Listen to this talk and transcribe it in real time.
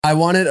I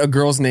wanted a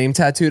girl's name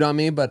tattooed on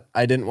me, but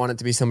I didn't want it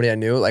to be somebody I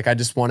knew. Like, I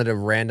just wanted a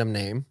random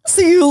name.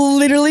 So you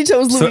literally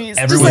chose Louise.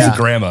 So everyone's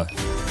grandma.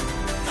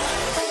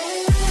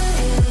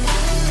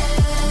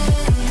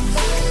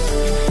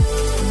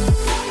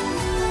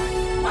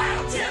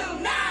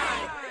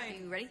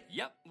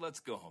 Yep, let's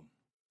go home.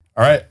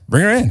 All right,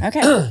 bring her in.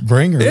 Okay.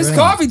 Bring her in. It's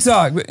coffee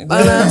talk. It's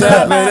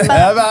coffee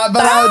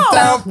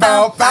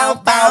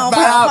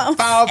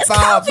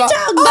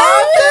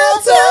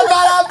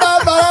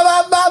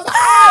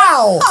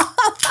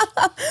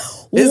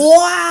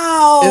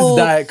Wow. It's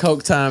Diet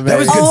Coke time, baby. That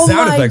was good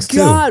sound effects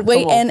too. Oh my God.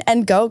 Wait,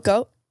 and go.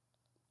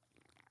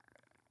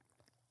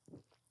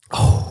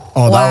 Oh,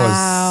 that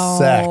was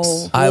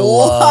sex. I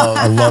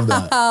love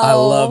that. I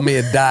love me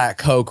a Diet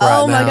Coke right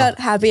now. Oh my God.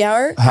 Happy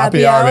hour.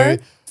 Happy hour,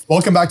 baby.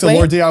 Welcome back to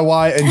Lord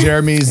DIY and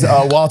Jeremy's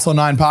Wild Till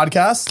 9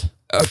 podcast.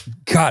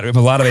 God, we have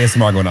a lot of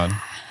ASMR going on.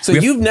 So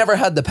you've never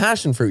had the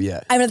passion fruit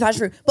yet? I haven't had the passion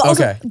fruit. But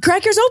also,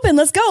 Cracker's open.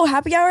 Let's go.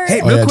 Happy hour.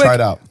 Hey, real quick, try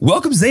it out.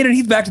 Welcome Zane and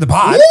Heath back to the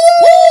pod.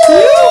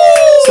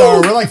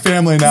 So we're like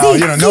family now.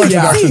 No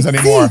introductions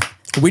anymore.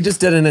 We just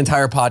did an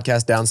entire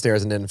podcast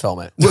downstairs and didn't film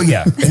it. Well,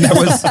 yeah, and that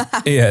was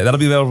that'll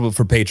be available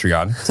for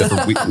Patreon. Except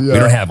for we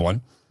don't have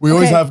one. We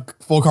always have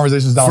full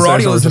conversations downstairs. For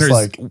audio listeners,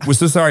 just we're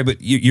so sorry, but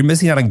you're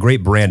missing out on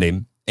great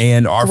branding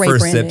and our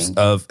first sips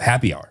of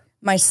happy hour.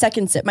 My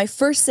second sip. My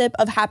first sip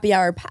of happy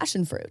hour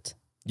passion fruit.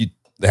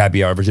 The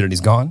happy hour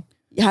virginity's gone?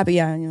 Happy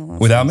hour.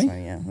 Without me?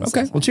 Sorry, yeah.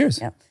 Okay, well, cheers.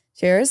 Yeah.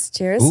 Cheers.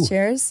 Ooh.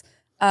 Cheers.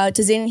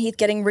 To Zane and Heath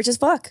getting rich as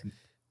fuck.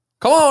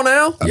 Come on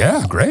now.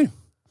 Yeah, great.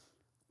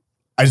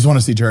 I just want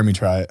to see Jeremy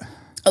try it.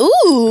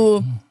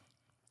 Ooh.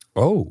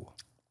 Oh.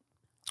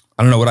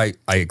 I don't know what I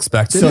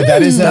expected. So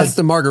that's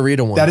the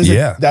margarita one. That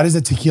is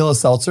a tequila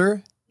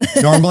seltzer.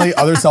 Normally,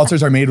 other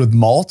seltzers are made with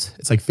malt.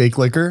 It's like fake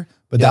liquor,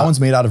 but that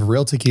one's made out of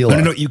real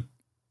tequila. No,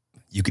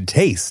 you can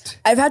taste.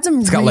 I've had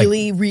some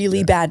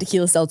really bad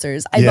tequila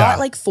seltzers. I bought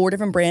like 4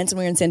 different brands when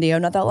we were in San Diego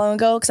not that long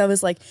ago because I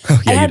was like,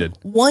 I had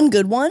one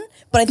good one,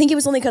 but I think it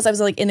was only because I was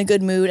like in a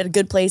good mood at a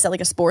good place at like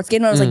a sports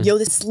game. And I was like, yo,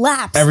 this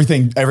slaps.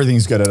 Everything's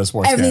good at a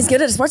sports game. Everything's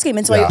good at a sports game.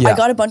 And so I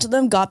got a bunch of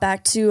them, got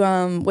back to,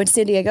 went to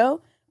San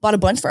Diego, bought a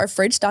bunch for our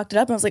fridge, stocked it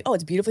up. And I was like, oh,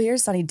 it's beautiful here,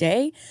 sunny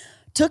day.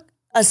 Took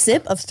a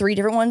sip of 3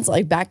 different ones,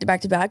 like back to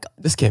back to back.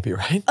 This can't be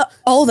right.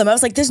 All of them. I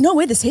was like, there's no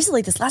way this tasted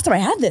like this last time I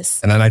had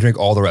this. And then I drank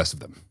all the rest of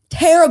them.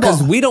 Terrible.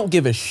 Because we don't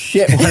give a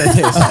shit what it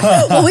tastes like.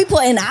 Well, we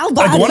put in our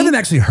body. Like one of them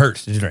actually hurt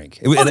to drink.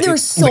 They were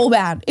so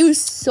bad. It was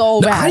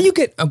so bad. How do you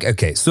get,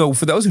 okay, so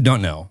for those who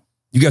don't know,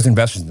 you guys are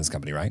investors in this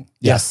company, right?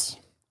 Yes.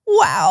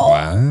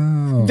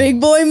 Wow.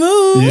 Big boy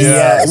moves.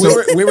 Yeah.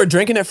 we were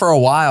drinking it for a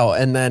while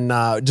and then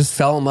just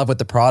fell in love with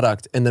the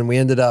product. And then we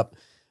ended up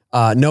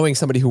knowing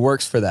somebody who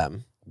works for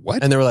them.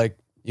 What? And they were like,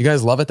 you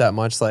guys love it that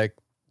much. Like,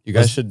 you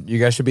guys should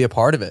be a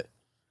part of it.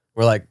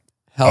 We're like,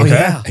 hell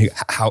yeah.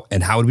 How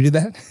would we do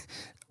that?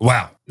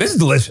 Wow. This is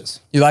delicious.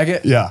 You like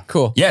it? Yeah.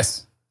 Cool.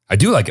 Yes, I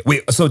do like it.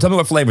 Wait, so tell me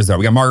what flavors there are.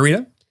 We got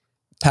margarita?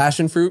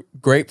 Passion fruit,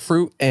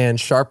 grapefruit, and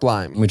sharp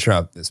lime. Let me try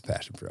out this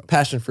passion fruit.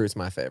 Passion fruit's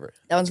my favorite.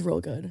 That one's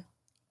real good.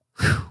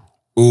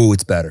 Ooh,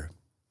 it's better.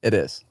 It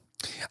is.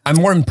 I'm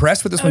more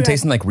impressed with this one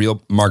tasting like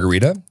real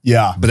margarita.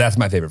 Yeah. But that's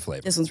my favorite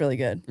flavor. This one's really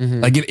good.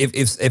 Like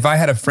if I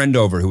had a friend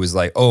over who was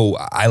like, oh,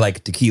 I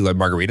like tequila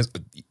margaritas,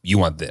 but you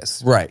want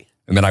this. Right.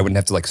 And then I wouldn't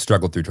have to like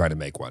struggle through trying to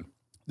make one.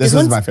 This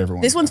is my favorite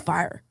one. This one's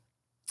fire.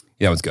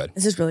 Yeah, it was good.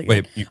 This is really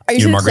good. Wait, are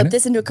you going to clip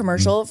this into a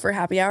commercial for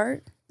happy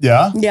hour?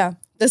 Yeah. Yeah.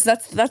 That's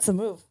the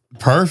move.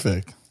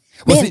 Perfect.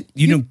 Well, see,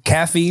 you know,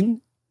 caffeine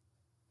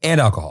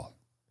and alcohol.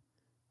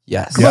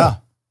 Yes. Yeah.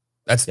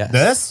 That's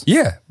this?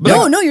 Yeah.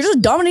 No, you're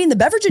just dominating the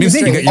beverage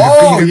industry.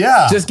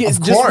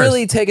 Just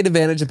really taking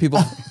advantage of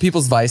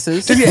people's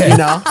vices. Yeah. You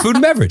know? Food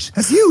and beverage.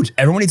 That's huge.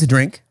 Everyone needs to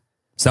drink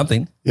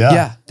something.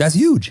 Yeah. That's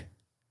huge.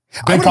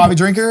 Big coffee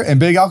drinker and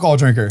big alcohol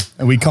drinker.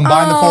 And we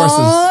combine the forces.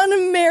 On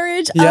a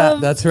marriage of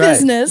that's right.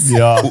 business.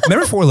 Yeah.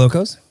 Remember Four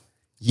Locos?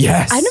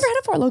 Yes. I never had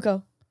a Four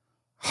Loko.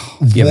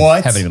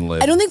 What? Haven't even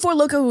lived. I don't think Four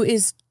Loko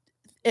is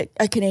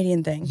a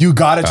Canadian thing. You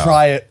got to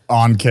try it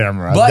on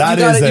camera. But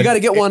you got to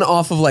get one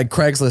off of like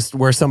Craigslist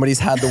where somebody's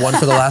had the one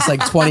for the last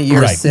like 20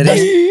 years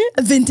sitting.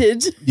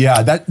 Vintage.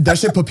 Yeah, that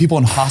should put people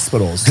in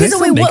hospitals. Okay,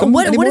 so wait,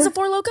 what is a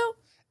Four Loko?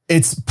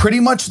 It's pretty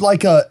much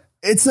like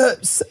it's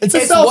a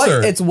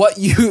seltzer. It's what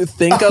you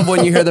think of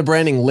when you hear the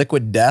branding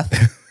Liquid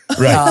Death.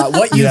 Right.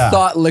 What you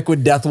thought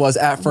Liquid Death was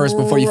at first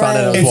before you found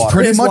out it was it's water.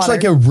 pretty much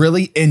like a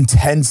really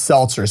intense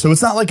seltzer. So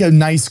it's not like a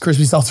nice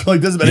crispy seltzer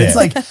like this, but it's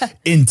like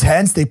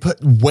intense. They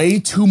put way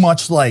too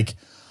much I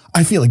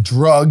feel like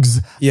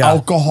drugs,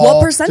 alcohol.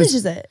 What percentage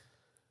is it?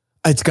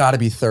 It's got to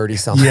be 30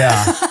 something.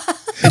 Yeah.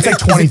 It's like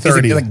 20,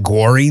 30. Is it like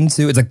goring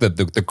too? It's like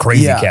the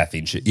crazy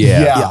caffeine shit.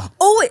 Yeah.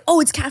 Oh, wait. Oh,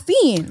 it's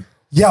caffeine.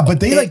 Yeah, but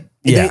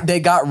they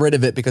got rid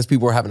of it because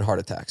people were having heart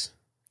attacks.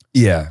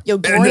 Yeah. Yo,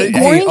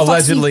 goring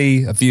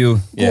allegedly a few.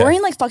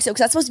 Goring like fucks it because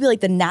that's supposed to be like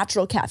the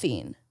natural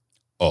caffeine.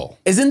 Oh.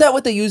 Isn't that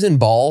what they use in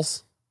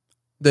balls?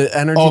 The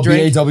energy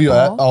drink?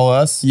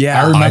 BAWLS? Yeah.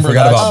 I remember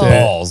forgot that about shit.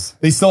 balls.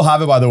 They still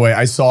have it, by the way.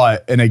 I saw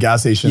it in a gas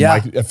station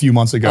like a few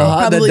months ago.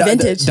 Probably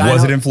vintage.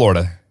 Was it in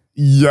Florida?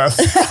 Yes.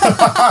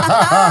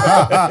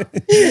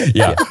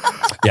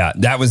 Yeah.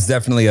 That was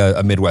definitely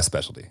a Midwest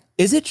specialty.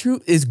 Is it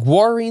true? Is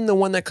guarine the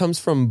one that comes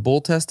from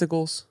bull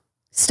testicles?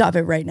 Stop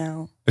it right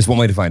now. There's one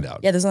way to find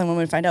out. Yeah, there's only one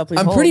way to find out. Please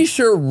I'm hold. pretty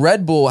sure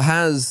Red Bull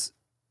has.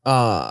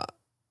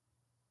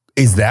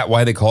 Is that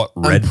why they call it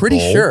Red Bull? I'm pretty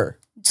sure.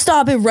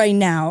 Stop it right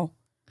now.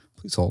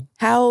 Please hold.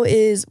 How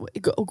is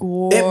Keep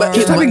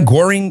typing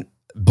guarine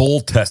bull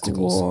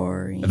testicles.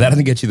 Guarine. If that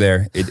doesn't get you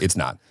there, it's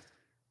not.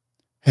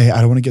 Hey, I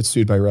don't want to get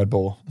sued by Red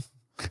Bull.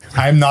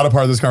 I'm not a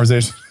part of this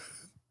conversation.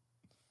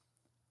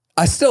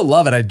 I still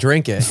love it. I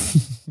drink it.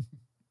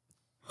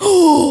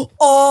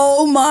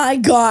 Oh my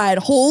God.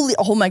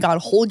 Oh my God.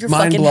 Hold your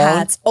Mind fucking blown?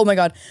 hats. Oh my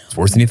God. It's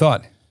worse than you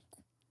thought.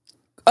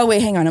 Oh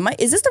wait, hang on.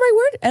 Is this the right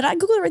word? Did I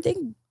Google the right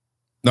thing?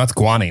 No, it's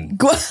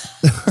guanine.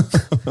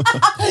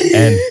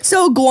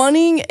 So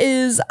guanine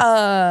is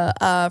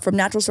from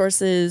natural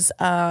sources,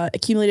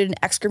 accumulated in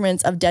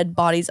excrements of dead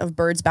bodies of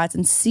birds, bats,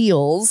 and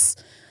seals.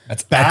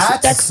 That's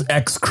Bats?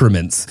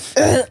 excrements.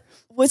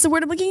 What's the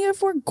word I'm looking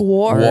for?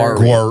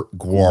 Guar.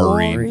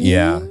 Guarine.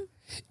 Yeah.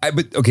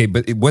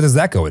 But what does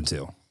that go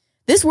into?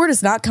 This word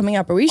is not coming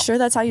up. Are we sure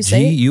that's how you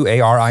say it?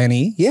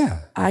 Guarine?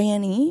 Yeah.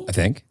 I-N-E? I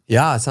think.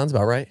 Yeah, it sounds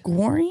about right.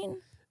 Guarine?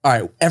 All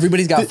right,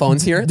 everybody's got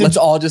phones here. Let's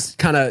all just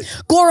kind of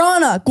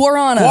Guarana. That's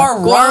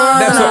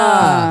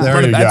what,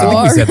 There you I go.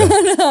 think we said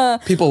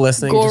that. people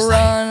listening. Just,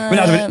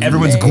 Guarana.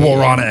 Everyone's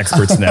guarana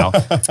experts now.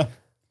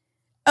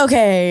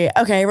 Okay,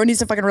 everyone needs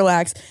to fucking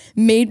relax.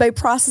 Made by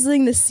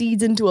processing the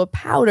seeds into a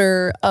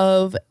powder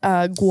of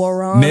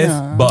guarana.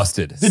 Myth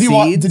busted. Did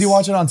you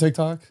watch it on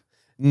TikTok?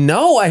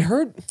 no, I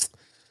heard.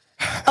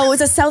 Oh,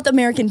 it's a South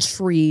American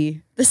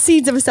tree. The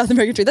seeds of a South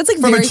American tree. That's like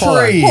From very a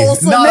tree,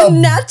 wholesome not and a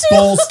natural.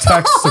 bull's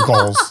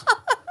testicles.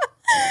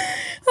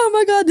 Oh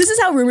my God, this is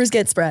how rumors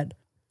get spread.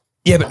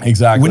 Yeah, but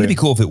Exactly. wouldn't it be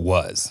cool if it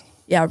was?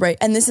 Yeah, right.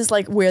 And this is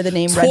like where the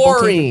name Red Bull came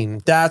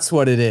Taurine. That's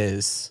what it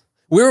is.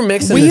 We were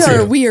mixing from. the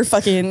two. We are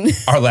fucking.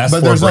 Our last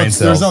But four there's brain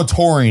cells. no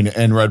taurine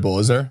in Red Bull,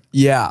 is there?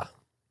 Yeah.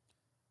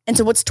 And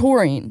so what's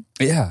taurine?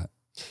 Yeah.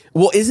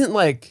 Well, isn't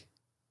like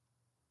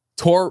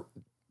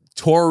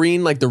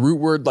taurine like the root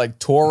word like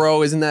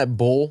toro? Isn't that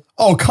bull?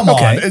 Oh, come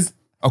Okay. on.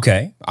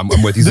 Okay. I'm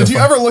with you. Did so you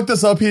far. ever look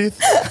this up, Heath?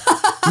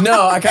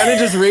 No, I kind of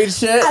just read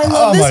shit. I Oh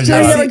love my this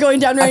journey God. that we're going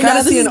down I right kind now.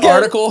 of This see is an good.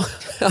 article.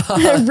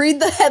 Read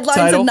the headlines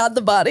Title? and not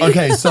the body.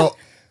 Okay, so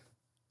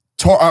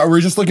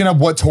we're just looking up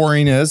what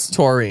taurine is.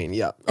 Taurine.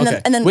 Yeah. And Okay.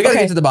 then- and then- we gotta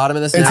okay. get to the bottom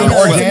of this It's now. an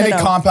know, organic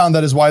no. compound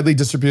that is widely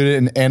distributed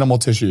in animal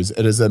tissues.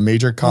 It is a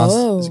major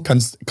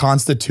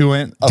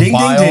constituent of Ding,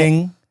 bile, ding,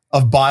 ding.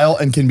 of bile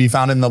and can be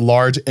found in the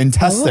large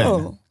intestine.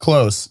 Oh.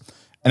 Close.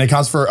 And it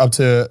accounts for up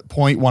to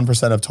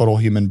 0.1% of total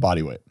human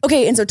body weight.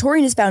 Okay, and so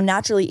taurine is found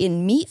naturally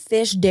in meat,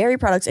 fish, dairy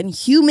products, and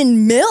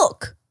human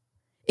milk.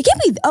 It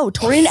can't be. Oh,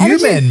 taurine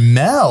energy. Human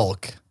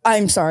milk.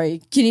 I'm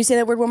sorry. Can you say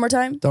that word one more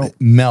time?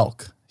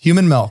 Milk.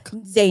 Human milk.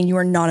 Zane, you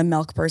are not a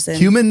milk person.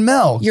 Human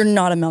milk. You're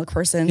not a milk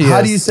person.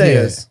 How do you say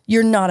Yes. it?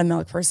 You're not a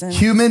milk person.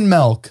 Human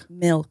milk.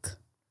 Milk.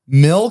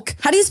 Milk?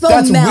 How do you spell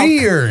That's milk?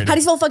 weird. How do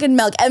you spell fucking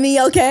milk?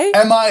 M-E-L-K?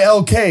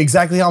 M-I-L-K,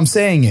 exactly how I'm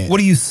saying it. What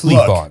do you sleep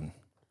Look. on?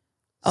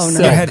 Oh, no.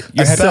 Silk. Your head.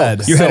 I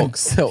said. Your head.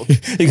 Silk.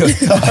 He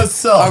goes.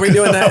 So, Are we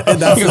doing that? He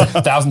That's goes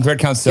 1,000 thread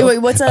count silk. Wait,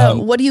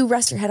 what do you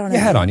rest your head on? Your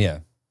head on, yeah.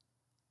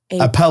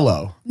 a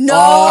pillow. No.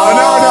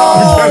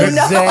 Oh, no,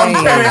 no. Zane.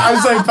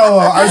 I say pillow.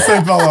 I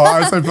say pillow.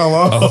 I say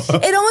pillow.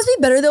 It'd almost be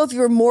better though if you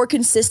were more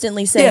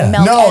consistently saying Yeah.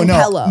 milk No, and no,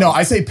 pillow. no.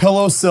 I say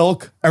pillow,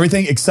 silk,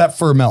 everything except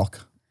for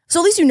milk. So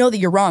at least you know that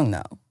you're wrong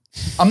though.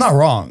 I'm not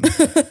wrong.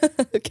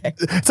 Okay.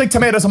 It's like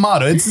tomato,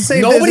 tomato. It's the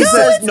same. Nobody it's the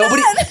says same-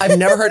 nobody. I've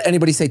never heard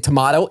anybody say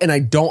tomato, and I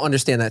don't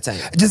understand that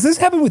saying. Does this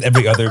happen with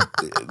every other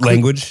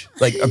language?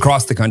 Like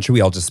across the country,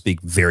 we all just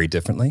speak very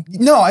differently.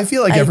 No, I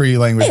feel like every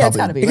language Hey, that's probably.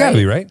 gotta be It right. gotta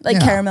be, right? Like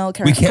Yeah. caramel. We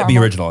can't be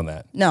caramel. original in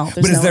that. No, But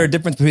there's is no there way. a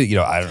difference between,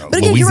 I don't know, But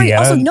again, you're right.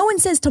 Louisiana? Also, no one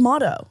says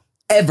tomato.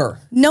 Ever.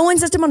 No one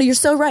says tomato. You're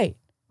so right.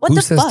 What Who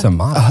the says fuck?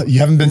 tomato? You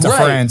haven't been to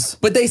Right. France.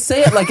 But they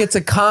say it like it's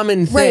a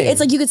common thing. Right. It's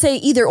like you could say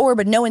either or,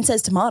 but no one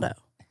says tomato.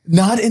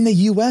 Not in the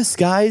U.S.,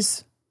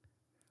 guys.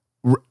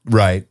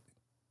 Right.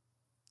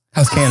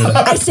 How's Canada?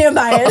 I stand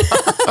by it.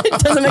 It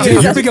doesn't make any Dude,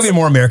 you're sense. becoming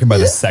more American by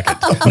the second.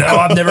 No,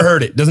 I've never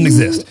heard it. Doesn't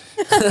exist.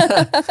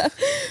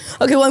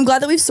 Okay, well, I'm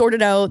glad that we've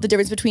sorted out the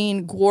difference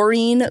between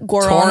guarine,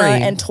 guarana,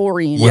 Taurine. and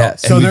taurine.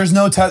 Yes. So there's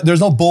no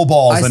bull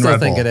balls I in still Red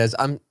think Bull. it is.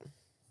 I'm.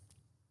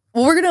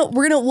 Well,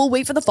 we'll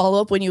wait for the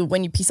follow up when you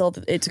piece all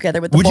it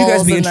together with the Would you guys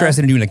balls be and the-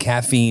 interested in doing a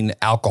caffeine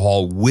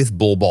alcohol with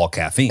bull ball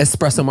caffeine?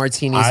 Espresso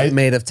martinis I-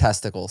 made of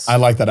testicles. I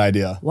like that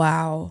idea.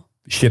 Wow.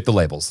 Ship the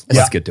labels. Yeah.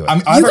 Let's get to it.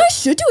 You guys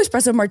should do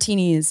espresso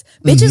martinis.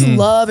 Bitches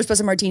love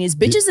espresso martinis.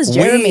 Bitches is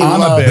Jeremy.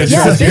 I'm a bitch.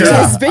 Yeah, Yeah.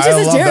 bitches I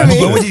is love that. Jeremy.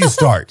 When did you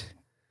start?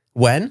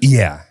 when?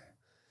 Yeah.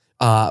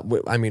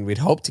 I mean, we'd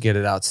hope to get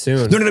it out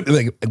soon. No.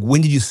 Like,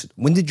 when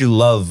did your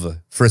love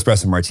for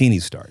espresso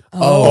martinis start?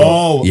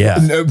 Oh, Yeah.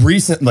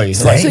 Recently.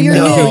 So you're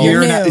new, a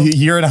you're new.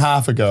 year and a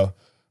half ago.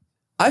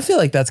 I feel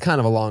like that's kind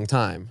of a long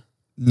time.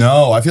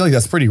 No, I feel like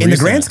that's pretty In recent.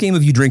 the grand scheme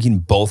of you drinking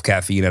both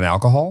caffeine and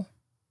alcohol,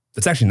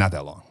 that's actually not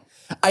that long.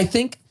 I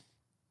think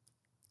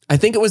I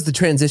think it was the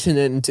transition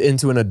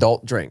into an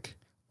adult drink.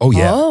 Oh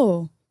yeah.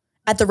 Oh.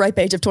 At the ripe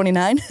age of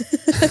 29.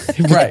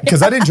 Right.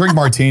 Because I didn't drink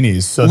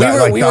martinis. So We that, were-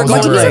 like, we that were was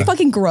going Martinis like, are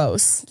fucking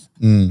gross.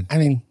 I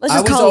mean, Let's I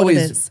just was call it what it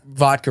always is.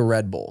 vodka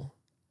Red Bull.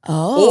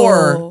 Oh.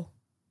 Or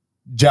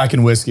Jack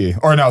and whiskey.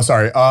 Or no,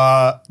 sorry.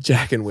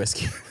 Jack and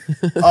whiskey. go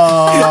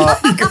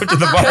to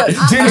the bar.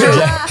 Ginger.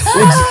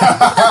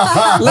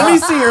 Let me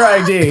see your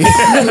ID.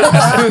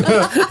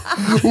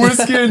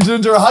 Whiskey and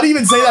ginger. How do you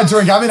even say that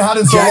drink? I haven't had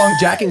it in so long.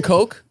 Jack and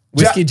Coke?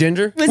 Whiskey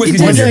ginger? Whiskey Whiskey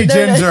ginger. Whiskey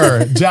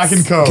ginger. Jack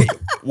and Coke.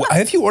 Well,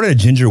 if you ordered a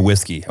ginger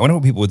whiskey, I wonder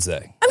what people would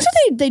say. I'm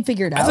sure they'd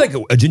figure it I out.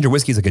 feel like a ginger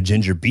whiskey is like a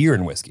ginger beer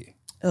and whiskey.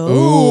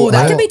 Oh,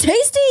 that could be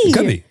tasty. It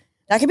could be.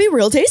 That could be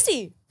real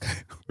tasty.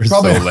 We're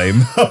Probably. so lame.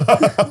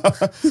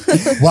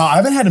 Wow, I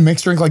haven't had a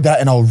mixed drink like that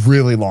in a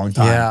really long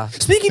time. Yeah.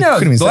 Speaking of,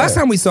 Couldn't even the say last it.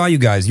 time we saw you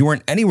guys, you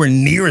weren't anywhere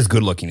near as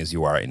good looking as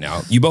you are right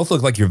now. You both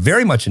look like you're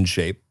very much in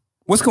shape.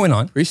 What's going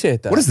on?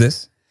 Appreciate that. What is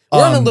this?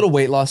 We're on a little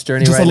weight loss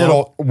journey Just right a now.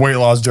 little weight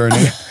loss journey.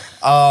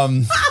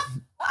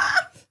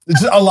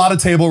 Just a lot of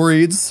table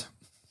reads.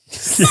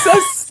 So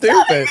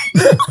stupid.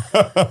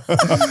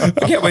 I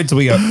can't wait till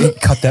we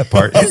cut that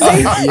part.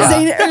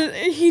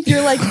 Zane, Heath,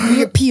 you're like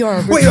we're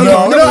PR. Wait,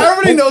 No, no,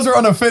 everybody knows we're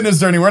on a fitness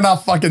journey. We're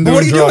not fucking doing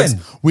What are you drugs.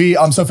 doing? We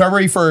so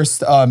February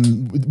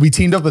 1st, we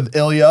teamed up with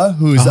Ilya,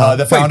 who's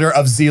the founder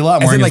of Zila.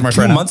 I'm Is it wearing his like merch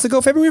 2 right now. months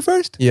ago, February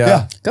 1st?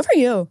 Yeah. Good for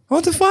you.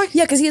 What the fuck?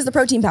 Yeah, because he has the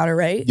protein powder,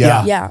 right?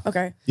 Yeah. Yeah.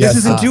 Okay. Yes.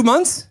 This is in 2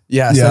 months?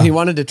 Yeah. Yeah. So he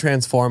wanted to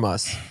transform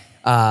us.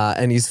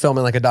 And he's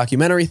filming like a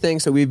documentary thing.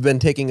 So we've been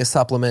taking his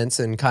supplements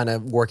and kind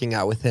of working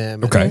out with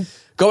him. and Okay.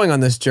 Going on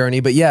this journey.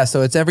 But yeah,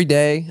 so it's every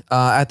day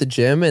at the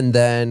gym. And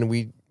then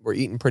we're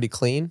eating pretty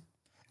clean.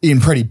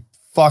 Eating pretty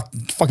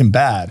fucking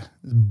bad.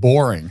 It's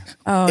boring.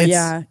 Oh It's-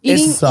 yeah. it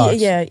Eating sucks.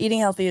 eating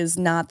healthy is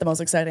not the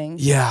most exciting.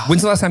 Yeah.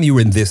 When's the last time you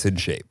were in this in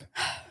shape?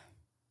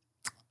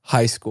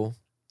 High school.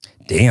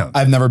 Damn.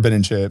 I've never been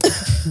in shape.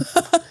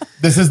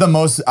 This is the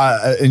most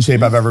in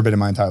shape I've ever been in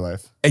my entire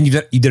life. And you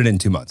did it in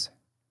 2 months.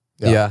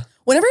 Yeah.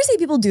 Whenever I see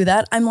people do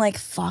that, I'm like,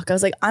 fuck. I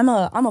was like, I'm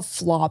a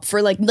flop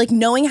for like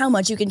knowing how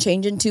much you can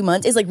change in 2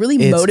 months is like really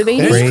It's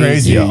motivating. It's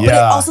crazy. But But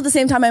Yeah. also at the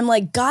same time, I'm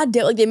like, God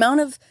damn, like the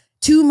amount of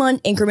 2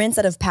 month increments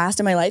that have passed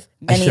in my life,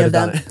 many should've of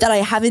them done it. that I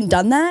haven't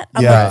done that.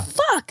 I'm Yeah. like,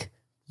 fuck.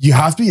 You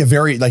have to be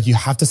you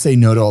have to say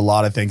no to a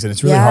lot of things, and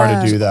it's really hard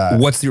Yeah. to do that.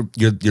 What's your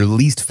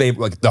least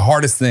favorite, like the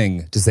hardest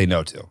thing to say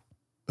no to?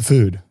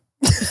 Food.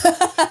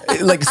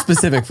 Like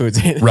specific foods.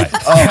 Right.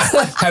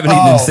 Haven't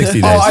eaten in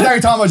 60 days. Oh, I thought you were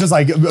talking about just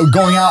like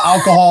going out,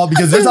 alcohol,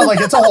 because there's not like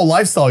it's a whole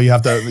lifestyle you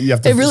have to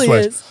It really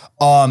switch. is.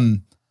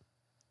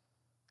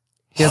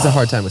 He has a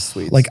hard time with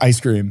sweets. Like ice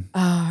cream, Oh,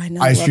 I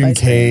know. I ice love cream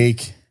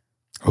cake.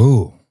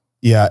 Ooh.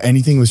 Yeah,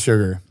 anything with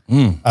sugar.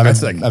 I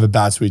have a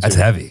bad sweet That's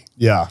tooth. heavy.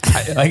 Yeah.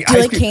 Like Do you ice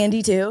like cream-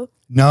 candy too?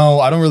 No,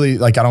 I don't really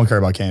like. I don't care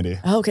about candy.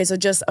 Oh, okay, so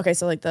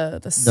like the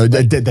No,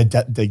 the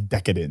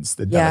decadence,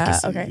 the yeah,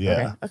 delicacy. okay, Yeah.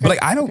 okay, okay. But like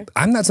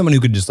I'm not someone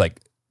who could just like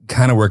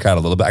kind of work out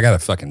a little bit. I gotta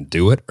fucking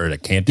do it or I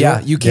can't do yeah,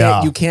 it. you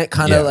can't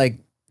kind of like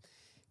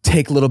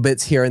take little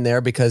bits here and there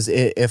because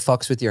it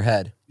fucks with your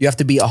head. You have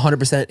to be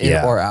 100% in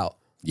Yeah. or out.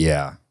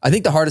 Yeah. I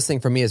think the hardest thing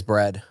for me is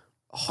bread.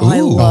 Oh, I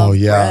Ooh. love Oh,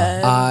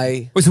 yeah.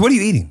 bread. Wait, so what are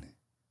you eating?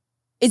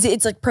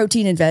 It's like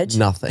protein and veg.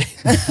 Nothing.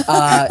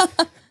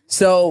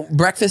 So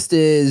breakfast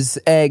is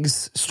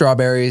eggs,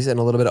 strawberries, and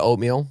a little bit of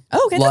oatmeal.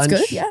 Oh, okay, that's Lunch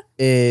good, yeah.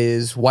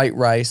 is white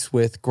rice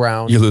with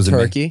ground You're losing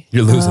turkey. me.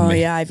 You're losing Oh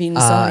me. yeah, I've eaten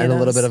so many And a of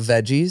little those. bit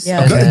of veggies.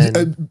 Yeah. And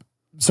then,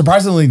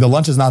 Surprisingly, the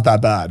lunch is not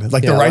that bad.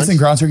 Like the Yeah, rice lunch? and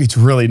ground turkey, it's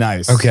really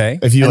nice. Okay.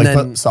 If you And like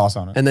then- put sauce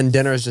on it and then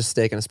dinner is just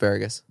steak and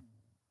asparagus.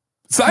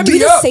 Sign Do me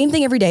the up. same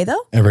thing every day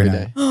though? every every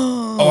day. day.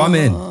 Oh, I'm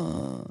in.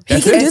 He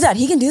That's can it? do that.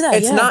 He can do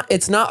that. yeah.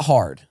 It's not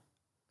hard.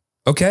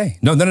 Okay.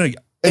 No.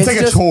 It's like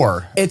just- a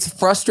chore. It's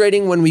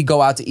frustrating when we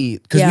go out to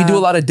eat because we Yeah. do a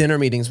lot of dinner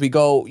meetings. We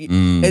go.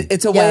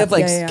 It's a way Yeah, of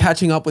like yeah.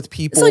 catching up with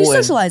people. So you're and-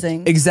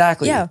 socializing.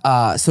 Exactly.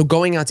 Yeah. So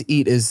going out to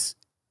eat is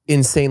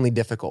insanely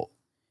difficult.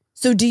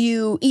 So do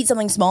you eat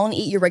something small and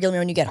eat your regular meal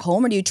when you get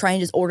home, or do you try and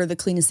just order the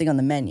cleanest thing on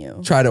the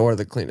menu? Try to order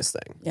the cleanest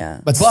thing. Yeah.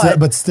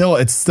 But still,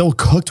 it's still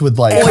cooked with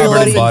like Covered in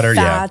Everybody- butter,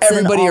 yeah. fats and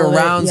Everybody all of it,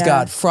 around's yeah.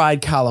 got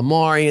fried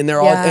calamari, and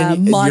they're all yeah,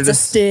 and you're matzo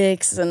just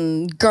sticks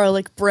and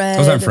garlic bread.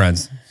 Those aren't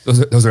friends.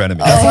 Those are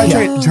enemies. That's why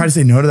I try to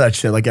say no to that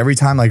shit. Like every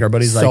time, like our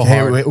buddy's So like, "Hey,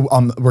 hard.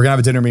 we're gonna have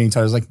a dinner meeting." So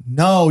I was like,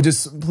 "No,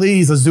 just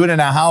please, let's do it in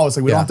a house.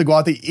 Like we don't Yeah. have to go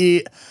out to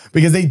eat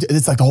because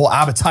it's like the whole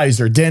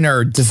appetizer,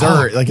 dinner,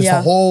 dessert. Like it's Yeah.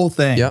 the whole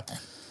thing." Yep.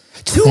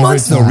 2 Every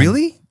months though, time.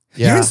 really?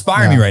 Yeah. You're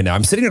inspiring me right now.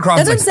 I'm sitting across.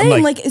 That's what I'm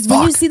saying. Like, is when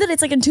you fuck. see that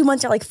it's like in 2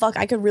 months, you're like, fuck,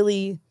 I could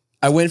really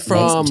I went some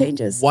from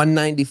changes.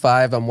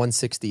 195. I'm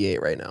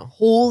 168 right now.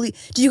 holy.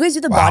 Did you guys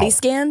do the body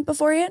scan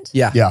beforehand?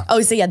 Yeah. Yeah,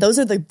 Oh, so yeah, those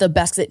are the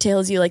best. It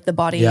tells you like the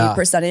body Yeah.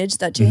 percentage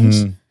that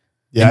changed.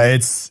 yeah.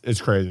 It's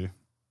crazy.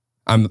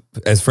 I'm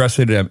as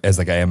frustrated as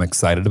like I am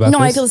excited about No,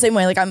 this. I feel the same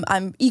way. Like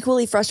I'm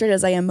equally frustrated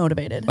as I am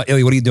motivated.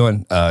 Ilya, what are you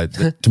doing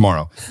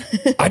tomorrow?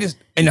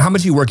 And how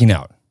much are you working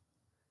out?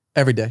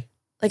 Every day.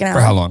 Like an hour.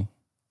 For how long?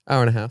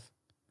 Hour and a half.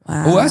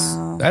 Wow.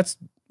 Oh, that's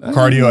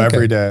Cardio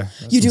every day.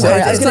 You do. So I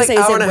was it's gonna like say, is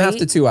hour it and a half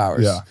weight? to 2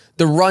 hours. Yeah.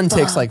 The run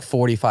takes like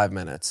 45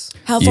 minutes.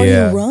 How far do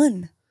you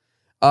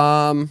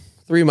run?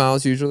 3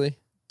 miles usually.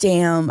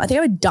 Damn, I think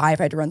I would die if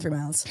I had to run 3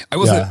 miles. I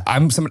was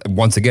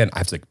once again, I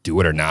have to like do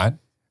it or not.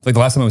 Like the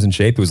last time I was in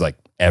shape, it was like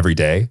every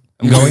day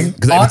I'm going.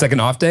 Because if it's like an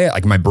off day,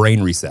 like my brain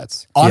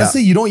resets.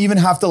 Honestly, you don't even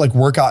have to like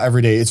work out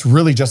every day. It's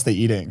really just the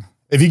eating.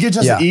 If you could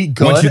just eat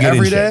good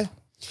every day.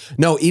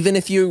 No, even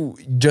if you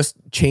just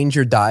change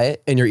your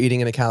diet and you're eating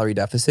in a calorie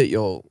deficit,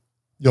 you'll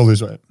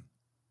lose weight.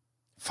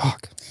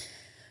 Fuck.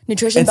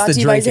 Nutrition brought to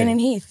you by Zane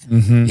and Heath.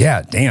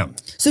 Yeah, damn.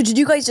 So did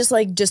you guys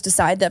just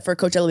decide that for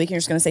Coachella weekend you're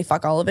just gonna say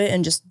fuck all of it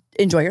and just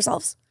enjoy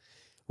yourselves?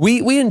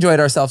 We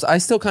enjoyed ourselves. I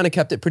still kind of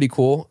kept it pretty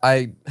cool.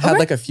 I had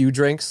like a few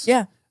drinks.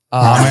 Yeah.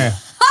 Man.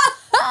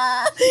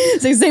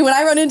 So say when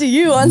I run into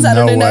you on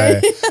Saturday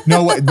night.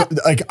 No way.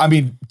 Like, I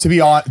mean, to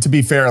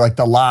be fair, like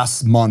the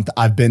last month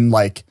I've been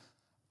like,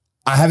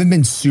 I haven't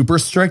been super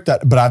strict,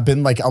 but I've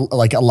been like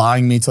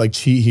allowing me to like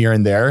cheat here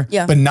and there,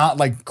 but not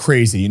like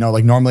crazy. You know,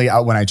 like normally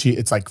when I cheat,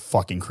 it's like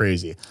fucking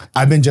crazy.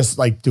 I've been just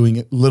like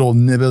doing little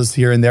nibbles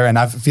here and there, and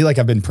I feel like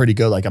I've been pretty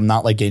good. Like I'm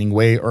not like gaining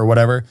weight or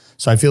whatever.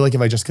 So I feel like if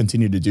I just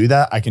continue to do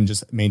that, I can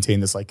just maintain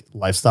this like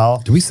lifestyle.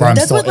 Do we say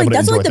that's what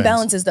the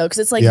balance is though, because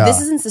it's like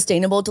this isn't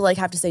sustainable to like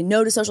have to say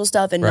no to social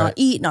stuff and not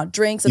eat, not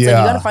drink. So it's like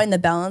you got to find the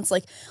balance,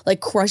 like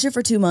crush it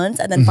for 2 months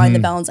and then find the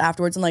balance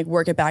afterwards and like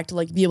work it back to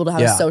like be able to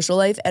have a social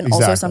life and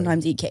also sometimes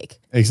eat cake.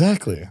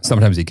 Exactly.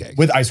 Sometimes eat cake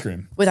with ice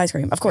cream. With ice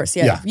cream, of course.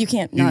 Yeah, you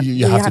can't not.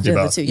 You have to do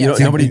both. The two. You know,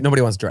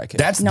 nobody wants dry cake.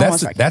 That's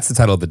the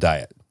title of the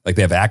diet. Like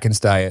they have Atkins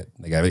diet.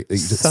 They got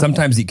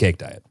sometimes eat cake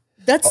diet.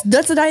 That's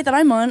the diet that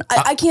I'm on.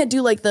 I can't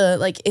do like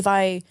if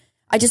I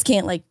just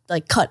can't like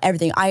cut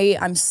everything. I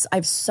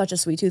have such a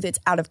sweet tooth. It's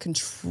out of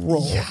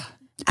control. Yeah.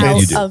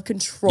 Out of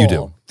control. You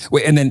do.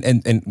 Wait,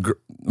 and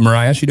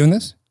Mariah, she doing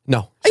this?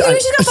 No. She's got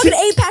a fucking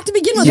 8-pack to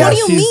begin with. What do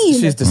you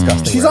mean? She's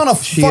disgusting. She's on a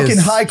fucking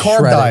high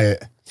carb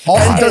diet. All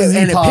she does is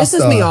eat it pasta.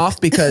 pisses me off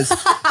because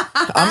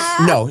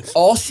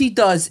all she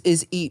does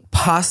is eat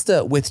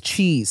pasta with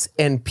cheese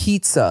and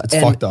pizza. It's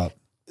fucked up.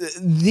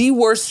 The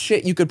worst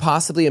shit you could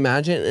possibly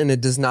imagine, and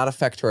it does not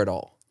affect her at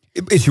all.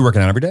 Is she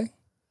working out every day?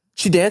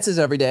 She dances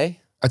every day.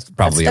 That's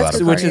probably a lot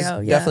of which is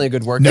definitely a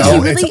good workout.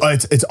 No,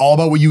 it's all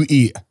about what you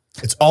eat.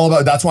 It's all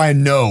about. That's why I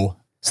know.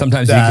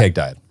 Sometimes you eat cake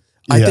diet.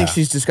 I think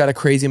she's just got a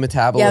crazy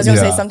metabolism. Yeah, I was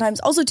gonna say sometimes.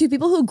 Also, too,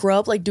 people who grow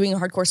up like doing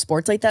hardcore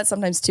sports like that,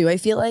 sometimes too, I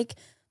feel like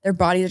their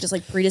bodies are just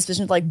like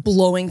predispositioned to like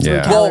blowing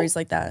through calories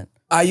like that.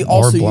 I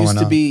also used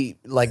to be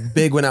like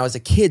big when I was a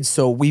kid,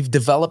 so we've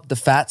developed the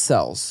fat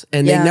cells,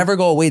 and they never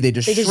go away. They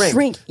just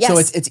shrink. Yes. So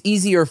it's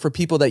easier for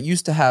people that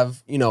used to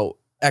have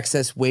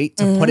excess weight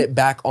to put it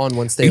back on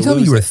once they lose. You told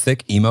me you were a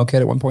thick emo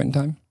kid at one point in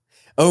time.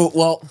 Oh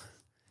well.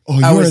 Oh,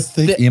 you were a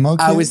thick emo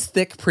kid? I was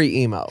thick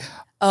pre-emo.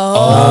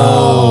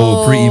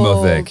 Oh,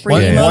 pre-emo thick.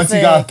 Once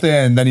you got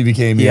thin, then you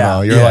became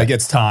emo. You're like,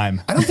 it's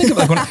time. I don't think of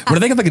like when I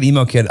think of like an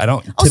emo kid, I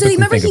don't. Also, typically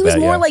remember think he of was that,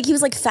 more like he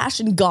was like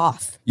fashion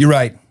goth. You're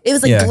right. It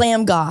was like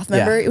glam goth.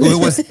 Remember? It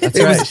was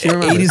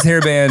 80s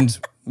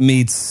hairband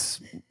meets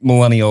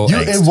millennial.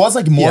 It was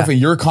like morphing.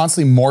 You're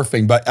constantly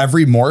morphing, but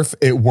every morph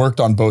it worked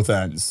on both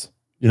ends.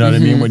 You know what I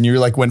mean? When you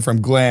like went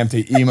from glam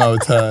to emo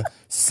to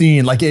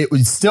scene, like it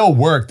would still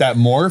work that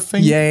morphing.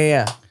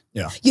 Yeah.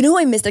 You know who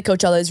I missed at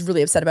Coachella? I was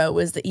really upset about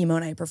was the emo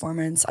night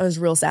performance. I was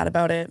real sad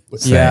about it.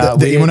 Yeah,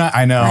 the emo night.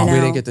 I know. We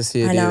didn't get to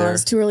see it either. It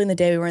was too early in the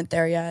day. We weren't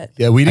there yet.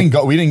 Yeah, we didn't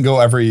go. We didn't go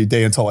every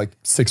day until like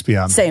 6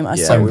 p.m. Same.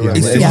 It's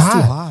too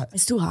hot.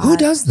 It's too hot. Who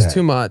does that? It's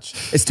too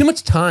much. It's too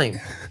much time.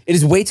 It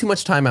is way too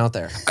much time out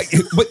there.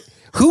 But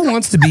who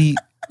wants to be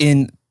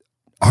in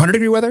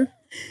 100-degree weather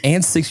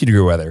and 60-degree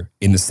weather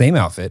in the same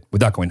outfit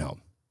without going home?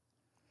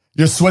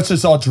 Your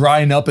sweatshirt's all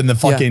drying up in the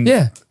fucking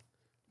No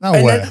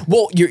and way.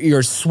 Then,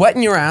 you're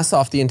sweating your ass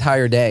off the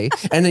entire day,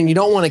 and then you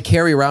don't want to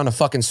carry around a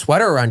fucking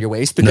sweater around your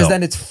waist because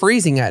then it's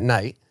freezing at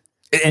night.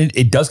 And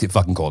it does get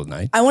fucking cold at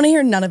night. I want to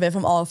hear none of it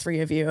from all three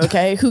of you,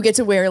 okay? Who get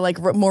to wear like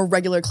more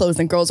regular clothes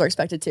than girls are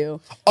expected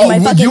to.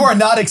 You are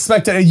not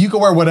expected. You can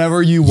wear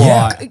whatever you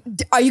want.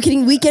 Are you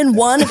kidding? Weekend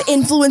one of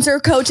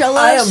influencer Coachella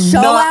I am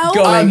not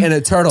going in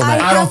a turtleneck.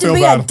 I have to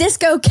be a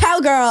disco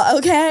cowgirl,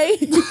 okay?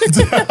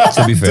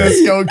 To be fair.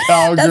 Disco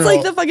cowgirl. That's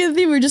like the fucking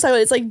theme we were just talking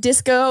about. It's like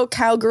disco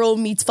cowgirl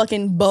meets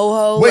fucking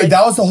boho. Wait, like,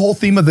 that was the whole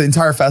theme of the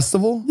entire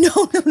festival? No.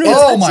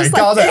 Oh my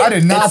God, I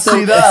did not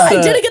see that.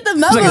 I didn't get the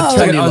memo. It's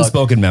like an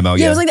unspoken memo.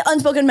 Yeah, it was like the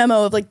unspoken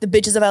memo of like the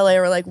bitches of LA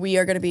were like, we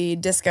are going to be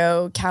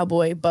disco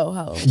cowboy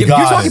boho. Yeah, you're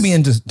talking me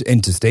into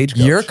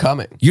Stagecoach. You're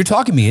coming. You're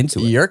talking me into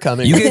it. You're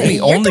coming. You gave me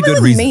only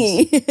good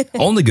reasons.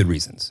 Only good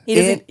reasons. He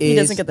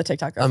doesn't get the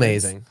TikTok reference.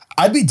 Amazing.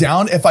 I'd be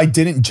down if I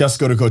didn't just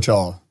go to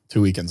Coachella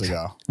 2 weekends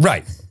ago.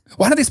 Right.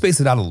 Why don't they space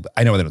it out a little bit?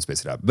 I know they don't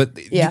space it out, but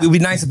it would be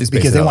nice if they space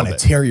because it out they want to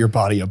tear your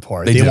body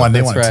apart. They want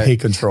to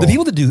take control. The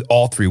people that do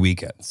all 3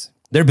 weekends,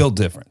 they're built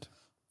different.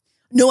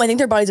 No, I think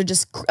their bodies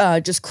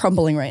are just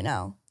crumbling right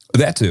now.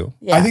 That too.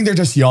 Yeah. I think they're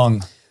just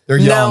young. They're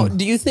young. Now,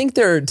 do you think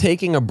they're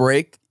taking a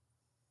break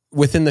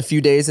within the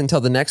few days until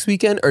the next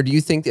weekend, or do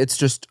you think it's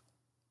just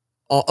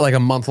like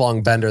a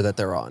month-long bender that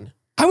they're on?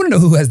 I want to know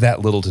who has that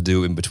little to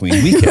do in between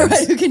weekends.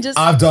 Right, who can just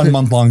I've done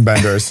month-long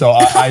benders, so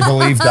I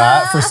believe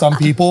that for some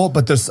people,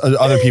 but there's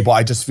other people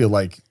I just feel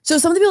like. So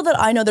some of the people that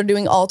I know they're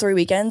doing all 3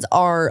 weekends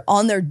are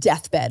on their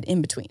deathbed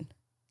in between.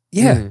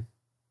 Yeah.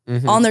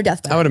 Mm-hmm. On their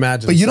deathbed. I would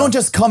imagine. But you don't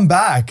just come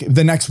back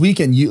the next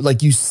weekend.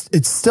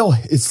 It's still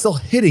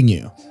hitting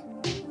you.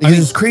 I mean,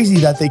 it's crazy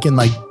that they can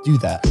like do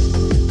that.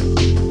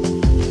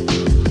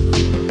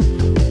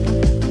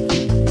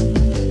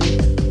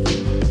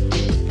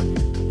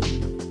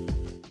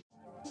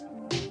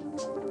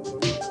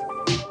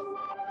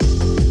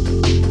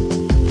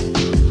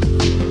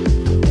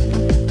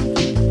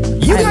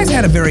 You guys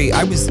had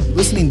I was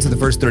listening to the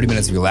first 30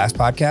 minutes of your last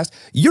podcast.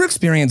 Your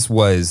experience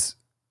was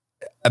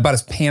about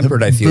as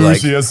pampered, I feel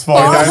like. Bougie as fuck.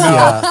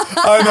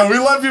 I know. We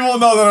let people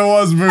know that it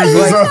was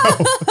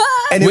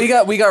bougie. And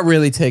we got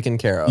really taken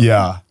care of.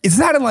 Yeah. It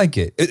sounded like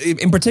it.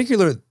 In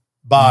particular,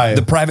 By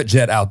the private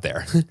jet out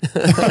there.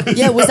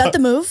 Yeah, was that the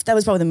move? That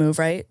was probably the move,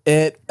 right?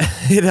 It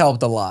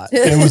helped a lot.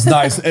 it was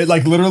nice. It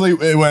like literally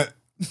it went.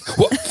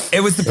 Well,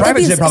 it was the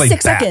private jet probably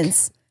 6 back.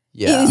 seconds.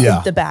 Yeah. It was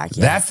Yeah. the back.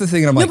 Yeah. That's the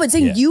thing. And I'm No, like, but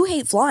Zane, you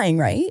hate flying,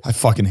 right? I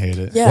fucking hate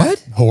it. Yeah.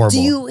 What? Horrible.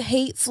 Do you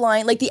hate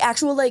flying? Like the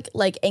actual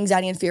like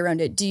anxiety and fear around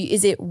it.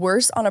 Is it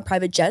worse on a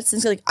private jet?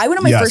 Since like I went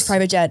on my Yes. first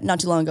private jet not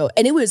too long ago,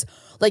 and it was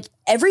like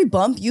every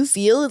bump you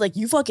feel, like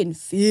you fucking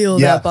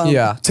feel Yeah. that bump.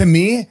 Yeah. To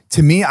me,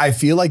 I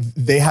feel like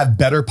they have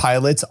better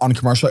pilots on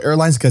commercial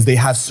airlines because they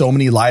have so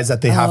many lives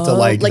that they have to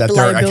like that the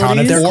they're accounted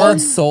liabilities? They're for.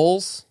 called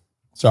souls.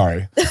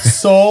 Sorry,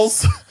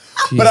 souls.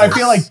 But I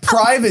feel like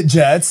private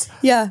jets.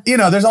 Yeah.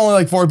 There's only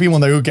like 4 people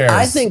in there. Who cares?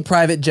 I think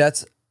private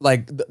jets,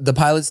 like the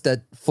pilots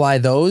that fly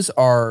those,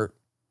 are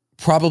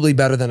probably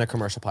better than a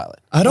commercial pilot.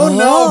 I don't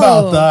know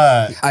about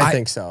that. I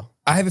think so.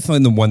 I have a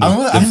feeling the one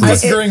that I'm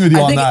disagreeing with you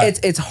I on think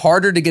that. it's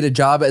harder to get a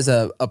job as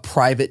a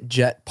private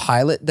jet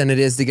pilot than it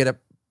is to get a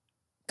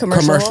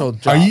commercial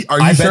job. Are you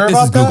I sure bet this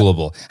about is that?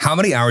 Googleable. How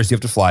many hours do you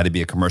have to fly to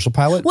be a commercial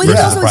pilot? Well, I think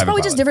versus a also it's private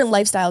probably just pilot?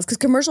 different lifestyles because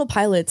commercial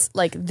pilots,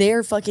 like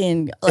they're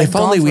fucking like If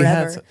only gone we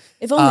forever. had-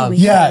 If only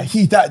we Yeah, had.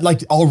 Heath, that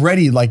like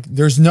already like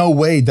there's no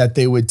way that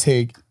they would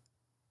take.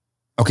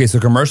 Okay, so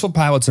commercial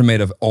pilots are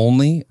made of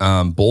only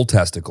bull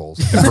testicles.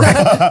 All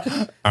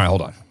right,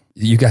 hold on.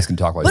 You guys can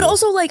talk about it. But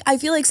also, like, I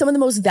feel like some of the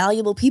most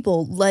valuable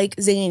people, like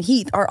Zane and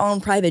Heath, are on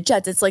private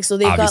jets. It's like, so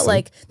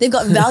Obviously. they've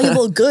got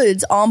valuable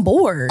goods on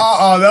board.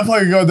 That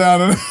plane could go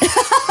down.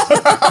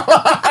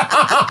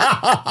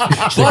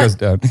 Shit goes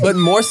down. But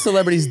more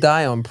celebrities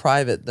die on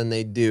private than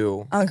they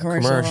do On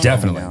commercial.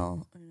 Definitely. I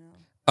know.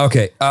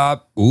 Okay.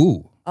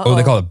 Oh,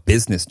 they call it a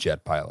business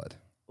jet pilot.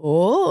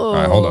 Oh. All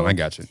right, hold on. I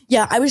got you.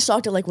 Yeah, I was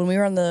shocked at like when we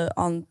were on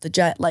the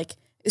jet, like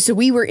so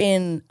we were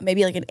in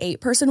maybe like an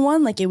 8-person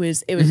one, like it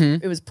was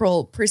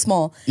pretty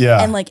small.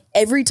 Yeah. And like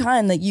every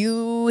time that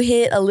you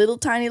hit a little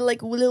tiny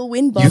like little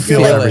wind bump, You feel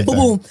you're like everything.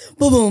 boom,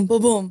 boom, boom,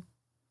 boom, boom.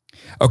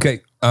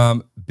 Okay.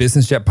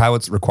 Business jet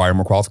pilots require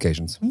more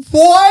qualifications.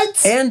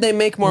 What? and they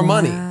make more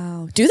money.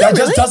 Wow. Do they That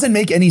really? just doesn't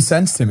make any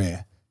sense to me.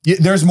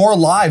 There's more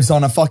lives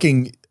on a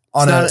fucking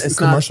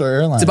commercial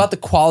airline. It's about the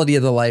quality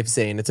of the life,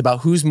 Zane. It's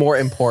about who's more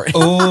important.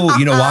 Oh,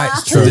 you know why?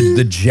 So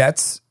the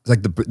jets,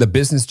 like the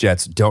business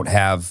jets, don't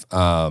have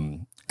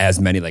as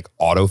many like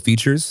auto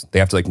features. They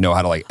have to like know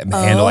how to like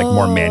handle like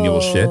more manual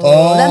shit.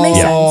 Oh, that makes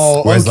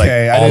sense. Whereas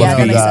okay. like I all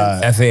didn't of that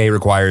the makes sense. FAA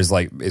requires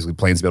like basically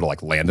planes to be able to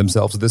like land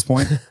themselves at this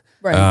point.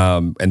 Right.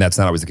 And that's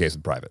not always the case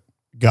with private.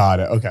 Got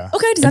it. Okay.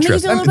 Okay, does that make you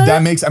feel a little better?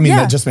 That makes. I mean, Yeah.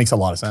 that just makes a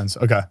lot of sense.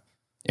 Okay.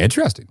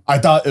 Interesting. I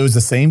thought it was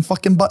the same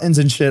fucking buttons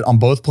and shit on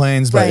both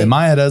planes, but Right. in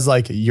my head, I was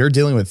like, you're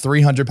dealing with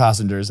 300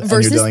 passengers Versus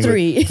and you're dealing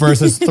 3. with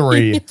versus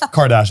 3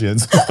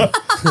 Kardashians.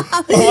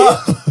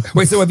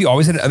 Wait, so have you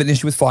always had an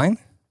issue with flying?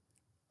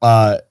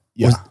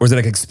 Yeah. Or is it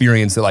like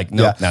experience that like,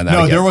 no, Yeah. not No,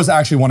 again? there was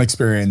actually one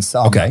experience.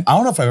 Okay. I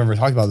don't know if I've ever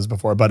talked about this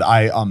before, but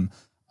it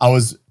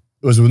was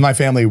with my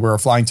family. We were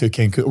flying to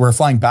Cancun. We were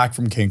flying back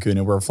from Cancun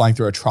and we were flying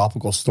through a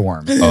tropical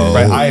storm.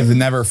 Right. I have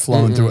never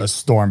flown through a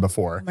storm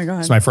before. Oh my God.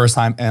 It's my first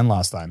time and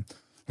last time.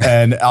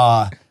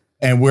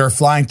 And we're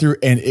flying through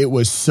and it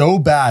was so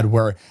bad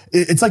where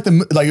it's like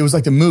it was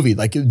like the movie,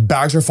 like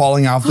bags are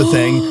falling off the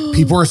thing.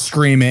 People are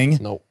screaming.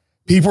 Nope.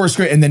 People were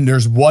screaming. And then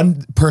there's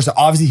one person,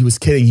 obviously he was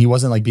kidding. He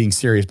wasn't like being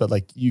serious, but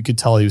like you could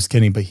tell he was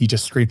kidding, but he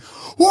just screamed,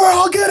 "We're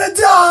all gonna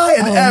die."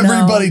 And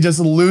everybody just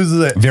loses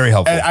it. Very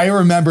helpful. And I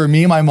remember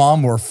me and my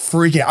mom were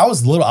freaking. I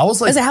was little. I was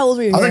like, how old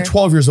were you I was like here?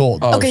 12 years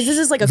old. Okay, this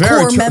is like a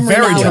core memory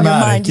now in your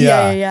mind.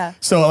 Yeah.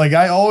 So like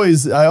I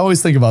always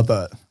think about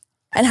that.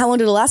 And how long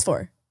did it last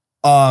for?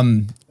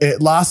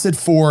 It lasted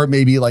for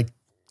maybe like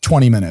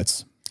 20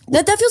 minutes.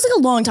 That feels like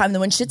a long time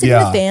though. When shit's in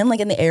Yeah. the fan, like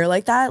in the air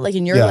like that, like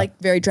and you're Yeah. like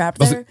very trapped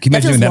Also, there. can you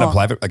imagine feels doing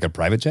that long. a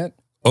private jet?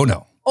 Oh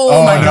no.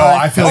 Oh my no,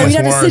 god! I feel oh, it's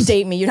you'd have to worse.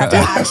 sedate me. You'd have to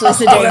actually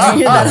sedate me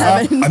if that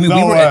happened. I mean,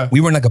 No way.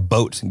 we were in like a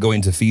boat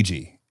going to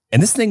Fiji,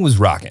 and this thing was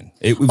rocking.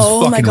 It was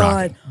Oh my fucking god!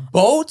 rocking.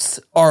 Boats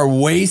are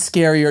way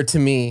scarier to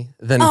me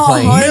than Oh,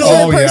 planes. 100%.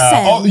 Oh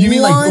yeah. Oh, you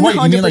mean like wait?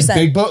 You mean like 100%.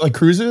 big boat, like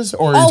cruises,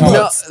 or are you All talking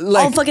boats, No,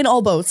 like-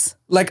 all boats.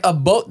 Like a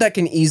boat that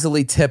can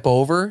easily tip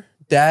over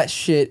That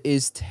shit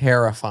is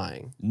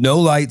terrifying. No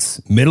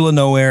lights, middle of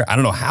nowhere. I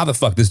don't know how the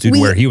fuck this dude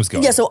where he was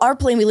going. Yeah, so our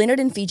plane, we landed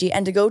in Fiji,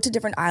 and to go to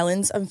different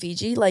islands of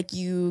Fiji, like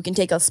you can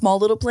take a small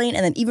little plane,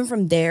 and then even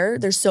from there,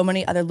 there's so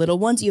many other little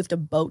ones, you have to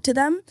boat to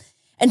them.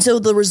 And so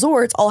the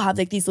resorts all have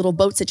like these little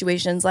boat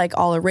situations, like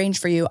all arranged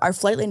for you. Our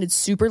flight landed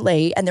super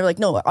late, and they were like,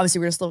 "No, obviously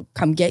we're gonna still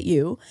come get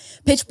you."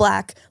 Pitch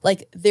black,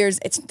 like there's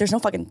no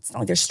fucking. It's not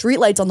like there's street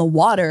lights on the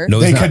water. No,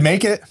 They could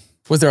make it.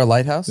 Was there a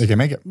lighthouse? They can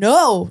make it.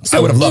 No, so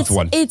I would have loved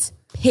one. It's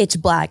pitch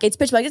black. It's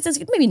pitch black. It's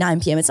maybe 9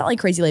 p.m. It's not like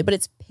crazy late, but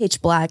it's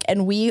pitch black,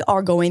 and we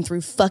are going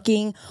through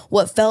fucking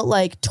what felt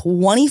like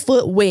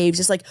 20-foot waves,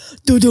 just like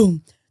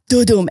doo-doom,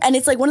 doo-doom, and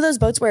it's like one of those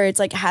boats where it's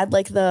like had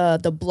like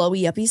the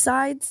blowy uppy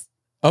sides.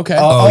 Okay.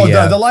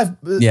 yeah. The life.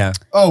 Yeah.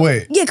 Oh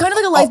wait. Yeah, kind of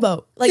like a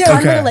lifeboat. Like kind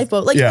of like a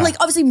lifeboat. Like like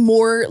obviously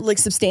more like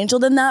substantial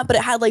than that, but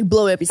it had like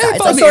blowy uppy sides.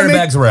 Like Like the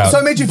airbags were out. So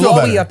it made you feel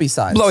Blowy better. uppy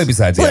sides. Blowy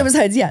besides. blowy Yeah. uppy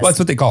sides, yes. Well, that's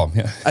what they call them.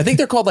 Yeah. I think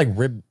they're called like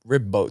rib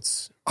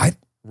boats.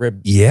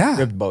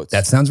 Ribbed boats.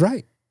 That sounds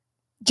right.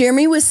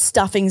 Jeremy was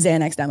stuffing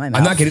Xanax down my mouth.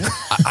 I'm not kidding.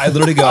 I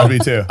literally go. Me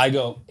too. I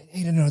go.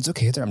 Hey, no, it's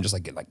okay. I'm just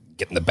like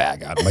getting the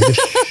bag out. I'm like,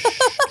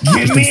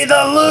 Give me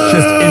the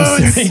loot.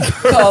 just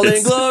inserting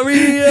Calling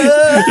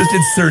Gloria. just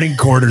inserting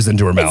quarters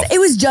into her mouth. It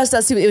was just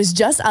us. It was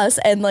just us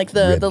and like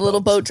the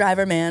little boat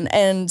driver man.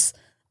 And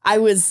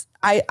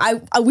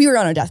we were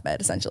on our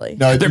deathbed essentially.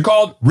 No, They're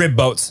called rib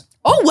boats.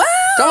 Oh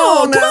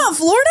wow! Come on,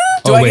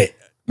 Florida. Wait,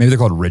 maybe they're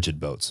called rigid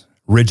boats.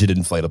 Rigid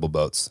inflatable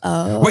boats.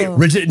 Oh. Wait,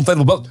 rigid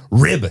inflatable boat.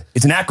 RIB.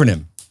 It's an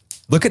acronym.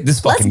 Look at this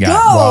fucking Let's guy.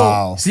 go.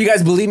 Wow. So you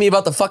guys believe me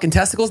about the fucking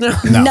testicles now?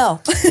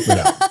 No.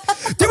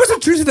 There was some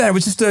truth to that. It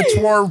was just a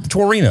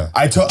twerkina.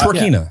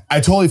 I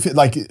totally feel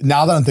like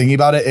now that I'm thinking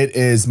about it, it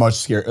is much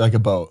scary, like a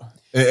boat.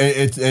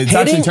 It's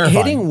actually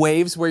terrifying. Hitting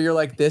waves where you're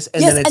like this,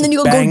 and Yes, then it's and then you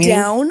go banging.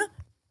 down.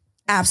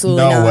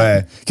 Absolutely No not.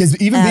 way. Because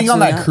even being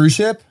on Absolutely that not. cruise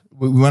ship,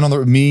 we went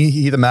on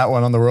Heath and Matt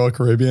went on the Royal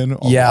Caribbean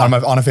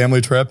on a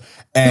family trip.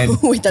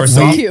 And Wait, that's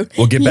so First, cute.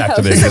 we'll get back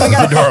to this. okay, This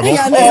is adorable.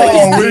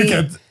 hang on, we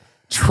could.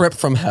 Trip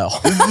from hell.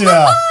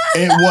 Yeah,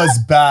 it was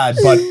bad.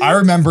 But I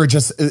remember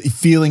just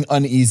feeling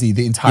uneasy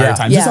the entire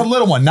time. Just a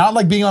little one, not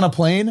like being on a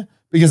plane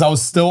because I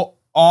was still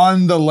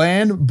on the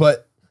land,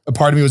 but a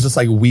part of me was just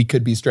like, we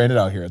could be stranded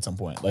out here at some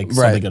point. Like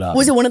something could happen.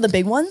 Was it one of the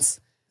big ones?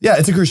 Yeah,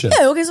 it's a cruise ship.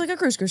 Yeah, okay, it's like a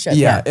cruise ship.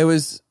 Yeah, it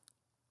was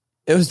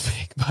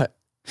big, but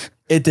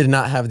it did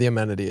not have the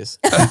amenities.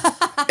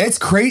 It's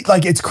crazy.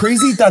 Like it's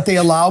crazy that they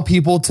allow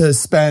people to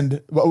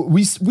spend.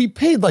 We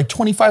paid like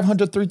 $2,500,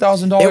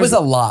 $3,000. It was a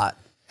lot.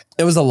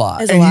 It was a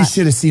lot. And you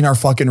should have seen our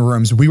fucking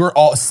rooms. We were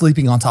all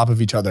sleeping on top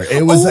of each other.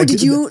 It was like,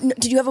 did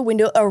you have a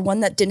window or one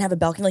that didn't have a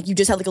balcony? Like you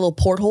just had like a little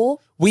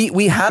porthole? We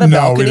had a No, we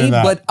balcony, didn't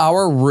have. but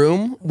our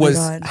room was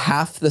God.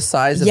 half the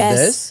size of Yes.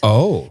 this.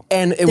 Oh.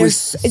 And it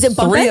was Is it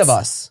bunk three beds? of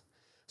us.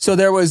 So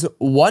there was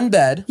one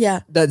bed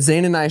Yeah. that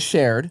Zane and I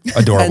shared.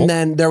 Adorable. And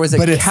then there was a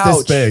but it's couch.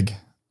 this big.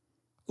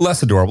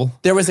 Less adorable.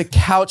 There was a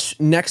couch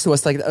next to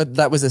us, like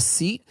that was a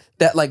seat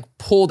that like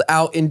pulled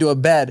out into a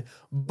bed,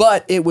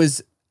 but it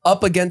was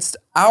up against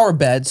our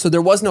bed, so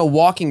there was no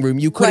walking room.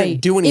 You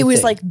couldn't do anything. It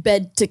was like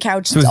bed to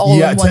couch was- all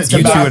Yeah, in one to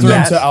space. bathroom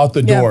Matt? to out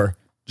the door.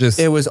 Just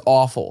it was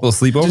awful. little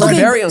sleepover? Just Okay,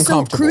 very So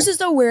uncomfortable. cruises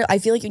though, where I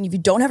feel like if you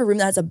don't have a room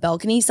that has a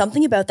balcony,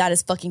 something about that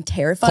is fucking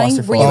terrifying.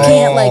 Where you Claustrophobic.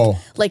 can't Oh.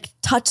 like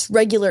touch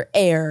regular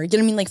air. You know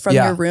what I mean? Like from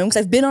Yeah. your room.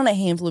 Because I've been on a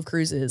handful of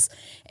cruises,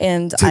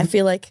 and I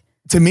feel like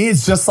To me,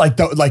 it's just like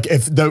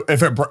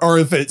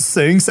if it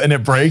sinks and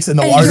it breaks and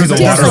the And water you're goes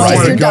just water like,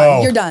 right you're to done,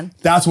 go. you're done.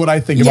 That's what I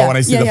think about when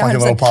I see the fucking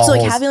little 100%. potholes. So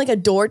like having like a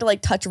door to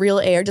like touch real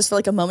air just for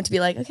like a moment to be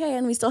like, okay,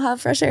 and we still have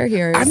fresh air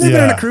here. I've never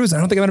been on Yeah. a cruise. I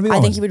don't think I'm gonna be on.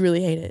 I think you would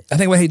really hate it. I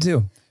think I would hate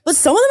too. But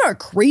some of them are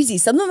crazy.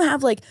 Some of them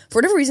have like, for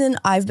whatever reason,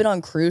 I've been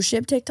on cruise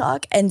ship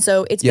TikTok. And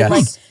so it's Yes. been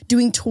like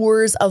doing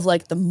tours of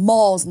like the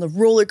malls and the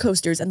roller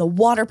coasters and the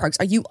water parks.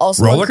 Are you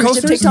also Roller on cruise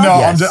ship coasters? TikTok? No,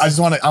 Yes.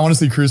 I want to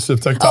see cruise ship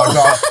TikTok. No,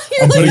 You're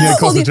I'm like, putting no, it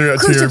closer to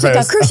cruise your ship TikTok,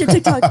 face. cruise ship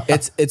TikTok.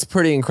 it's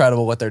pretty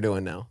incredible what they're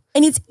doing now.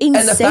 And it's insane.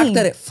 And the fact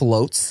that it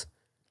floats.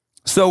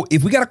 So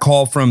if we got a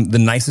call from the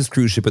nicest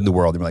cruise ship in the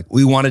world, and we're like,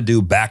 we want to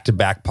do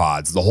back-to-back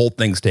pods. The whole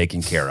thing's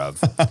taken care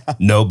of.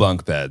 No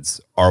bunk beds.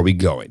 Are we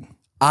going?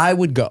 I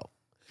would go.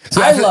 So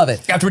I love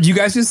it. After what you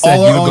guys just said,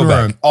 All you our would own go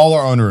room. back. All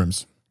our own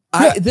rooms.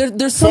 There's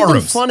Four something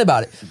rooms. fun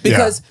about it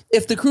because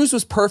if the cruise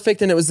was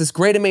perfect and it was this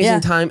great, amazing Yeah.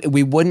 time,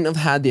 we wouldn't have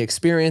had the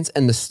experience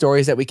and the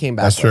stories that we came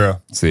back That's with. true.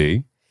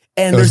 See?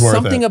 And It was there's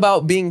worth something it.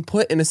 about being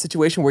put in a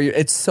situation where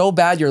it's so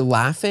bad you're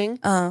laughing.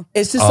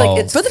 It's just like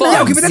it's For the fun.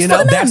 memes. Okay, but that's you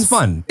fun. know? That's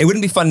fun. It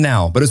wouldn't be fun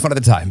now, but it was fun at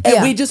the time. And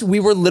Yeah. we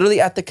were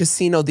literally at the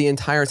casino the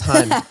entire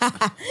time.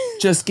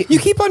 Just get You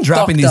keep on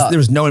dropping fucked these. up.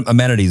 There's no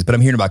amenities, but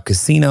I'm hearing about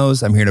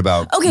casinos. I'm hearing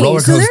about Okay, roller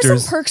so there's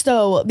coasters. some perks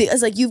though,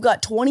 because like you've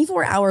got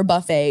 24-hour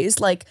buffets,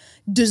 like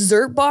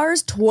dessert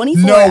bars,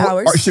 24 No,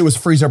 hours. our shit was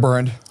freezer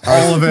burned.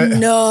 All of it.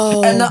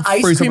 No. And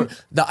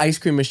the ice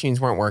cream machines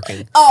weren't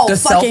working. Oh, The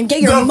fucking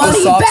get your the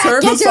money soft back.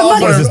 serve- Get the your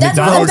soft money. serve is That's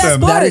one of the broken. best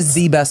parts. That is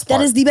the best part.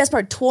 That is the best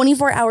part.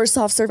 24-hour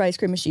soft serve ice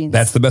cream machines.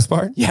 That's the best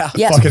part? Yeah.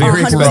 yes, fucking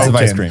Very expensive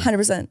ice cream.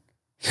 100%.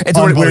 It's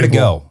where to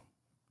Unbelievable.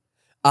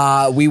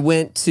 go. We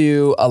went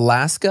to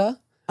Alaska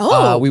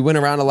Oh. We went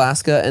around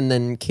Alaska and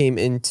then came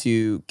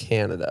into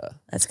Canada.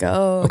 Let's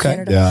go. Okay.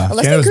 Canada. Yeah.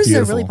 Alaskan Canada's cruises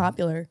beautiful. are really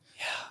popular.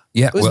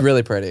 Yeah, It was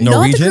really pretty. Not the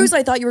Norwegian. cruise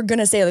I thought you were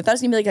gonna say. Like that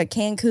was gonna be like a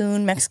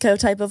Cancun, Mexico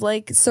type of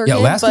like circuit. Yeah,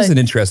 Alaska's but an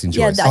interesting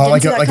choice. I didn't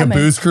like see that a coming.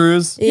 booze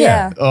cruise.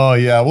 Yeah. Oh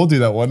yeah, we'll do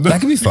that one.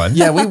 That could be fun.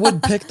 Yeah, we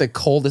would pick the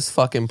coldest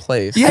fucking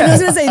place. Yeah. I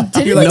was gonna say,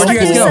 didn't You're like, you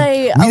where'd you guys go?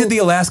 say We did the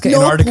Alaska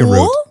no Antarctica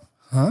pool?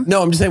 route.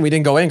 No, I'm just saying we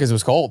didn't go in because it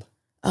was cold.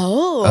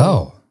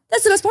 Oh.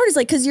 That's the best part is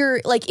like because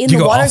you're like in Did you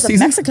the go waters of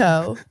off-season?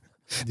 Mexico.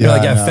 You're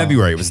like, I yeah, know.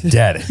 February, it was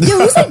dead. Yeah,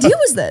 whose idea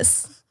was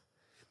this?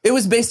 It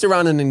was based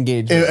around an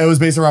engagement. It was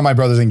based around my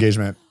brother's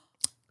engagement.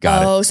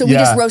 Got Oh, it. so we Yeah.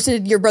 just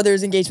roasted your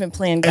brother's engagement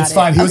plan. Got It's it.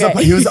 fine.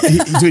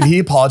 Okay. Dude, he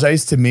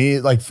apologized to me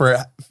like for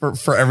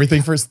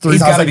everything for 3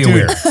 He's times. gotta Like, be dude,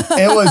 weird.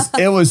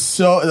 it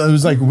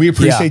was like we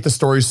appreciate the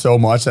story so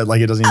much that like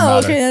it doesn't even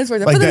matter. okay, that's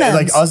worth it. Like For the like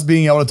memes. us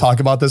being able to talk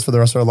about this for the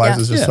rest of our lives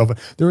Yeah. is just Yeah. so fun.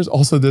 There was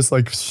also this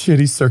like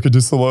shitty Cirque du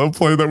Soleil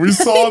play that we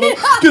saw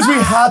because we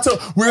had to.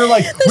 We were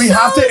like we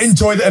have to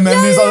enjoy the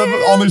amenities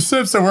on the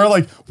ship, so we're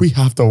like we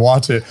have to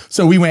watch it.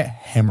 So we went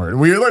hammered.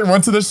 We like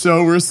went to the show.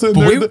 We were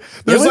sitting But there.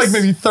 There's it like was-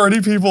 maybe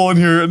 30 people in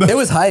here. And It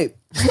was hype.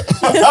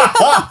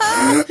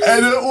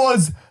 and it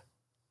was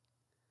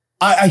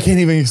I can't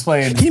even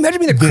explain. Can you imagine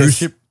being a cruise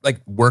ship like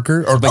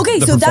worker or like Okay,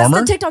 the so performer?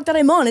 that's the TikTok that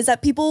I'm on. Is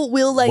that people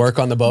will like Work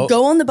on the boat?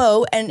 go on the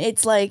boat, and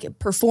it's like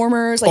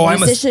performers, like I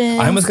musicians.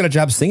 almost got a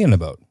job singing in a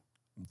boat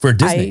for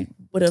Disney. I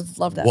would have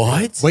loved that.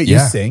 What? Wait,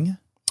 Yeah. you sing?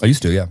 I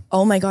used to, yeah.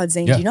 Oh my God,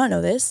 Zane, Yeah. do you not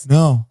know this?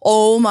 No.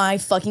 Oh my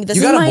fucking! This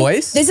You is got a my,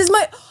 voice? This is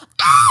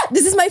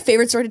my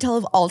favorite story to tell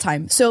of all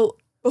time. So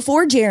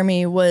before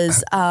Jeremy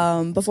was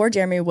like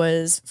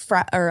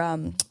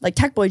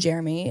Tech Boy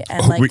Jeremy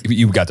and like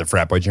You got the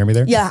frat boy Jeremy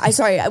there? yeah,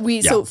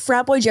 so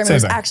Frat Boy Jeremy Same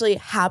was thing. actually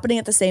happening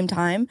at the same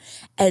time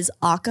as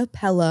a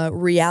cappella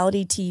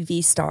reality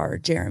TV star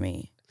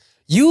Jeremy.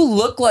 You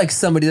look like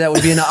somebody that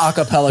would be in an a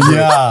cappella group.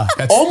 Yeah.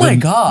 That's Oh my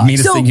the God.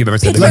 meanest thing you've ever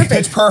said to Pitch me. Like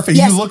Pitch Perfect.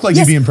 Yes, You look like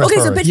yes. you'd be in Pitch Okay,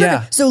 so Perfect. Pitch Yeah.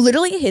 Perfect. So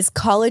literally his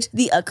college,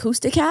 the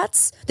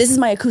Acousticats. This is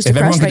my acoustic If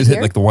everyone crush could right just here.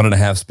 hit like the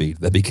 1.5 speed,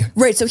 that'd be good.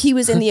 Right, so he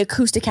was in the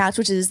Acousticats,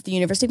 which is the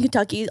University of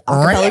Kentucky a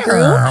cappella Wow.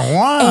 crew.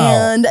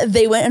 And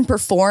they went and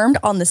performed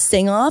on the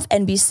Sing Off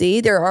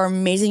NBC. There are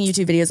amazing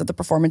YouTube videos of the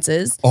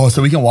performances. Oh,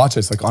 so we can watch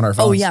this like on our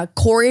phones. Oh yeah,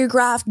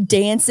 choreographed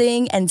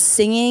dancing and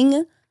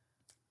singing.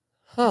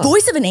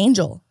 Voice of an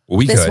angel. Well,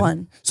 we this could.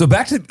 one. So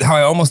back to how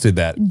I almost did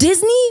that.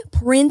 Disney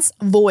Prince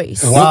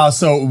voice. Wow,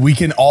 so we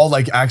can all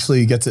like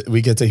actually get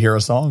to hear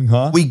a song,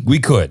 huh? We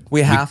could.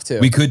 We have to.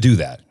 We could do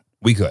that.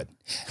 We could.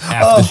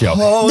 After the show.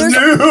 Oh, There's-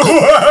 new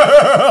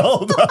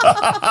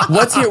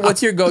world.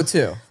 What's your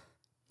go-to?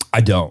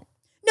 I don't.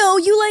 No,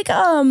 you like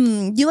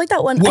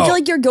that one. I Well- feel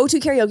like your go-to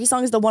karaoke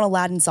song is the one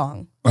Aladdin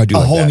song. I do A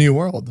like whole that. new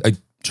world.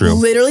 True.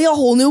 Literally a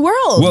whole new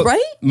world, Well, right?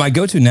 my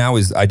go-to now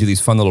is I do these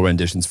fun little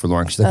renditions for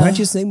Lauren. She's like, why don't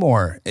you sing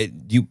more?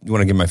 You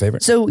want to give my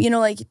favorite? So, you know,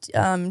 like,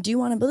 do you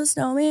want to build a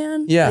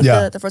snowman? Yeah. Like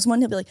Yeah. The first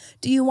one, he'll be like,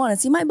 do you want to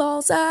see my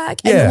ball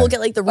sack? And Yeah. we'll get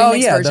like the remix Oh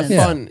yeah, version. the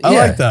fun. I yeah.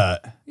 like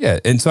that. Yeah.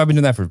 And so I've been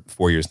doing that for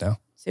 4 years now.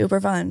 Super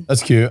fun.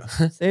 That's cute.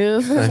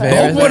 Super fun.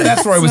 favorite. Well,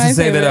 that's where I was It's to my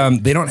say that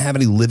favorite. they don't have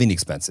any living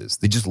expenses.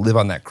 They just live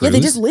on that Yeah, cruise. they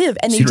just live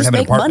and So they you don't just have an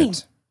make money.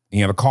 apartment. And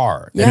you have a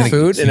car. Yeah. Everything-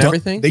 Food so and you don't-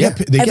 everything. They get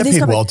Everything's paid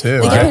covered. well too. They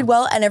right? get paid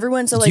well, and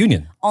everyone. So It's like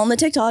union. on the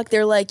TikTok,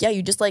 they're like, yeah,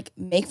 you just like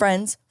make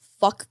friends,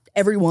 fuck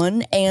everyone,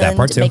 That and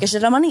part too. make a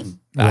shit ton of money.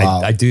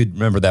 Wow. I do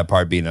remember that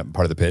part being a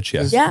part of the pitch.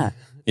 Yes. Yeah.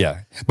 Yeah.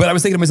 But I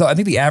was thinking to myself, I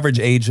think the average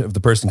age of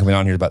the person coming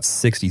on here is about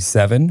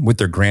 67 with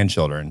their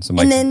grandchildren. So I'm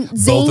like, And then both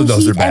Zane, of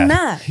those Heath, are bad. and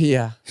Matt.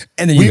 Yeah.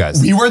 And then you We,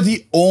 guys. we were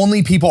the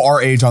only people our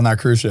age on that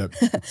cruise ship.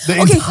 The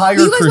Okay, entire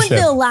you guys cruise went to ship.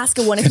 the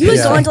Alaska one. If you had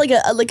Yeah. gone to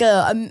like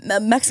a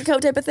Mexico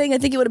type of thing, I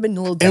think it would have been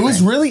a little It different.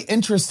 was really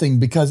interesting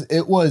because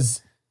it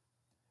was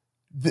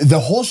the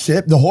whole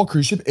ship, the whole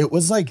cruise ship, it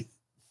was like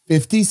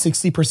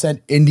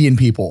 50-60% Indian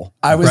people.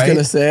 I was right?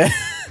 gonna say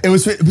It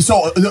was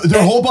so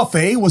their whole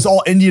buffet was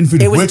all Indian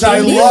food, it was which I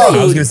Indian love.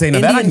 I was gonna say,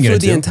 now that I Indian can get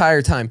food the into.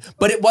 entire time,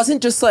 but it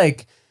wasn't just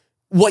like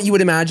what you would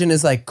imagine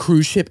as like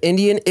cruise ship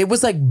Indian. It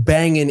was like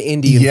banging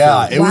Indian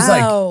Yeah, food. it was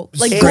Wow.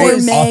 like Like straight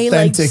gourmet,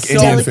 like authentic so-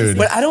 Indian delicacy. food.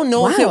 But I don't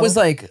know if it Wow. was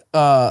like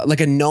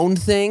a known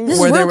thing This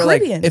is where they Royal were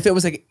Caribbean. like if it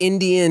was like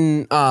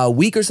Indian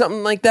week or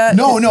something like that.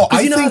 No, 'Cause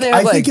I you know how think- they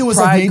have I think it was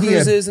like pride maybe a-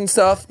 cruises and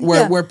stuff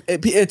where Yeah.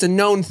 it's a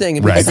known thing.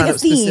 And Right. people It's like sign a up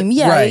specific- theme.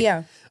 Yeah, right.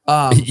 yeah.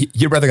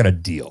 Your brother got a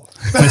deal.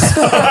 You got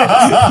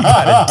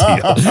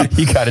a deal.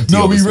 You got a deal.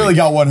 No, we this really week.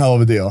 got one hell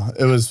of a deal.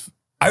 It was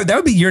That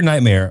would be your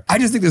nightmare. I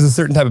just think there's a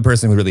certain type of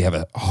person who would really have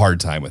a hard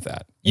time with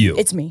that. You.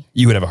 It's me.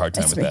 You would have a hard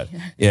time It's with me. that.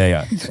 Yeah,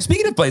 yeah.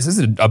 Speaking of places,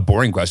 this is a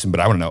boring question,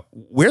 but I want to know,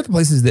 where are the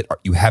places that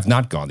you have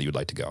not gone that you would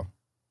like to go?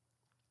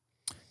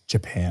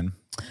 Japan.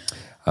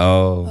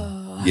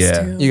 Oh, yeah.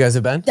 too. You guys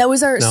have been? That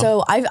was our. No.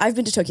 So I've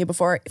been to Tokyo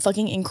before.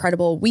 Fucking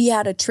incredible. We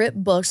had a trip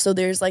booked. So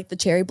there's like the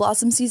cherry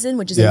blossom season,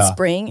 which is in Yeah.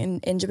 spring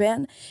in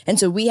Japan, and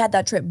so we had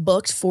that trip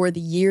booked for the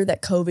year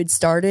that COVID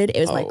started. It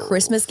was my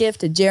Christmas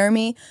gift to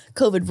Jeremy.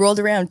 COVID rolled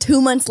around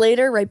 2 months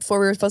later, right before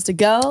we were supposed to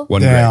go.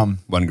 One Damn. great.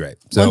 One great.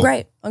 So, One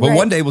great. One well, great.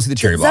 one day we'll see the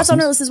cherry That's blossoms.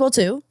 on our list as well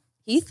too.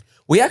 Heath.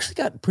 We actually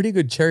got pretty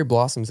good cherry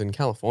blossoms in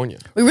California.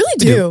 We really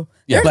do.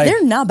 Yeah.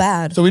 They're not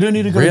bad. So we don't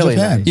need to go Really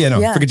to Japan. nice. Yeah, no,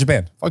 Yeah. forget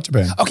Japan. Fuck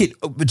Japan. Okay,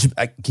 but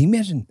can you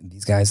imagine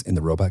these guys in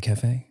the Robot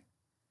Cafe?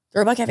 The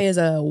Robot Cafe is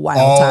a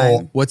wild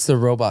time. What's the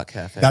Robot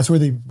Cafe? That's where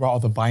they brought all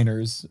the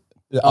Viners.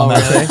 Oh,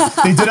 really?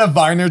 They did a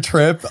Viner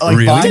trip. Like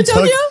Really? Vine To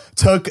Tokyo?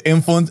 took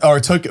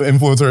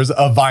influencers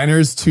of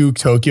Viners to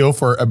Tokyo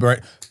for a break.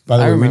 By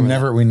the way,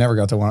 we never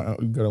got to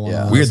go to one.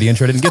 Yeah. Of those. Weird, the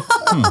intro didn't get.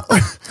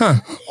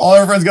 All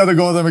our friends got to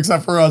go with them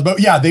except for us. But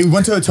yeah, they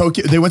went to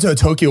a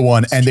Tokyo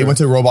one, and they went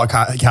to a Robot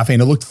Cafe,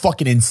 and it looked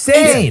fucking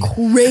insane. It's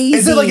crazy.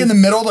 Is it like in the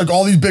middle, like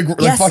all these big,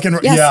 like Yes, fucking?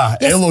 yes, Yeah,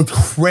 yes. it looked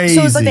crazy.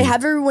 So it's like they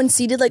have everyone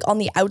seated like on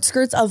the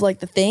outskirts of like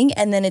the thing,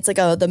 and then it's like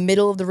the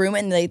middle of the room,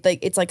 and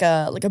it's like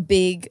a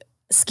big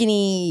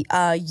skinny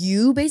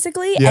U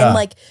basically, Yeah. and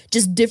like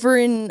just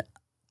different.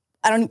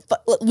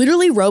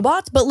 Literally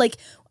robots, but like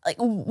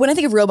when I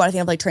think of robot, I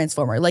think of like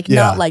Transformer, like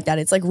not like that.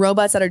 It's like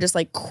robots that are just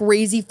like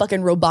crazy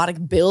fucking robotic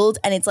build,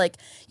 and it's like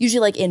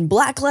usually like in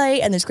blacklight,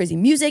 and there's crazy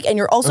music, and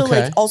you're also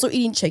like also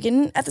eating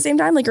chicken at the same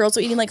time, like you're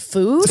also eating like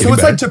food. So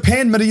it's like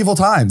Japan medieval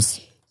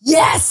times.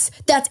 Yes,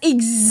 that's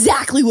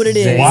exactly what it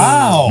is. Zane.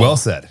 Wow. Well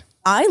said.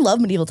 I love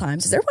medieval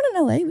times. Is there one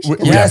in LA? We should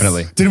go. Yes.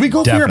 Definitely. Did we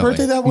go for your Definitely.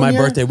 birthday that one My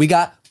year? birthday. We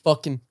got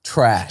fucking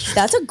trashed.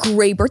 That's a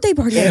great birthday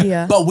party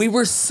idea. But we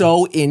were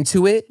so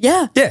into it.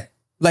 Yeah. Yeah.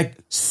 Like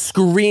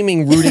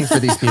screaming, rooting for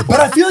these people.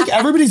 But I feel like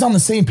everybody's on the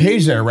same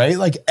page there, right?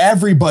 Like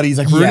everybody's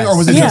like rooting, Yes. or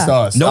was it Yeah. just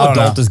us? No I don't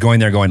adult know. is going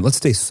there going, let's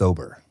stay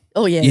sober.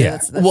 Oh yeah. Yeah.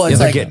 That's well, Yeah, it's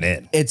they're like getting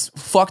in. It's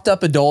fucked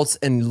up adults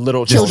and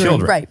little Just children.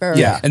 children. Right.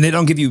 Yeah. And they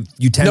don't give you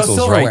utensils,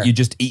 silverware. right? You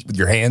just eat with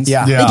your hands.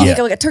 Yeah. Yeah. They give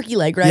you like a turkey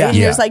leg, right? Yeah. And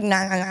you're Yeah. just like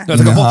nah. No,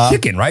 it's like a whole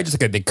chicken, right? Just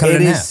like they cut it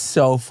It in is half.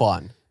 so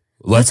fun.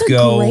 Let's That's a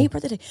go. great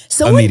birthday.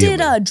 Someone did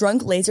immediately. a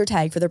drunk laser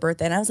tag for their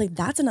birthday, and I was like,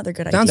 that's another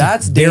good idea. Sounds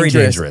That's very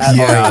dangerous. dangerous. at our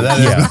Yeah, age.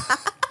 that is.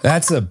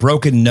 That's a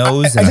broken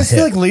nose I and just a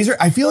feel hip. like laser.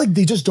 I feel like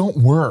they just don't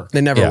work. They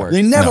never Yeah. work.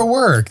 They never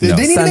work. They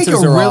need to make a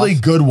Sensors are really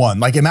off. good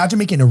one. Like imagine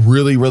making a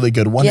really, really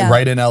good one Yeah.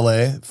 right in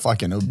LA.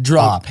 Fucking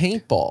Drunk pop.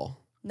 paintball.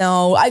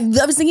 No, I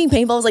was thinking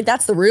paintball. I was like,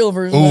 that's the real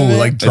version. Ooh, of it.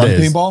 like drunk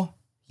is. paintball?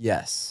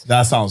 Yes.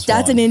 That sounds fun.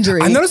 that's an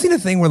injury. I'm noticing a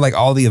thing where like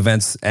all the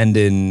events end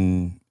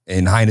in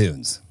high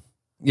noons.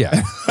 Yeah.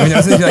 I mean,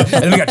 that's the thing, like,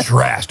 and then we got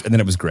trashed and then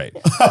it was great.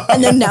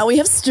 And then now we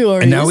have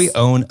stories. And now we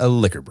own a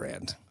liquor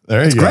brand.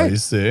 There you go. great. You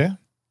see?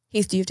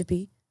 Heath, do you have to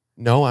pee?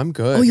 No, I'm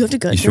good. Oh, you have to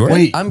go. You sure?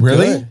 Wait, I'm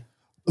really? good.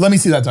 Let me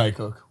see that Diet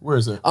Coke. Where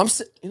is it?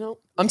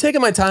 I'm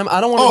taking my time.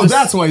 I don't want to. Oh,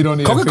 that's why you don't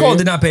need Coca-Cola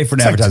did not pay for an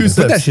It's like advertisement.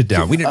 2 Put that sips. shit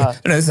down. We didn't.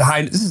 No, this is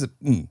high. This is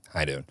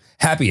high noon.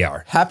 Happy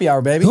hour. happy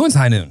hour, baby. Who owns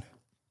High Noon?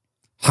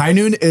 High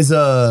Noon is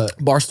a.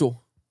 Barstool.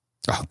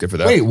 Oh, good for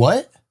them. Wait,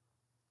 what?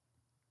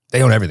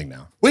 They own everything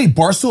now. Wait,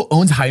 Barstool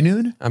owns High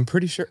Noon? I'm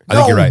pretty sure. I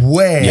think you're right.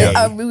 Way.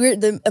 Yeah.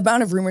 The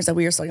amount of rumors that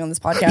we are starting on this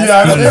podcast.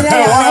 Yeah, I know. Hang on,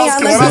 hang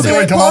on, What else can we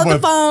let's come pull up up the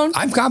with? phone.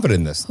 I'm confident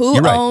in this. Who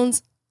You're right.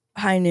 owns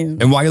High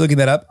Noon? And while you're looking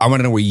that up, I want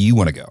to know where you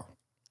want to go.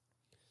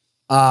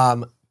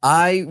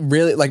 I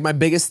really like my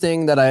biggest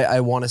thing that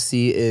I want to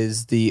see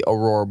is the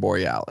Aurora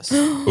Borealis.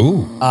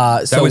 Ooh. So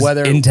that was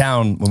whether in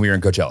town when we were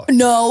in Coachella.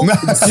 No,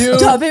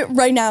 stop it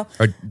right now.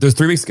 Or, that was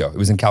 3 weeks ago. It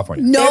was in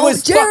California. No, It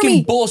was Jeremy,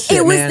 fucking bullshit,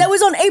 It was man. that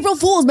was on April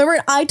Fool's.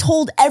 Remember, I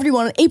told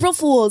everyone on April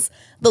Fool's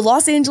the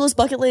Los Angeles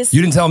bucket list.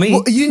 You didn't tell me.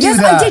 Well, you knew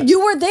Yes, that. I did.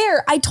 You were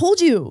there. I told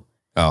you.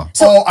 Oh.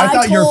 So I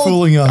thought you were told-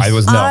 fooling us. I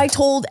was no. I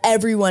told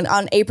everyone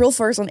on April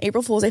 1st, on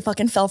April Fool's, I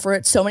fucking fell for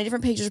it. So many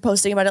different pages are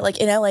posting about it, like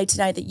in LA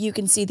tonight, that you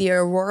can see the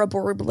Aurora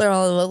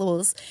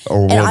Borealis.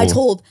 And I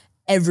told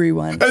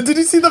everyone. Did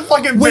you see the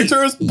fucking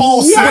picture? It was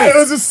bullshit. Yes. It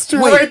was just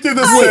straight through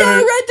the I city.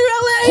 know, right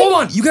through LA. Hold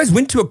on. You guys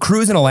went to a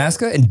cruise in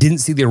Alaska and didn't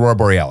see the Aurora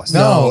Borealis.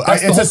 No,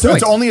 That's the it's whole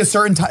point. only a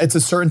certain time. It's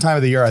a certain time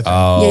of the year, I think.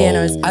 Yeah,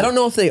 no, it's- I don't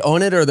know if they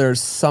own it or they're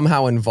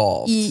somehow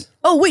involved.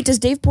 Oh, wait, does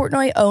Dave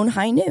Portnoy own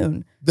High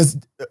Noon? Does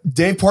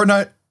Dave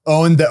Portnoy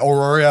own the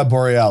Aurora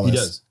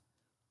Borealis?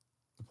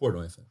 The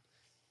Portnoy thing.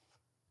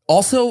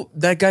 Also,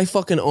 that guy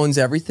fucking owns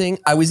everything.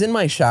 I was in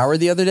my shower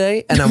the other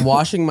day and I'm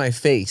washing my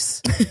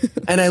face.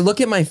 And I look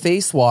at my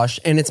face wash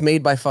and it's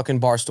made by fucking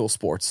Barstool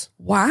Sports.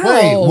 Wow.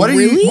 Wait, what are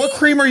really? you? What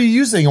cream are you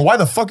using, and why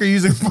the fuck are you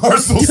using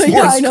Barstool Sports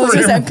Yeah, I know.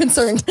 cream? I'm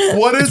concerned.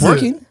 What is It's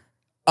working.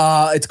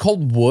 It's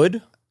called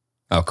Wood.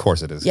 Oh, of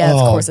course it is. Yeah, of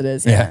Oh. course it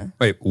is. Yeah. Yeah.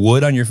 Wait,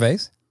 wood on your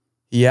face?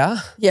 Yeah.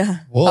 Yeah.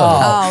 Whoa.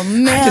 Oh,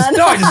 man.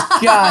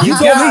 God, You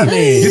told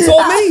me. You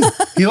told me.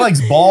 He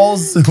likes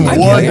balls. I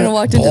wood. kinda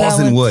walked into Balls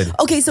that and one. wood.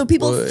 Okay, so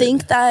people Wood.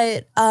 think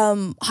that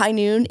High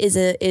Noon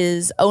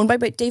is owned by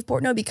Dave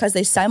Portnoy because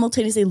they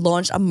simultaneously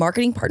launched a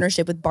marketing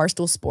partnership with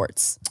Barstool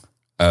Sports.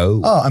 Oh.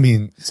 Oh, I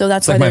mean, So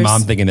that's It's like why my there's-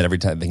 mom thinking that every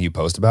time thing you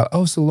post about,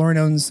 oh, so Lauren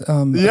owns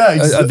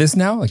Yeah, this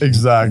now? Like,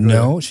 exactly.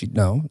 No,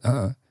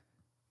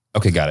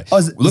 Okay, got it. Oh,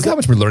 is Look it- how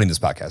much we're learning this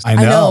podcast. I I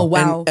know. know.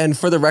 Wow. And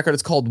for the record,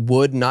 it's called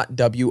Wood, not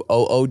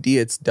WOOD.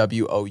 It's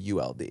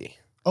WOULD.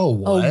 Oh,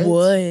 what?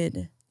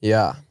 wood.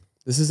 Yeah.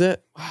 This is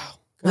it. Wow.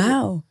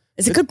 Wow.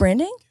 Is it good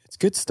branding? It's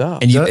good stuff.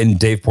 And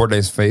Dave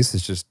Portnoy's face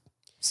is just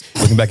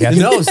looking back at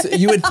you. No, so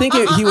you would think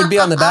he would be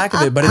on the back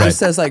of it, but it just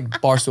says like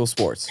Barstool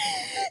Sports.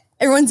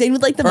 Everyone, Zane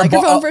would like the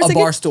microphone for a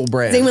second. A Barstool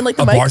brand. Zane would like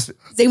the mic.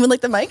 Zane would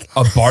like the mic.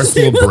 A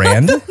Barstool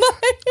brand?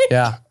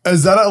 Yeah.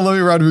 Is that an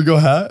Olivia Rodrigo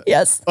hat?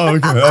 Yes. Oh,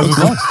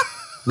 okay.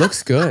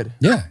 Looks good.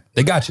 Yeah,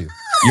 they got you.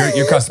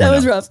 You're customer. That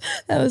was rough.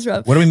 That was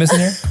rough. What are we missing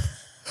here?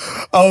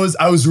 I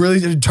was really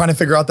trying to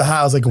figure out the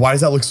hat. I was like, why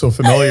does that look so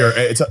familiar?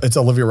 It's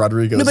Olivia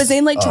Rodrigo. No, but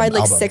Zane tried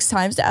album. 6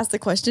 times to ask the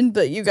question,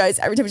 but you guys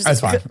every time just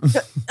That's like,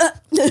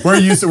 fine. We're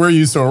used to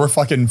it. We're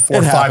fucking 4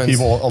 or 5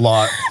 people a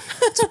lot.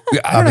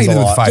 I don't know anything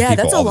with 5 people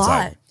that's a all the lot.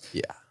 time.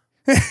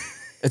 Yeah.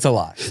 It's a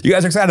lot. You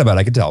guys are excited about it,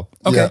 I can tell.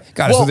 Okay, Yeah.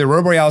 got it. So the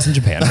Aurora Borealis in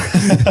Japan.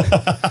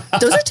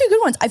 Those are 2 good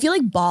ones. I feel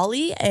like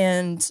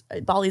Bali's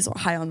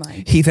high on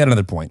mine. Heath had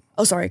another point.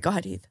 Oh, sorry. Go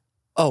ahead, Heath.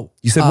 Oh.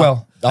 You said,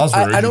 well. That was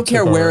rude. I don't You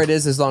care took where over. it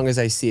is as long as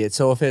I see it.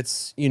 So if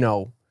it's,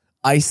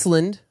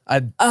 Iceland, I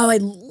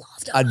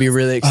loved it. I'd be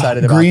really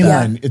excited about that.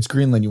 Greenland. It's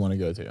Greenland you want to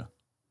go to.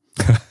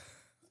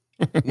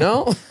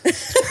 No?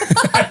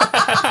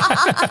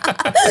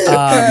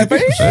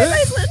 Pretty sure it's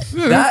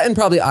Iceland. That and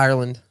probably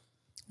Ireland.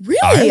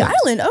 Really?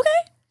 Ireland? Okay.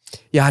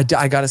 Yeah,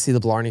 I got to see the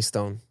Blarney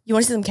Stone. You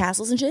want to see some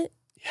castles and shit?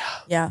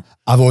 Yeah.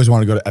 I've always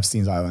wanted to go to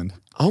Epstein's Island.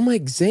 Oh my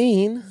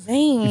Zane.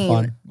 Zane.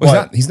 Fun.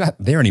 Well, he's not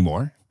there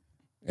anymore.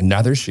 And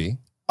neither is she.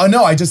 Oh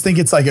no, I just think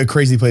it's like a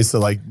crazy place to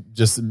like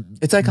just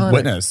It's iconic.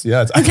 witness.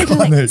 Yeah, it's Like,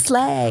 iconic.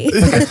 slay.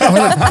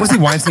 I want to see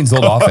Weinstein's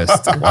old office.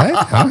 It's like, what?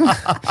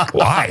 Huh?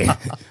 Why?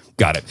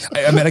 Got it.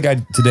 I met a guy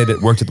today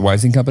that worked at the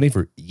Weinstein Company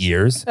for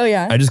years. Oh,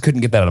 yeah? I just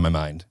couldn't get that out of my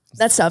mind.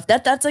 That's tough.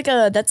 That's like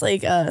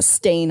a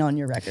stain on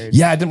your record.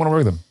 Yeah, I didn't want to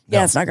work with him.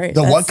 Yeah, it's not great.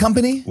 The That's- what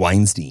company?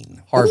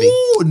 Weinstein. Harvey.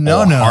 Ooh,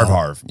 no.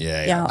 Harv.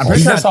 Yeah. Yeah. I'm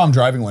pretty sure I saw him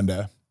driving one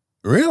day,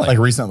 Really? like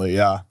recently.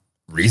 Yeah.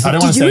 I recently?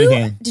 didn't want to say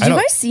anything. Did I you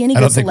don't- guys see any I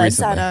good don't think celebs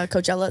recently. at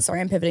Coachella? Sorry,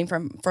 I'm pivoting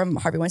from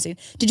Harvey Weinstein.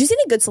 Did you see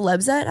any good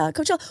celebs at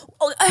Coachella?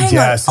 Oh, hang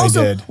Yes, I on.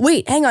 Also, did.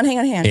 wait, hang on.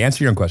 Hey,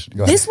 answer your own question.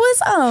 Go ahead. This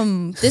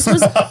was She's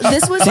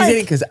like,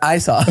 because I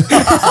saw.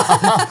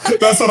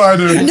 That's what I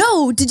do.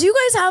 no. Did you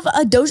guys have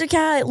a Doja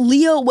Cat,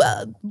 Leo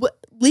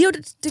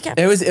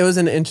DiCaprio? It was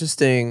an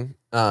interesting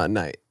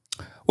night.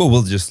 Well,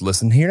 we'll just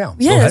listen here now.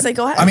 Yeah, Go it's ahead. like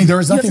go ahead. I mean, there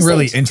was You have nothing the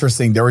really stage.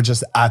 interesting. They were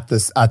just at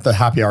the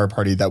happy hour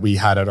party that we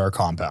had at our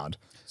compound.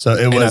 So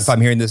it And was. if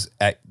I'm hearing this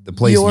at the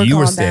place Your you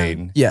were compound.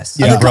 staying, Yes.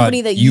 Of Yeah. the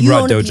company that you you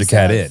brought own a Doja piece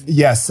Cat of. in.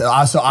 Yes. So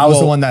I was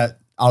the one that.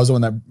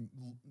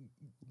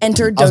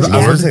 Entered I was Doja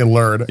going to Cat. say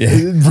lured.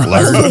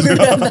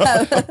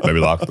 Maybe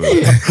locked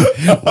through.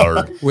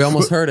 Lord. We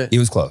almost heard it. It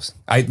was close.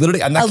 I'm not A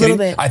little kidding.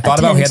 bit. I thought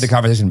A about we had tinge. the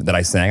conversation that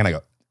I sang and I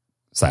go,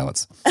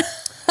 silence.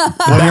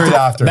 We'll hear it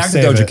after. Back to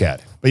Save Doja it.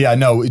 Cat. But yeah,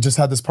 no, we just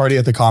had this party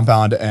at the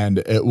compound and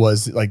it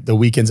was like the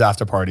weekend's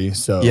after party.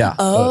 So Yeah.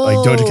 like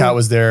Doja Cat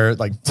was there,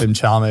 like Tim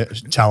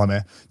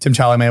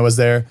Chalamet was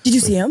there. Did you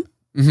see him?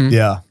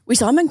 Yeah. We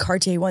saw him in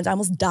Cartier once. I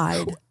almost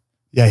died.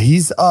 Yeah, he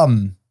has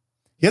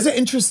an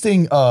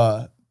interesting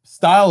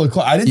style of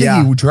clothes. I didn't Yeah.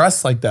 think he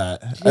dressed like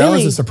that. That was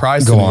Really? a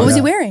surprise Go to me. on. What was he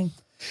Yeah. wearing?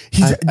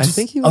 He's I just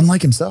think he was-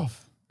 unlike himself.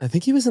 I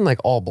think he was in like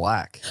all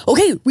black.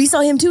 Okay, we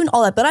saw him too and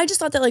all that, but I just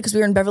thought that like because we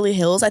were in Beverly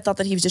Hills, I thought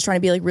that he was just trying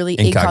to be like really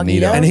Incognito.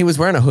 incognito. And he was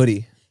wearing a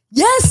hoodie.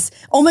 Yes.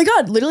 Oh my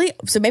God. Literally.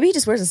 So maybe he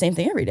just wears the same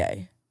thing every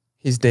day.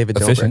 He's David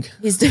Efficient.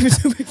 Dobrik. He's David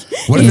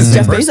Dobrik. What is He's the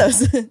Jeff same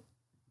Bezos.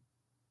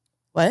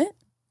 What?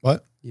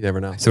 What? You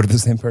never know. So we're the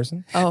same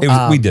person?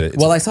 Oh. We did it.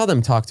 Well, I saw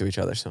them talk to each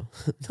other. So,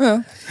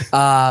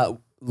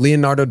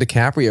 Leonardo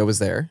DiCaprio was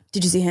there.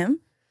 Did you see him?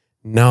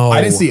 No, I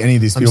didn't see any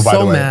of these I'm people, by so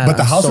the way. mad. But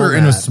the I'm house so we were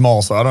in was mad.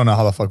 small, so I don't know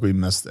how the fuck we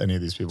missed any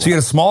of these people. So you had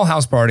a small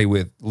house party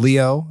with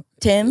Leo,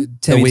 Tim?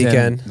 Timmy Weeknd.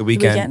 Tim, the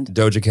weekend,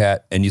 Doja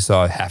Cat, and you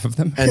saw half of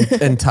them. and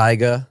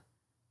Tyga.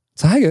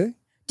 Tyga.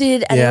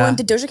 Did Yeah.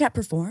 Doja Cat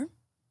perform?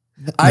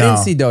 I No.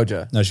 didn't see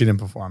Doja. No, she didn't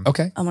perform.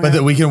 Okay. Oh my But God.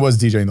 the weekend was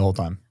DJing the whole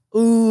time.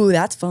 Ooh,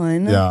 that's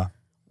fun. Yeah.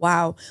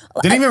 Wow.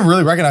 Didn't even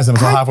really recognize him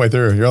until halfway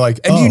through. You're like,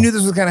 And oh. you knew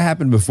this was going to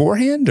happen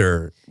beforehand,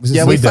 or was this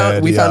Yeah, we we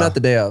found did, found yeah. out the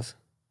day of.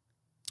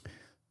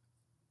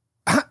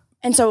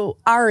 And so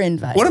our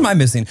invite. What am I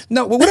missing?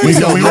 No, what are we, we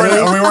we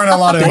weren't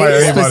allowed to invite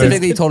They anybody.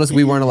 specifically told us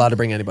we weren't allowed to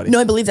bring anybody. No,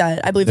 I believe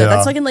that. I believe that. Yeah.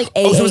 That's like in like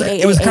Oh, so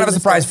it was kind of a list.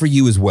 surprise for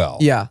you as well.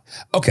 Yeah.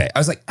 Okay. I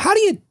was like, how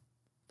do you?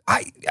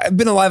 I've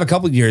been alive a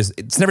couple of years.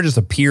 It's never just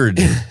appeared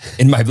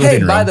in my living Hey,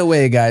 room. by the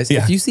way, guys,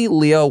 Yeah. if you see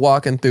Leo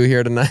walking through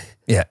here tonight,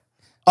 yeah,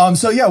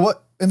 So yeah,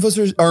 what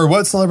influencers or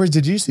what celebrities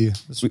did you see?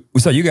 we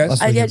saw you guys.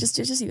 Yeah, just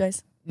you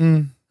guys.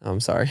 I'm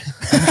sorry.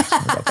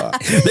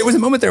 There was a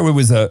moment there where it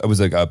was a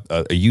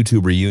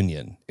YouTube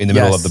reunion in the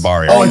middle Yes. of the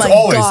bar area. Oh, it's my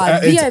always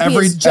God. it's VIP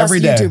every is just every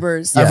day,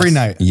 YouTubers. every Yes.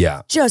 night.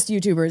 Yeah, Just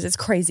YouTubers. It's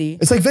crazy.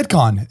 It's like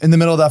VidCon in the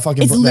middle of that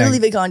fucking. It's thing. literally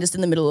VidCon just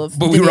in the middle of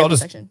but the we were all video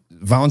just section.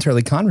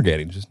 voluntarily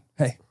congregating. Just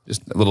hey,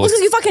 just a little. Well,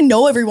 because you fucking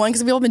know everyone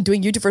because we've all been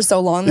doing YouTube for so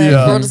long that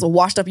Yeah. we're all just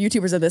washed up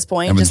YouTubers at this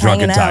point. Everyone's Just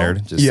drunk hanging and out.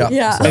 tired. Just, Yeah.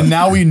 Yeah. And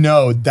now we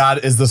know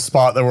that is the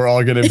spot that we're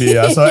all going to be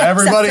at. So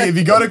everybody, if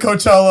you go to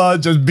Coachella,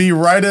 just be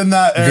right in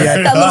that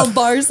area. That little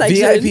bar section.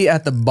 VIP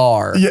at the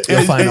bar. Yeah,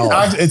 You'll find all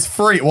of it. it's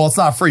free. Well, it's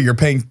not free. You're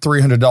paying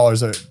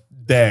 $300 a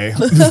day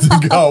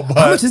to go. How much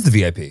But is the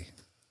VIP?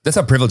 That's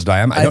how privileged I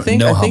am. I don't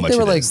know how think much they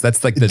were it like- is.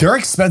 That's like the they're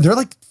expensive. They're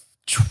like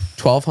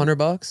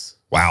 $1,200.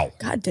 wow.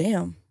 God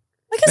damn.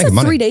 I guess Making that's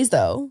money. 3 days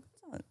though.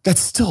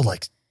 That's still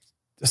like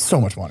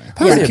so much money.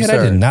 When I was a kid,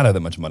 I did not have that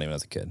much money when I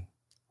was a kid.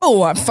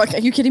 Oh, fuck. Are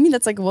you kidding me?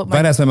 That's like what my... If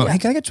I'd ask my mom, hey,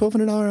 can I get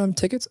 $1,200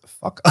 tickets?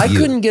 Fuck I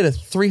couldn't get a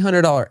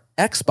 $300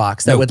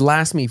 Xbox that would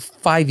last me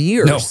 5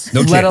 years.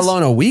 No let chance.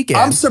 alone a weekend.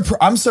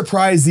 I'm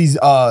surprised these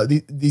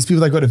people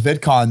that go to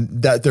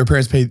VidCon that their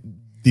parents pay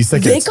these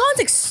tickets. VidCon's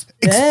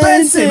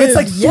expensive. It's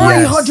like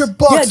 $300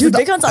 bucks. Yeah, dude,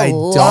 VidCon's I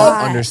don't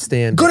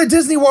understand. Go to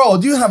Disney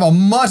World. You have a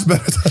much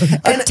better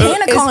time. And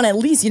TanaCon at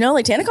least,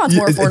 like TanaCon's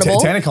more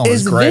affordable. TanaCon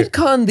is great. Is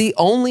VidCon the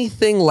only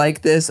thing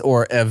like this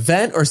or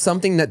event or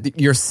something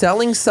that you're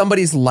selling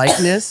somebody's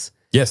likeness?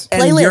 Yes.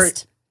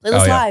 Playlist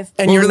Live.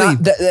 And you're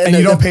not, and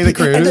you don't pay the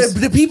creators.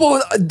 The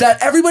people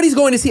that everybody's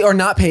going to see are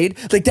not paid.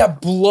 Like that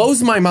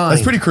blows my mind.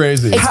 That's pretty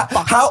crazy.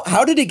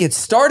 How did it get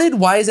started?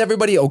 Why is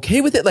everybody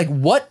okay with it? Like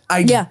what?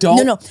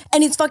 Don't. No.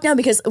 And it's fucked now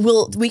because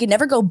we can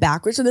never go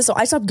backwards from this. So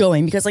I stopped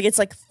going because like it's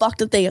like fucked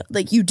that they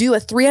like you do a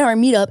 3-hour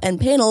meetup and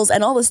panels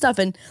and all this stuff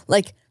and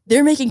like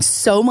they're making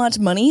so much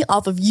money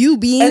off of you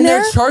being there. And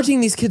they're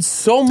charging these kids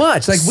so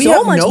much. Like we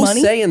have no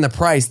say in the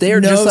price. They are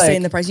just like... say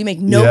in the price. You make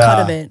no cut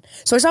of it.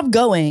 So I stopped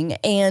going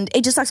and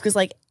it just sucks because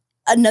like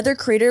another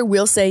creator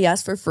will say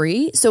yes for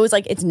free. So it's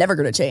like, it's never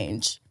going to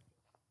change.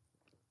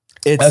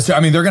 That's true. I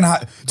mean, they're going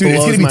to dude,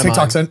 it's going to be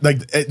TikTok.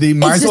 Like they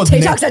might as well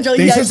TikTok Central.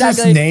 They should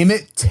just name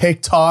it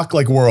TikTok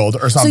like World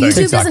or something. So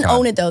YouTube TikTok doesn't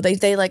own it though.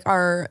 They like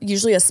are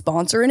usually a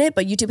sponsor in it,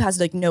 but YouTube has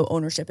like no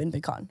ownership in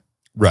VidCon.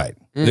 Right.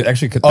 They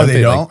actually,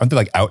 they don't? aren't they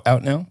like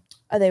out now?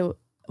 Are they? What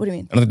do you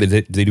mean? I don't think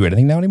do they do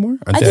anything now anymore?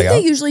 I think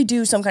they usually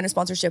do some kind of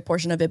sponsorship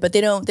portion of it, but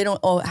they don't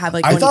all have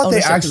like. I thought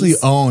they actually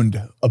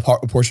owned a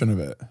portion of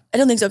it. I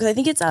don't think so because I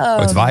think it's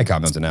it's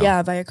Viacom owns it now.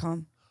 Yeah,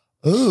 Viacom.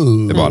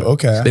 Ooh, they bought it.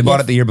 Okay, they bought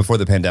it the year before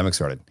the pandemic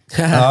started. Fuck.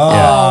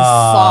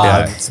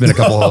 Yeah, it's been a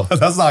couple.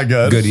 That's not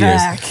good. Good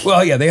years.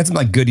 Well, yeah, they had some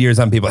like good years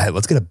on people. Hey,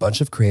 let's get a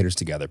bunch of creators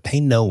together, pay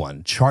no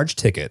one, charge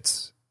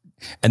tickets.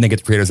 And then get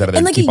the creators out of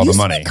there and keep all the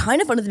money. It used to be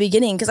kind of fun at the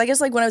beginning because I guess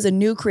like when I was a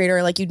new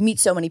creator, like you'd meet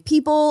so many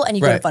people and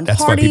you go to fun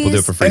That's parties. why people do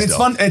it for free. And it's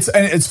fun.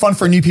 It's fun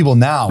for new people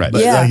now. Right.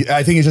 But like,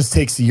 I think it just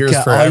takes years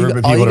for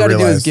everybody all you to gotta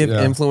realize. do is give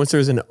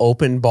influencers an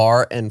open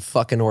bar and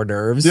fucking hors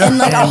d'oeuvres. And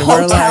like a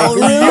hotel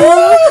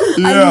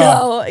room. I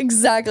know,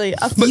 exactly.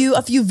 A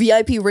few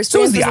VIP wristbands.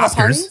 So is the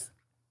Oscars.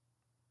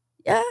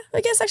 Yeah, I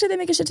guess actually they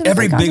make a shit ton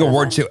Every of big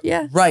award show.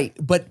 Yeah. Right,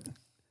 but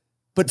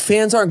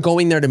fans aren't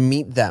going there to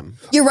meet them.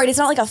 You're right. It's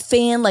not like a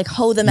fan like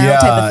hoe them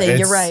out type of thing.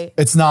 You're right.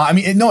 It's not. I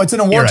mean, it's an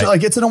award show.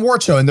 Like it's an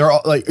award show, and they're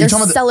all like they're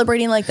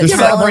celebrating like the they're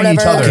celebrating each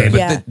other. Okay,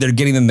 but they're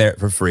getting them there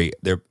for free.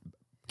 They're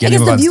getting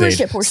them on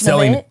stage,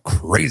 selling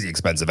crazy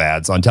expensive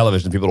ads on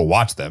television for people to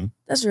watch them.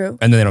 That's true.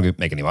 And then they don't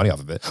make any money off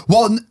of it.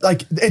 Well,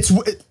 like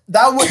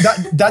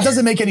that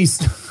doesn't make any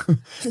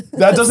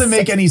that doesn't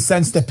make any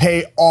sense to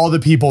pay all the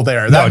people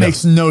there. That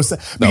makes no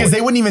sense because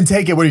they wouldn't even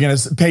take it. What are you going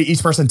to pay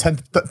each person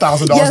 $10,000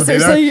 to be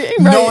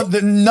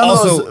there? None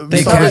of those.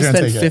 They probably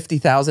spent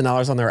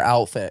 $50,000 on their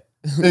outfit.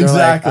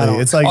 Exactly.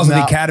 It's like also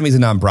the Academy's a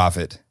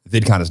nonprofit.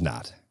 VidCon is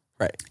not.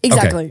 Right.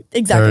 Exactly. Okay.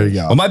 Exactly. There you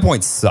go. Well, my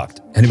point sucked.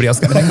 Anybody else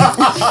got anything?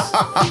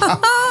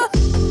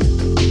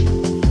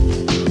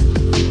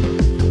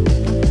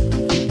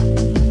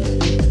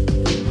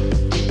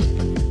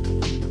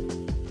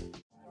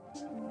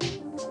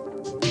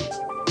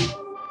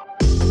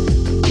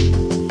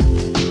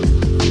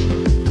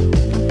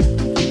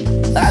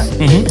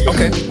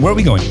 Okay. Where are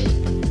we going?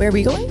 Where are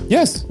we going?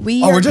 Yes.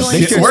 We're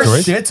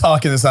shit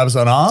talking this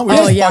episode, huh?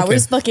 We're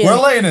just fucking. We're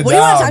laying it down. What do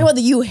you want to talk about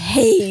that you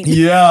hate?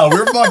 Yeah,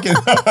 we're fucking.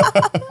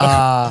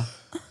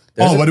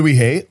 What do we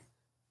hate?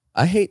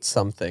 I hate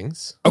some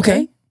things.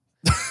 Okay.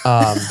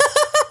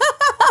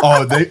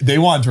 They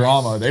want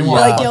drama. They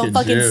want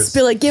fucking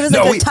spill it. Give us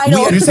a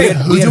title.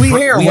 Who do we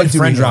hear? We had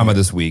friend drama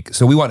this week,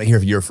 so we want to hear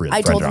your friend.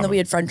 I told them that we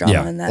had friend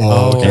drama and that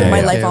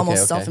my life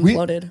almost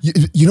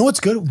self-imploded. You know what's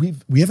good?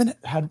 We haven't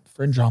had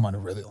friend drama in a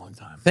really long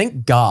time.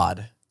 Thank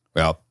God.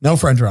 Well, no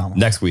friend drama.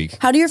 Next week.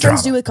 How do your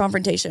friends do with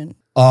confrontation?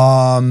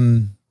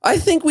 I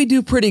think we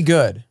do pretty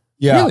good.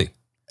 Yeah. Really?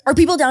 Are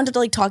people down to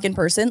like talk in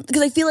person?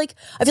 Because I feel like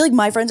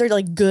my friends are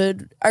like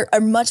good, are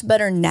much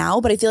better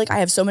now. But I feel like I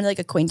have so many like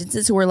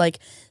acquaintances who are like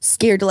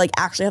scared to like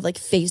actually have like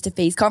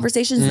face-to-face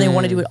conversations. And they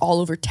want to do it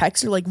all over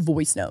text or like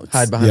voice notes.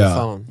 Hide behind the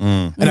phone.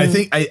 And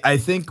I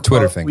think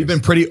Twitter fingers. We've been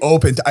pretty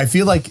open. I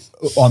feel like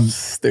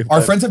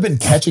our friends have been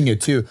catching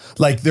it too.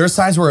 Like there's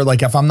times where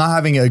like if I'm not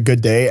having a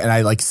good day and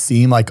I like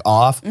seem like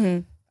off,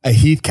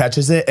 Heath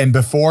catches it, and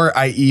before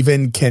I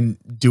even can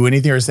do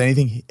anything or say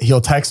anything, he'll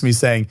text me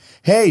saying,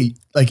 "Hey,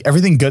 like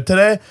everything good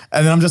today?"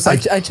 And then I'm just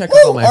like, I check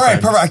with all my friends. All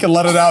right, perfect. I can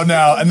let it out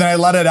now, and then I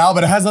let it out,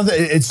 but it has nothing.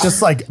 It's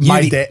just like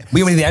my day.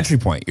 We need the entry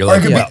point. You're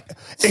like,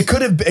 it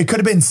could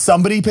have been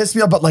somebody pissed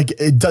me off, but like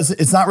it does.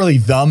 It's not really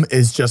them.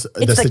 It's just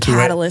the situation.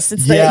 Catalyst.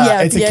 It's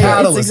it's a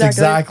catalyst,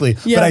 exactly.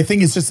 Yeah. But I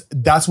think it's just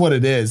that's what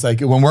it is. Like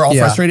when we're all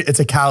frustrated,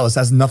 it's a catalyst. It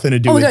has nothing to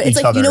do with each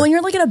other. You know when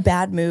you're like in a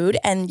bad mood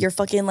and your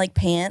fucking like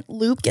pant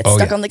loop gets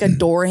stuck on like a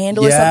door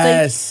handle or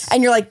something,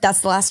 and you're like,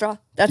 that's the last straw.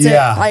 That's it.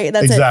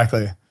 That's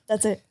exactly. it.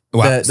 That's it.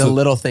 Wow. The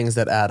little things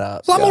that add up.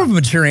 It's a lot more of a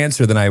mature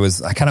answer than I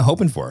kind of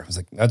hoping for. I was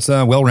like, that's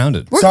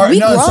well-rounded.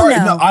 Sorry.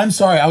 I'm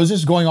sorry. I was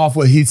just going off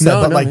what he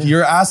said,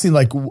 you're asking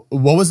like,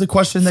 what was the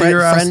question that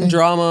you're asking? Friend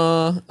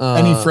drama.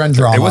 Any friend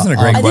drama? It wasn't a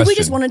great question. I think we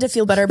just wanted to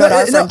feel better about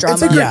our friend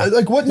drama.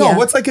 Like what? No,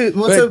 what's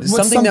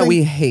something that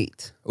we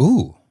hate.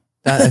 Ooh.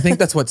 I think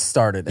that's what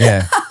started it.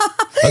 Yeah.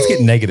 Let's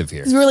get negative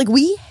here. We're like,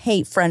 we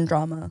hate friend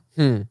drama.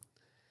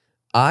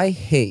 I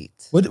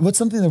hate. What's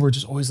something that we're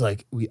just always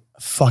like,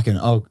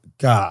 oh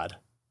God.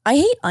 I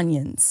hate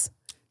onions.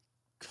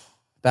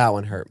 That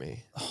one hurt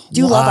me. Do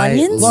you love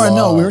onions? Laura,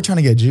 no, we were trying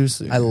to get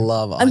juicy. I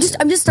love onions.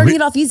 I'm just starting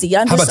it off easy.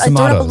 How about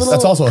tomatoes?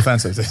 That's also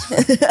offensive.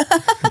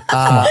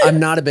 I'm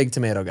not a big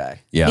tomato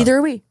guy. Yeah. Neither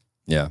are we.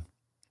 Yeah.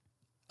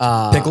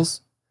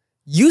 Pickles?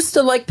 Used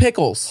to like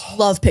pickles.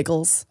 Love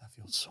pickles.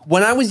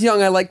 When I was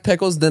young, I liked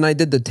pickles. Then I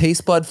did the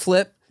taste bud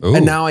flip. Ooh.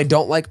 And now I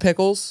don't like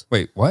pickles.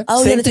 Wait, what?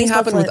 Oh, Same the thing taste bud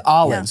happened with flip.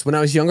 olives. When I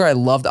was younger, I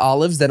loved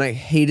olives. Then I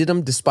hated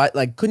them despite,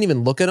 couldn't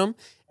even look at them.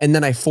 And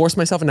then I forced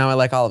myself, and now I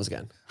like olives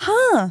again.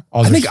 Huh.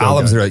 I think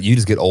olives are, you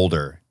just get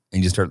older and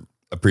you just start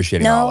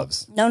appreciating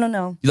olives.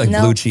 No. You like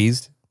blue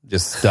cheese,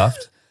 just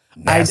stuffed?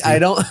 I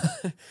don't,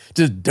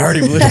 just dirty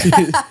blue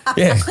cheese.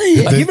 Yeah.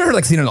 Like, you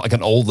ever seen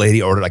an old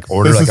lady order This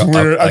like is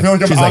weird. I feel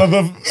like I'm out of the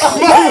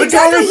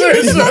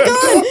conversation.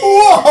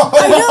 Whoa.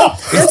 I know.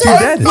 It's too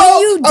dead.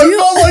 I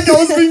felt like I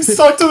was being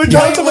sucked to the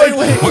couch.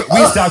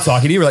 We stopped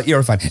talking. You were like,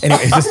 you're fine. Anyway,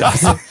 it's just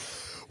us.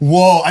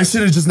 Whoa, I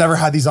should have just never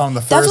had these on in the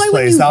first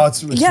place. Now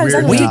it's weird.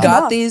 exactly. We now.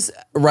 got these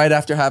right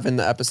after having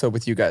the episode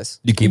with you guys.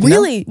 You keep them?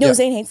 Really? No,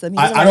 Zane hates them. He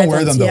doesn't I don't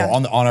wear them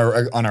headphones. though on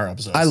our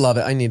episodes. I love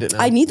it. I need it now.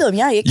 I need them.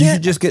 Yeah, you You should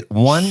can't. just get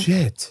one.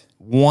 Shit.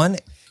 One.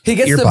 He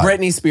gets the earpod.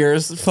 Britney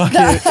Spears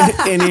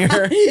fucking in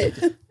ear.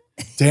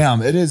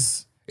 Damn, it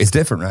is. It's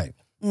different, right?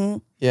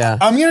 Yeah.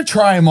 I'm gonna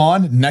try them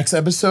on next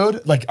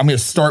episode. I'm gonna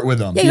start with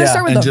them. Yeah, you're gonna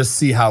start with and them. just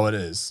see how it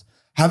is.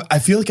 I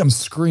feel like I'm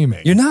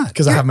screaming. You're not.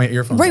 Because I have my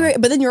earphones. Right.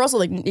 But then you're also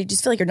you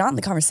just feel like you're not in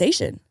the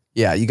conversation.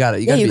 Yeah, you got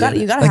it. You got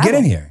to. Like, get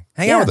in here.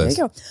 Hang out with us.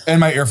 There you go.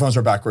 And my earphones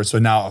are backwards, so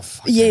now.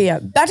 Yeah.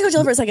 Back to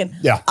Coachella for a second.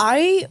 Yeah.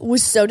 I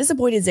was so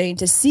disappointed, Zane,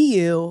 to see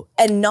you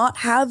and not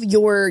have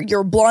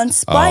your blonde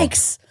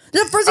spikes.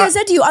 The first thing I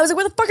said to you, I was like,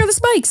 where the fuck are the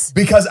spikes?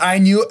 Because I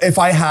knew if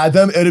I had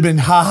them, it would have been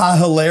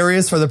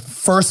hilarious for the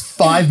first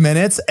 5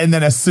 minutes. And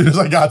then as soon as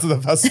I got to the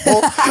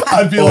festival,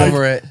 I'd be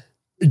Over it.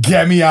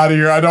 Get me out of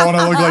here. I don't want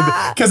to look like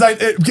that.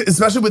 Because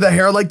especially with a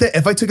hair like that,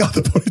 if I took out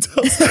the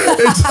ponytails,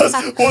 it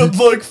just would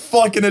look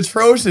fucking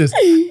atrocious.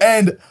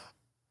 And,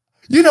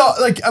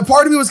 a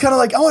part of me was kind of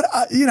like, I want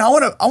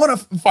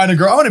to find a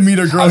girl. I want to meet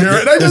a girl here.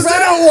 And I just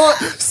didn't want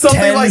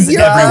something like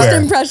Your that.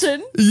 first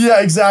impression.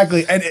 Yeah,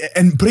 exactly.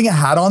 And putting a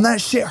hat on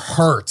that shit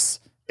hurts.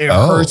 It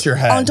hurts your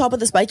head. On top of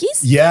the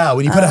spikies? Yeah,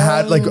 when you put a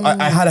hat,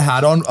 I had a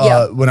hat on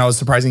when I was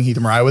surprising Heath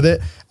and Mariah with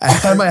it. I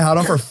had my hat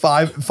on for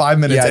five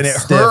minutes and it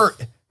stiff.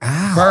 hurt.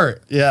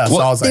 Hurt. Yeah. So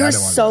I was like, They I were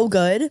didn't want so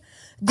good.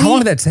 How long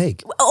did that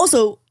take?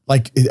 Also,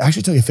 it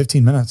actually took you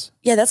 15 minutes.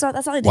 yeah, that's not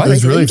I did. What? It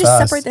was really you just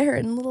fast. separate the hair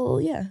in little,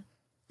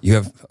 You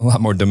have a lot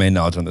more domain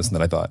knowledge on this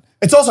than I thought.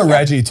 It's also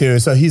Reggie too,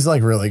 so he's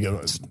like really good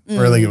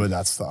with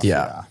that stuff.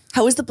 Yeah.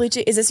 How is the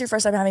bleaching? Is this your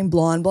first time having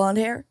blonde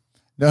hair?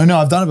 No,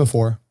 I've done it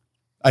before.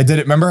 I did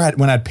it. Remember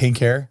when I had pink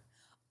hair?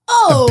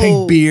 Oh, The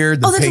pink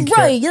beard, the that's pink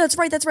right. hair. Yeah, that's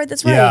right. That's right.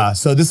 Yeah.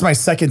 So this is my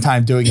second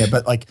time doing it,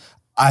 but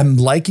I'm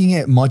liking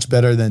it much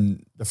better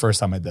than the first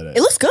time I did it.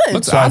 It looks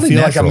good. So I oddly feel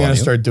like I'm natural going on to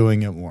you. start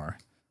doing it more.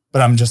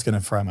 But I'm just going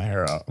to fry my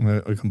hair out. I'm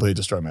going to completely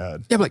destroy my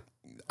head. Yeah, but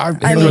our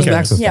I hair mean, goes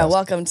back so yeah, fast.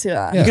 welcome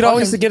to. You could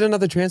always get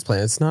another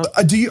transplant. It's not.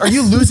 Are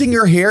you losing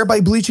your hair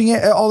by bleaching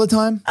it all the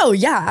time? Oh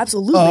yeah,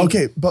 absolutely. Oh,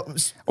 okay.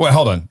 But Wait,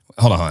 hold on.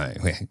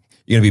 Wait.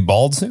 You gonna be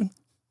bald soon?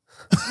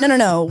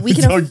 No. We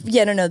can. Don't-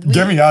 No.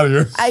 get me out of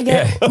here. I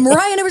get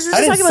Mariah and I was just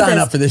I didn't talking about sign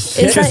this. up for this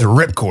It's shit. Just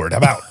like- ripcord. How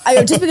about?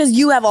 just because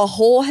you have a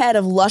whole head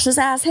of luscious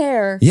ass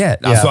hair, Yeah.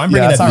 So I'm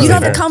bringing that's that. not you really don't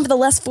have fair. to come for the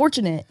less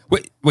fortunate.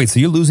 Wait. So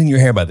you're losing your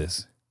hair by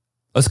this?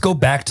 Let's go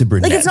back to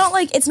brunette.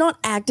 It's not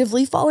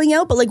actively falling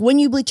out, but when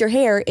you bleach your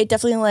hair, it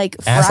definitely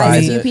Ask fries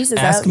a me, few pieces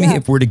ask out. me Yeah.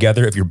 if we're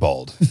together if you're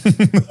bald.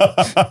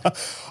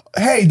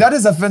 Hey, that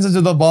is offensive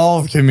to the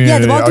bald community. Yeah,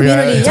 the bald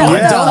community, yeah. Don't,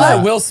 Yeah. don't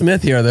let Will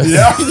Smith hear this.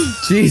 Yeah.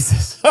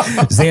 Jesus.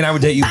 Zane, I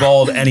would date you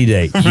bald any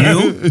day.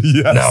 You?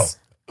 Yes.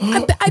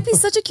 No. I'd be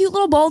such a cute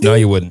little baldy. No,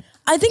 you wouldn't.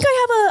 I think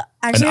I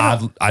have An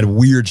actually. odd,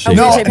 weird shape.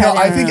 No, shape head,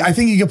 I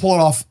think you can pull it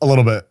off a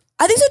little bit.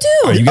 I think so too.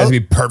 Oh, you guys would be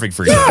perfect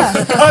for each other.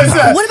 I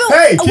said, What about-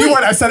 hey, oh,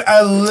 keyword, wait. I said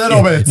a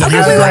little bit. Okay,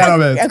 Just wait, a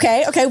little bit.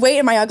 Okay. Wait,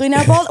 am I ugly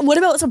now, bald? What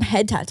about some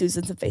head tattoos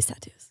and some face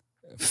tattoos?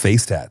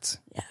 Face tats.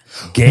 Yeah.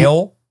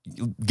 Gail,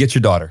 get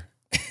your daughter.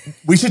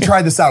 We should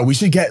try this out. We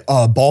should get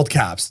bald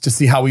caps to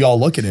see how we all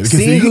look at it. Because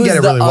See you can who's get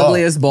it the really well.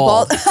 ugliest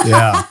bald.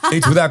 Yeah.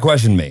 It's without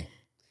question me.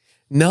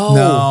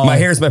 No. My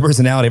hair is my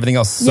personality. Everything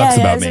else sucks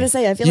I about was me. gonna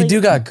say. I feel You like do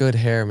got good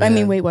hair, man. I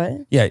mean, wait, what?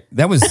 Yeah,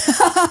 that was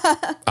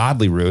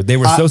Oddly rude. They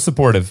were so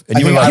supportive. And I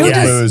you were think I like,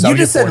 would lose. You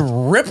just said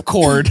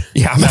ripcord.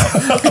 yeah, I'm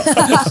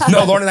out.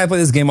 No, Lauren and I play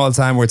this game all the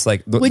time where it's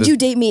like, Would you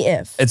date me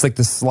if? it's like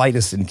the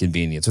slightest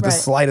inconvenience or the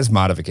slightest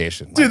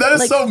modification. Dude, that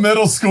is so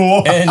middle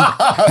school. And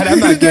I'm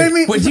not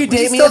good. Would you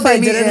date me if I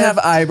didn't have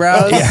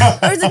eyebrows? Yeah.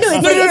 Or is it, no,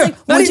 it's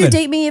like, would you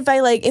date me if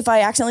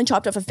I accidentally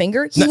chopped off a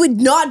finger? He would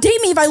not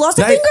date me if I lost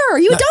a finger.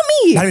 He would dump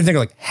me. Not even think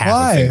like half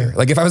Why? a finger.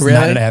 Like if I was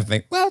Really? 9.5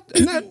 fingers. Well,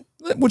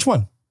 which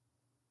one?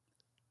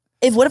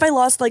 What if I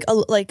lost like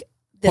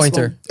this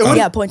Pointer. one?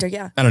 Yeah, pointer.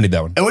 Yeah. I don't need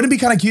that one. It wouldn't be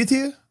kind of cute to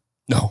you?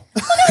 No.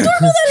 Look how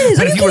adorable that is.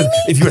 But Are you if you were kidding me?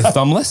 if you were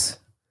thumbless,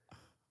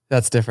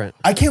 That's different.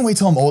 I can't wait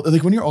till I'm old.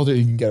 Like when you're older,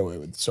 you can get away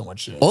with so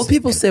much shit. Old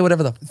people say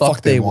whatever the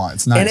fuck they want.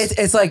 It's nice. And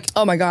it's like,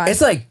 Oh my God.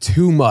 it's like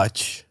too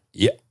much.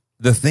 yeah,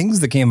 the things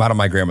that came out of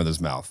my grandmother's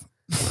mouth.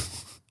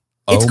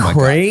 It's my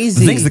crazy.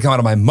 God. The things that come out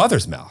of my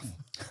mother's mouth.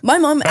 My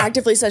mom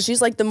actively says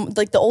she's like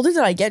the older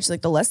that I get, she's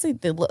like the less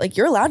like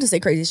you're allowed to say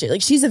crazy shit.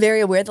 Like she's very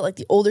aware that like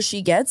the older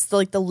she gets,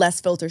 the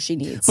less filter she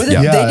needs. But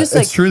Yeah, they just it's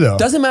like, true, though.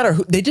 doesn't matter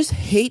who, they just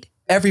hate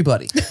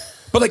everybody.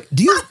 But like,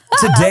 do you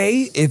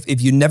today,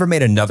 if you never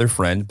made another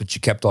friend, but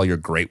you kept all your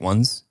great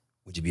ones,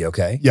 would you be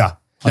okay? Yeah.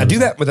 Now do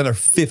that with another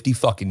 50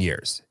 fucking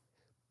years.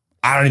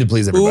 I don't need to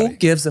please everybody. Who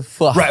gives a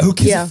fuck? Right? Who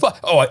gives Yeah. a fuck?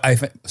 Oh,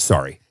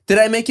 sorry. Did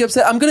I make you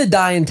upset? I'm going to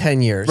die in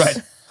 10 years. Right.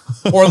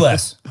 Or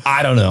less.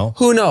 I don't know.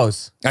 Who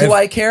knows? Do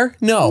I care?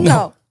 No.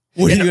 No.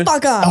 What are you gonna,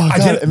 Fuck off. Oh, I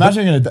God, did-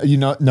 imagine you're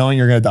gonna, knowing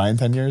you're gonna die in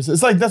 10 years.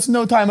 It's like that's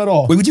no time at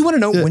all. Wait, would you want to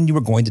know when you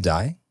were going to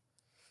die?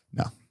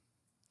 No,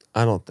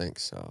 I don't think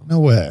so. no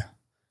way.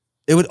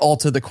 It would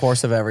alter the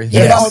course of everything.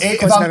 Yeah.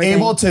 If I'm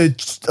able to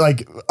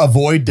like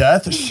avoid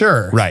death,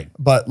 sure. Right.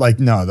 But like,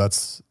 no,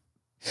 that's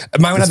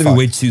Mine would have to be fucked.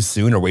 way too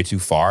soon or way too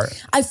far.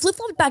 I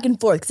flip-flopped back and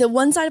forth. Because at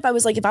one side, if I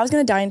was going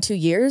to die in 2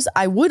 years,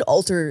 I would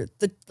alter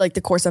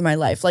the course of my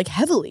life, like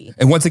heavily.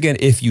 And once again,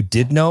 if you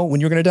did know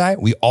when you were going to die,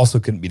 we also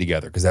couldn't be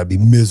together because that'd be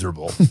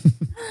miserable.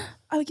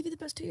 I would give you the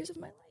best 2 years of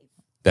my life.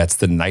 That's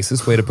the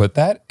nicest way to put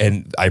that.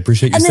 And I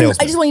appreciate your And then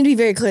salesman. I just want you to be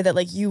very clear that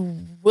like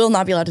you will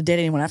not be allowed to date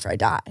anyone after I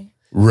die.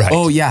 Right.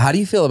 Oh, yeah. How do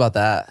you feel about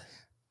that?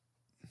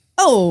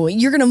 Oh,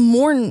 you're going to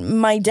mourn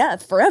my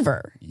death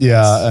forever.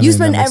 yeah. You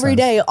spend every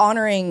day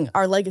honoring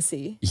our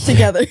legacy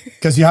together.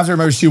 because you have to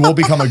remember she will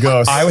become a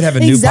ghost. I would have a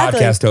new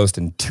Exactly. podcast host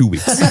in 2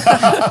 weeks. 2 weeks.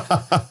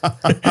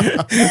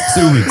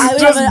 I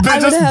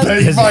would have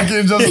big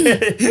fucking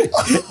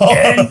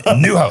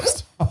And new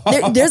host.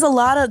 there's a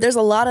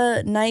lot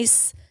of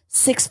nice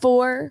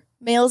 6'4"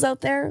 males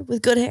out there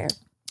with good hair.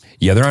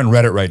 Yeah, they're on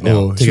Reddit right now.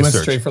 Oh, Take she a went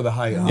search. straight for the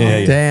height.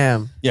 Yeah.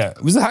 Damn. Yeah,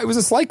 it was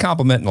a slight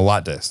compliment and a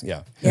lot diss.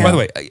 Yeah. Yeah. By the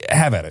way,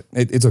 have at it.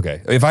 It's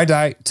okay. If I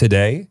die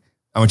today,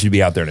 I want you to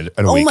be out there in a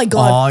Oh week. my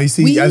God. Oh, you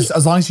see,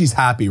 as long as she's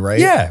happy, right?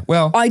 Yeah.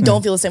 Well, I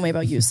don't feel the same way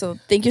about you. So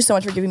thank you so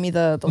much for giving me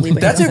the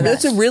leeway.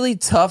 That's a really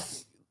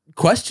tough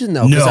question,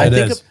 though. 'cause no, I it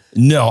think is.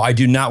 no, I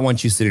do not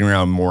want you sitting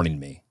around mourning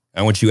me.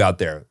 I want you out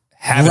there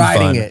having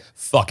Riding fun, it.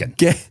 fucking.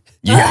 Get,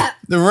 Yeah.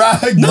 The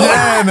right. No,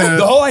 Damn it.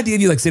 the whole idea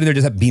of you like sitting there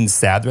just being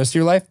sad the rest of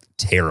your life,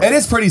 terrible. It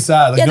is pretty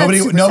sad. Like Yeah, that's nobody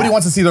super sad.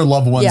 wants to see their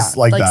loved ones yeah,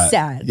 like that.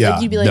 sad. Yeah.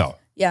 Like you'd be like, No.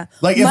 yeah.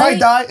 Like if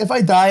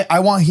I die, I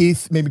want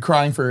Heath maybe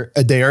crying for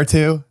a day or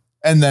two,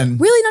 and then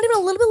Really, not even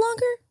a little bit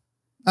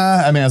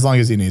longer. I mean, as long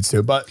as he needs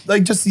to. But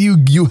like, just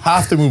you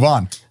have to move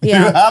on.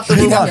 Yeah. You have to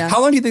move on. Yeah.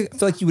 How long do you feel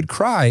like you would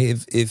cry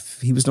if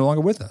he was no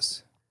longer with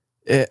us?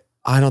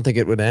 I don't think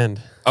it would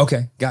end.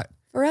 Okay, got it.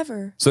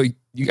 Forever. So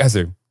you guys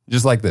are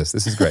just like this.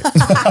 This is great.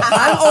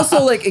 I'm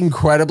also like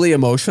incredibly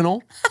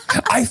emotional.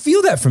 I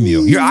feel that from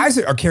you. Your eyes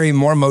are carrying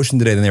more emotion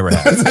today than they ever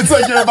have. It's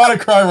like you're about to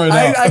cry right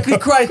now. I could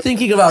cry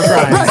thinking about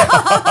crying.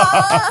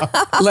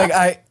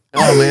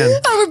 Oh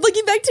man, Oh, we're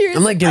looking back to your.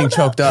 I'm like getting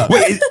choked up.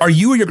 Wait, are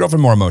you or your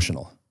girlfriend more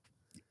emotional?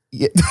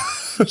 You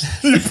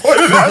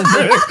pointed at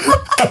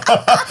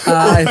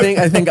me.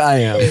 I think I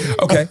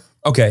am.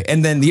 Okay.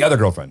 And then the other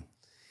girlfriend.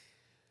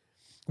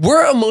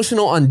 We're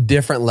emotional on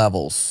different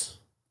levels.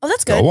 Oh,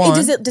 that's good. Go on.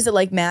 Does it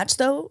like match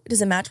though?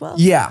 Does it match well?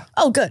 Yeah.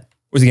 Oh, good.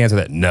 What's the answer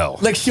to that? No.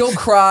 Like she'll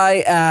cry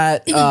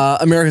at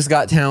America's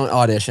Got Talent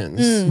auditions.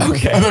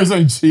 Okay. I was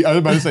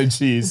about to say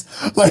cheese.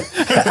 Like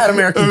At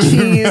American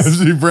Cheese.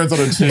 She brands on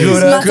a cheese.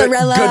 Good,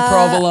 Mozzarella. good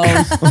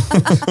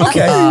provolone.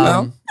 Okay.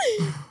 Well,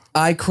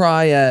 I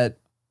cry at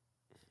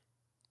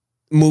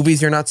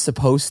movies you're not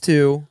supposed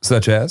to.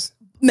 such as?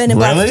 Men in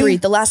Black Really? 3.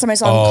 The last time I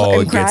saw Oh,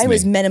 him it cry gets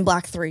was me. Men in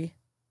Black 3.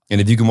 And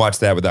if you can watch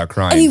that without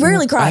crying. And he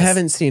rarely cries. I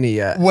haven't seen it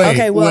yet. Wait,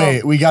 Okay, well-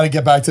 wait. We got to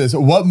get back to this.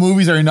 What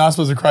movies are you not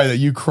supposed to cry that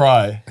you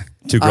cry?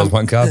 2 Girls,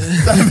 1 Cup.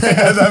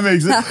 That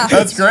makes it.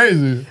 That's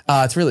crazy.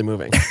 It's really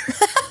moving.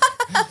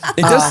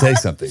 It does say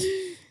something.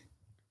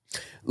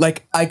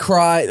 Like I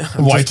cried.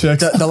 White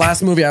chicks. The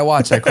last movie I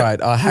watched, I cried.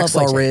 White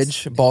Hacksaw chicks.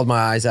 Ridge. Bawled my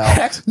eyes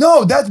out.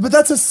 No, but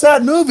that's a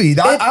sad movie.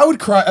 I would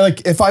cry.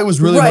 Like if I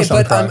was really Right,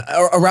 emotional, but I'd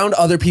cry. I'm around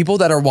other people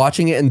that are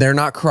watching it and they're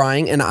not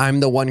crying, and I'm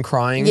the one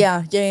crying.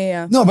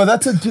 Yeah. No, but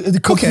that's a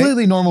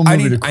completely normal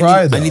movie to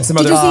cry. I need some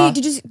Did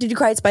other. you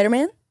cry at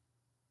Spider-Man?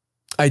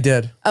 I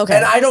did. Okay.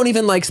 And I don't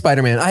even like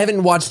Spider-Man. I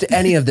haven't watched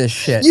any of this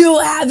shit. You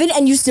haven't,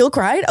 and you still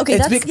cried? Okay,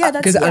 It's that's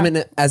because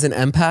yeah. as an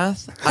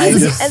empath.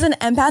 As an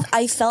empath,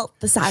 I felt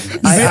the sadness.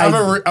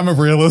 I'm a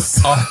realist.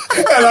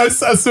 And as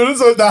soon as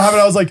that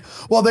happened, I was like,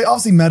 well, they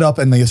obviously met up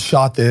and they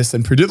shot this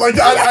and produced. Like,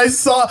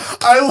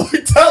 I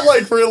looked at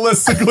like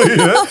realistically.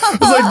 I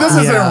was like, this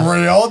isn't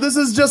real. This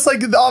is just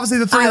like, obviously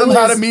the three of them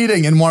had a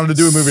meeting and wanted to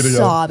do a movie together.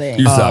 Sobbing.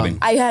 You're sobbing.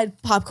 I had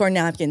popcorn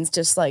napkins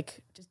just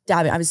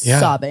dabbing. I was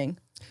sobbing.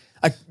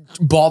 I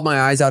bawled my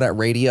eyes out at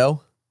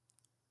Radio.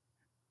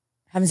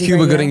 Haven't seen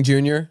Cuba Radio. Gooding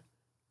Jr.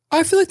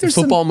 I feel like there's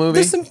football movie.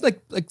 There's some like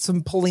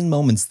some pulling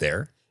moments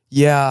there.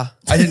 Yeah.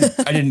 I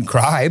didn't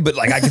cry, but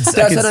like I could.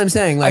 That's what I'm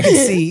saying. Like, I can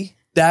see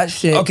that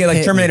shit. Okay, like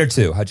hit Terminator me.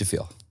 2. How'd you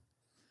feel?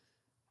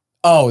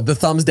 Oh, the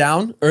thumbs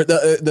down or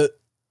the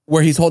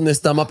where he's holding his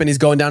thumb up and he's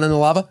going down in the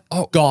lava.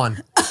 Oh,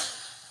 gone.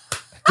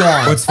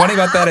 Gone. What's funny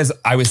about that is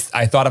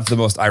I thought of the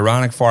most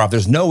ironic far off.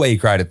 There's no way he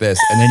cried at this,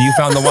 and then you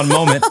found the one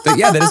moment that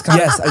that is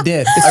kind of Yes, I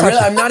did.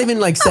 I'm not even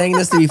like saying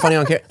this to be funny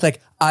on camera.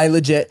 Like I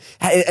legit,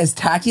 as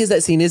tacky as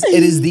that scene is,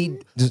 it is the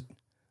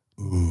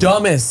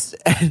dumbest.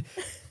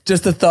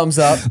 Just a thumbs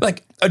up.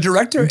 like a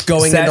director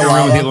Going sat into in a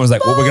room with lava. people and was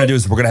like, what we're gonna do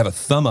is we're gonna have a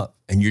thumb up,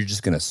 and you're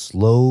just gonna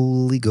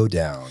slowly go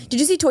down. Did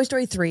you see Toy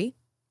Story 3?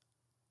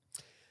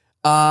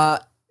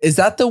 Is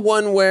that the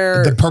one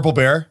where The purple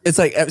bear. it's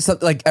like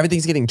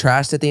everything's getting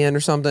trashed at the end or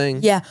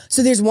something? Yeah.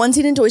 So there's one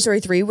scene in Toy Story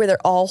 3 where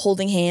they're all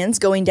holding hands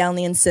going down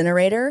the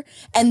incinerator,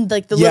 and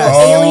like the little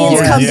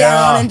aliens come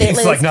down and they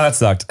It's like, no, that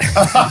sucked.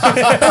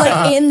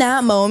 like in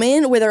that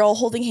moment where they're all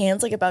holding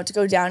hands, like about to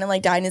go down and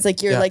like die, and it's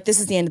like you're like, this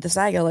is the end of the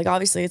saga. Like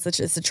obviously it's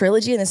a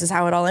trilogy, and this is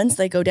how it all ends.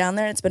 They go down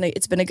there, and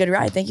it's been a good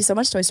ride. Thank you so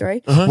much, Toy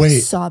Story. Wait,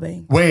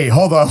 Sobbing.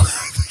 hold on.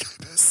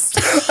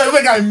 I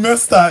think I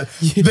missed that.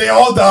 They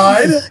all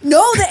died.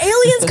 No, the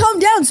aliens come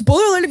down.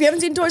 Spoiler alert if you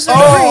haven't seen Toy Story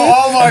 3.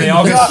 Oh my And they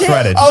all get god!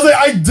 shredded. I was like,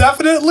 I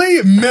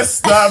definitely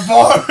missed that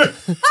part.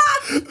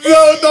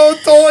 no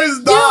toys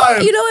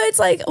died. You know, it's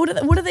like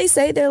what do they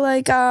say? They're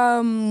like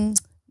the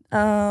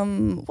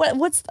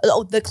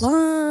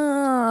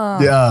claw.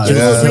 Yeah, Chooses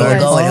yeah. who will Like,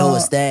 go and who will will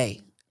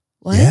stay.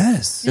 What?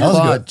 Yes. That was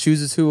Claude good.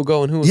 chooses who will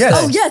go and who will Yes.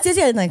 stay. Oh yes,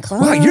 and like claw.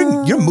 Wow,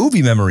 your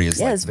movie memory is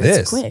like it's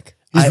this. quick.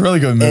 He's really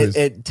good in movies.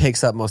 It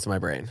takes up most of my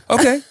brain.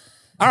 Okay.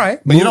 All right.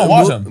 But you don't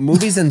watch them.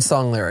 Movies and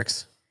song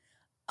lyrics.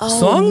 Oh,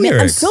 Song man, I'm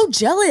lyrics. so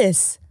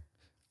jealous.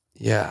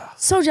 Yeah.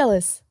 So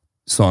jealous.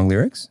 Song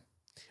lyrics?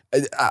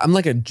 I'm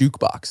like a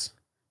jukebox.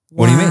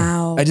 What do you mean?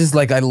 Wow.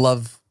 I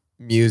love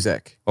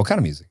music. What kind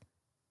of music?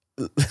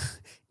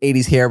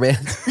 80s hair band.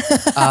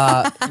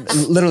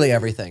 Literally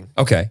everything.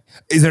 Okay.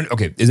 Is there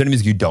any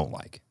music you don't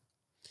like?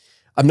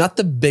 I'm not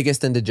the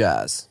biggest into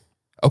jazz.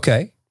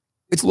 Okay.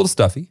 It's a little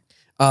stuffy.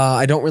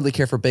 I don't really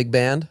care for big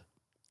band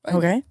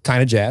Okay.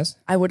 Kind of jazz.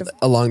 I would have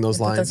along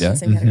those lines. Yeah.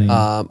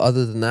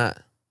 Other than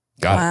that,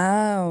 Got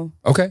Wow.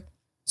 it. Okay.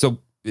 So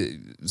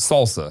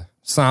salsa,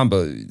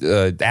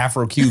 samba,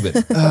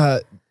 Afro-Cuban.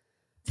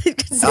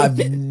 I've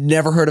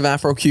never heard of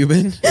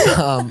Afro-Cuban.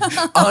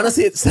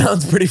 Honestly, it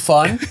sounds pretty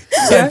fun.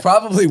 So I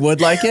probably would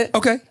like it.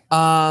 Okay.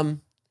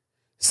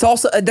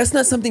 Salsa, that's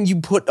not something you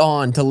put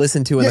on to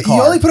listen to in the car.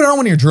 You only put it on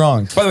when you're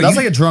drunk. By the way, That's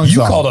you, like a drunk you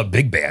song. called a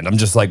big band. I'm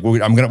just like, we're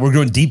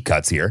doing deep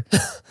cuts here.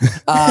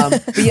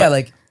 But yeah,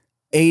 like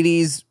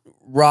 80s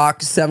rock,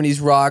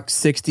 70s rock,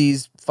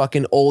 60s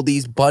fucking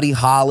oldies, Buddy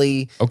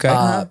Holly. Okay.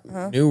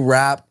 New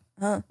rap,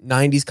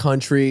 90s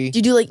country. Do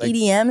you do like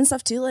EDM and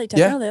stuff too? Like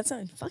techno? That's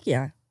fuck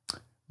yeah.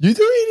 You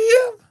do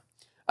EDM?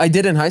 I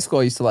did in high school.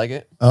 I used to like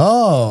it.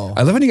 Oh.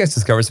 I love when you guys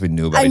discover something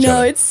new about I each know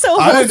other. it's so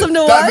wholesome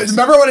to watch.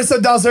 Remember what I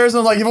said downstairs?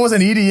 I'm like, if it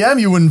wasn't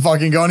EDM, you wouldn't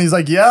fucking go. And he's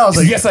like, yeah. I was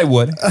like, Yes, I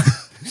would.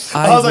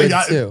 I was like,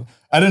 would too.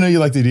 I didn't know you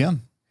liked EDM.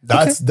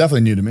 That's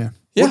definitely new to me.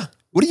 Yeah.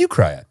 What do you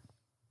cry at?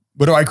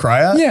 What do I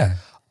cry at? Yeah.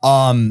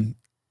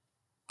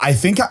 I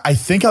think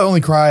I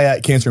only cry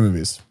at cancer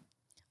movies.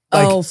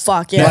 Oh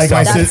fuck yeah. Like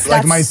my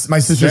That's- my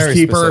sister's very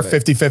keeper,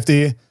 specific.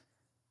 50-50.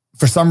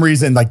 For some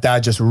reason, like that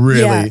just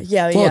really.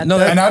 Yeah. Well, no,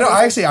 And I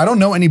don't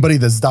know anybody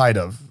that's died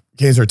of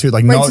cancer too.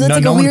 Like Right, no, so that's no,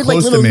 like no a one weird, like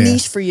close little to me.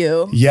 niche for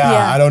you. Yeah,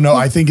 I don't know.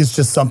 I think it's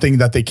just something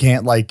that they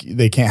can't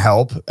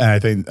help, and I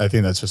think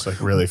that's just like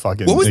really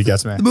fucking. What was It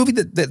gets me. the movie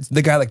that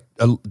the guy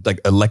like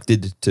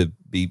elected to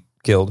be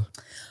killed?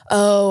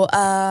 Oh,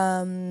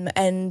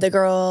 and the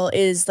girl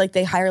is like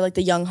they hire like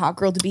the young hot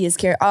girl to be his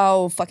character.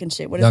 Oh, fucking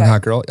shit. What is Young that?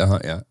 hot girl.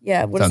 Yeah.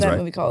 Yeah, what is Sounds that right.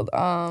 movie called?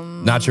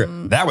 Not sure.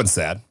 That one's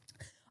sad.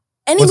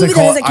 Any What's movie it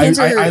that has called? a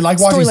cancer. I like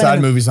watching storyline sad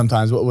in it. movies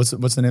sometimes. What's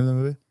the name of the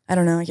movie? I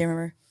don't know. I can't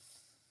remember.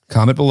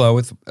 Comment below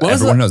with was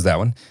everyone the- knows that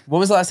one. When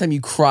was the last time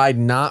you cried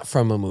not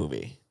from a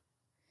movie?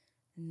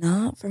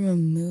 Not from a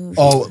movie.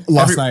 Oh,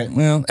 last night.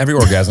 Well, every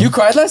orgasm. You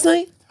cried last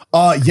night?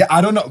 Yeah,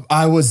 I don't know.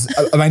 I was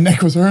my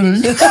neck was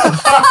hurting.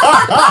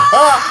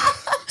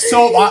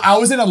 So I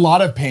was in a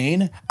lot of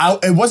pain.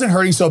 It wasn't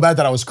hurting so bad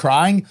that I was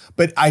crying,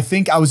 but I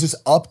think I was just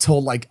up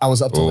till like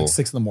 6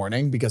 in the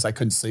morning because I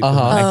couldn't sleep. With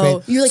my neck pain.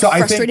 Oh, you're like So I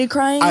think- frustrated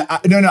crying?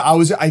 No.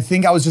 I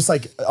think I was just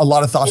like a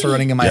lot of thoughts were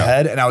running in my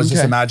head, and I was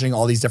just imagining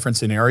all these different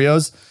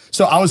scenarios.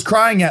 So I was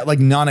crying at like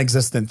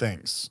non-existent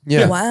things.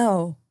 Yeah.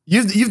 Wow.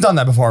 You've done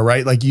that before,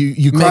 right? Like you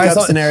make cry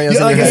up scenarios.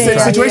 like in your a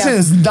head. situation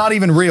is not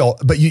even real,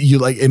 but you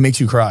like it makes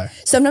you cry.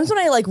 Sometimes when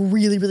I like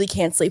really, really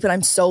can't sleep and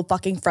I'm so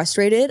fucking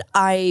frustrated,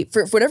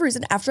 for whatever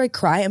reason, after I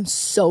cry, I'm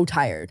so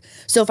tired.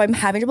 So if I'm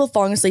having trouble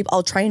falling asleep,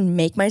 I'll try and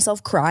make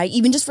myself cry,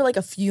 even just for like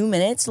a few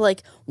minutes,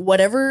 like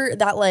whatever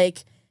that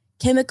like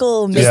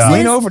chemical mix is.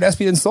 Lean over to SP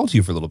to insult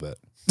you for a little bit.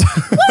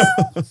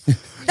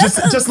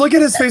 Just look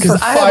at his face for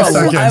 5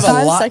 seconds. I have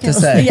a lot to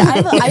say. Yeah,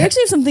 I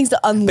actually have some things to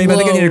unload. Babe, I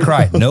think I need to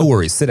cry. No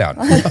worries. Sit down.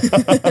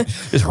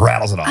 Just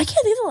rattles it off. I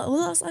can't think of what the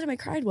last time I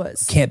cried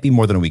was. Can't be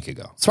more than a week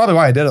ago. That's probably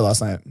why I did it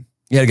last night.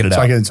 You gotta get it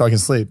out. So I can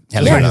sleep.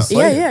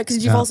 Yeah. Because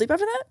did you fall asleep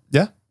after that?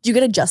 Yeah. Did you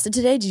get adjusted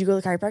today? Did you go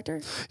to the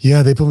chiropractor?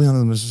 Yeah, they put me on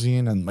the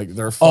machine and like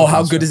they're. Oh,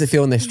 how good does it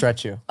feel when they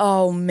stretch you?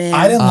 Oh man,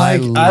 I didn't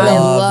like. I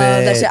love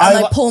that shit. I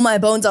I like pull my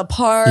bones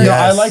apart.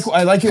 Yeah,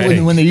 I like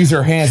it when they use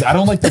their hands. I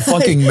don't like the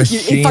fucking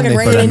machine. You fucking they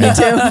rein put it in me. you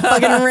too.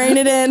 Fucking rein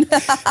it in.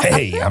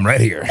 Hey, I'm right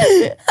here.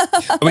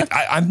 I mean,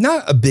 I'm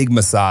not a big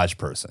massage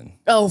person.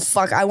 Oh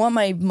fuck! I want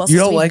my muscles. You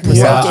don't to be like broken.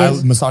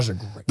 massage? Massage are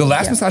great. The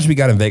last massage we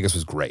got in Vegas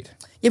was great.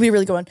 Yeah, be a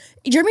really good one.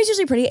 Jeremy's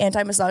usually pretty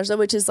anti-massage though,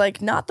 which is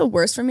like not the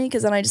worst for me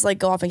because then I just like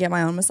go off and get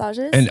my own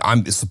massages. And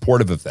I'm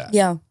supportive of that.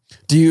 Yeah.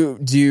 Do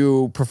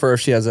you prefer if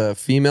she has a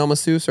female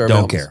masseuse or a male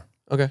Don't care.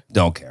 Okay.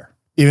 Don't care.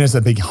 Even as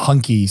a big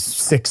hunky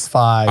 6'5".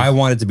 I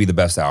want it to be the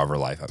best hour of her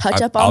life.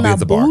 Touch up I'll on be at that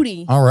the bar.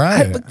 booty. All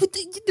right. But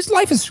this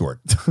life is short.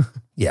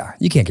 Yeah,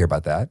 you can't care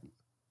about that.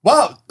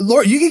 Wow,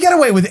 Lord, you can get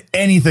away with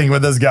anything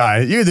with this guy.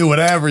 You can do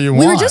whatever you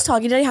want. We were just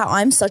talking today how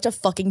I'm such a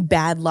fucking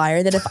bad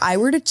liar that if I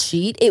were to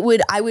cheat,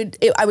 I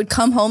would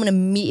come home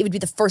and it would be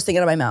the first thing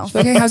out of my mouth.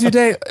 Okay, how's your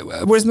day?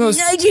 Where's Moose?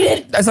 I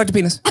cheated. I sucked a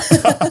penis.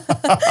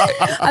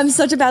 I'm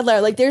such a bad liar.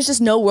 Like there's just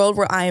no world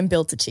where I am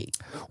built to cheat.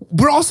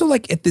 We're also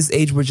like at this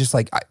age, we're just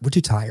like, we're too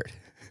tired.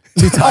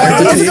 tired.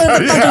 That's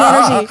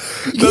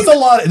energy. That's a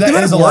lot.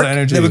 That is a lot of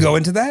energy. That would go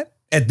into that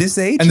at this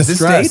age, And the at this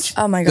stress. stage.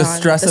 Oh my god. The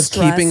stress of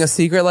keeping a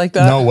secret like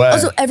that? No way.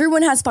 Also,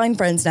 everyone has fine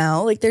friends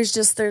now. Like there's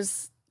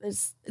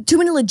too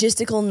many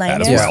logistical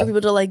nightmares well. for people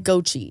to like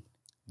go cheat.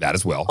 That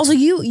as well. Also,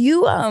 you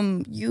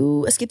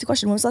escaped the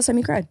question. When was the last time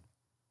you cried?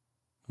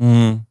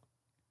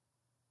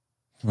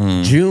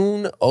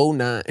 June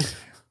 09.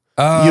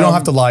 You don't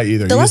have to lie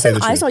either. The You last say time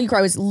the I truth. saw you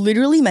cry was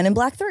literally Men in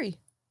Black 3.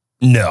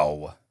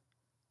 No.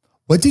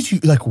 What did you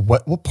like?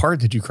 What part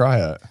did you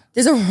cry at?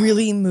 There's a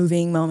really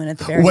moving moment at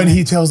the very When end.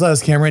 he tells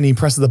us camera and he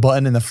presses the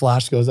button and the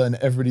flash goes on and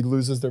everybody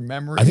loses their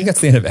memory. I think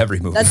that's the end of every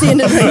movie. That's the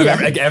end of it. Yeah.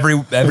 Like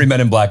every Men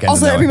in Black ends.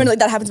 Also, in that everyone way. like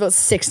that happens about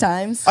 6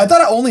 times. I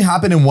thought it only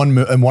happened in one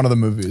of the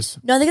movies.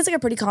 No, I think it's like a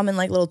pretty common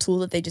like little tool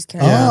that they just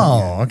carry.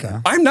 Oh, okay.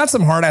 I'm not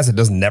some hard ass that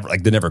doesn't never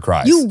that never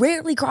cries. You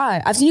rarely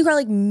cry. I've seen you cry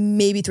like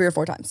maybe 3 or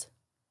 4 times.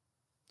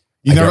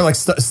 You I never don't- like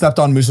stepped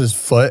on Moose's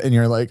foot and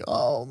you're like,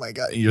 oh my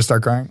god, you just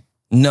start crying.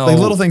 No, Like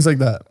little things like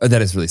that.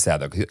 That is really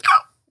sad though. 'Cause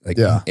like,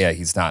 Yeah.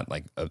 he's not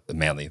like a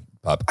manly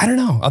pup. I don't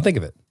know. I'll think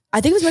of it.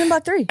 I think it was Men in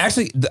Black 3.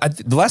 Actually,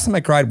 the last time I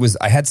cried was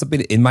I had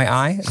something in my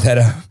eye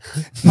that.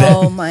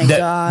 Oh my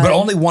God. But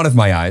only one of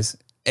my eyes,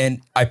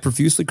 and I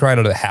profusely cried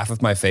out of half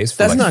of my face for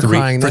That's like not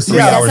crying. That's 3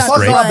 Yeah, hours that's not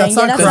straight. crying. That's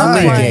not Yeah, that's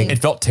crying. not crying. It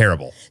felt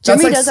terrible.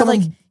 Jeremy like does have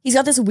like someone- he's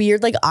got this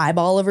weird like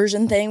eyeball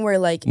aversion thing where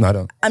like No, I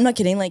don't. I'm not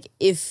kidding. Like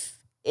if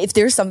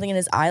there's something in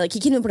his eye, like he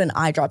can't even put an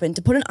eye drop in.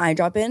 To put an eye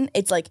drop in,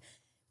 it's like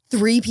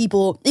 3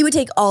 people. It would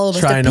take all of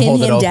us Trying to to pin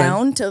hold it him open.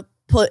 down to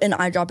put an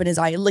eye drop in his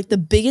eye. Like the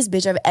biggest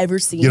bitch I've ever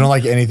seen. You don't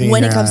like anything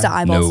when in it your comes to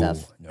eye? eyeball No,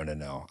 stuff.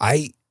 no.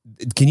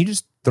 Can you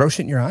just throw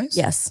shit in your eyes?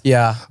 Yes.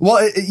 Yeah.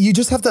 Well, you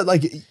just have to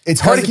like.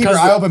 It's hard to keep your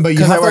 'cause eye open, but you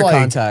 'cause I have to wear like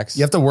contacts.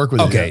 You have to work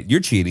with it. Okay, you're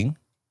cheating.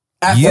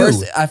 At You-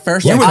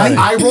 first, You were I-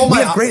 I roll You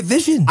my have great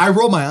vision. I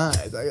roll my eyes.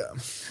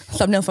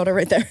 Thumbnail photo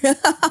right there.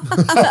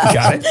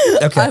 Got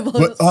it. Okay.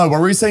 What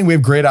were we saying? We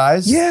have great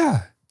eyes.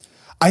 Yeah.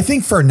 I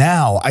think for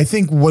now, I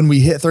think when we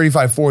hit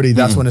 35, 40,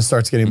 that's when it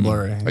starts getting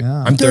blurry.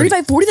 Yeah. I'm 30.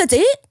 35, 40, that's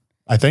it?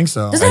 I think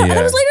so. Does that yeah.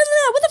 I was later than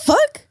that? What the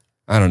fuck?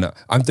 I don't know.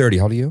 I'm 30.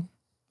 How old are you?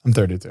 I'm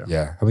 32.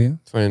 Yeah. How about you?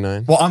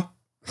 29. Well, I'm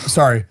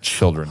sorry.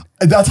 Children.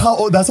 That's how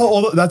old.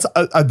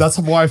 That's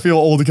why I feel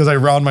old because I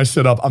round my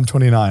shit up. I'm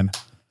 29.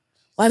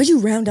 Why would you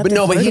round up? But to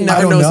no, but he 30?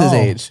 never don't knows his know.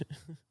 age.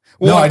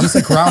 No, I just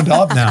like round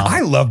up now.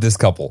 I love this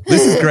couple.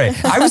 This is great.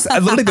 I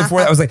literally before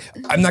that, I was like,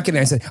 I'm not kidding.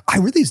 I said, I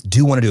really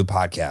do want to do a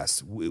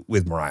podcast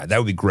with Mariah. That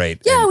would be great.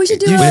 Yeah, And- we should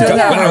do You it. should But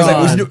have I was like,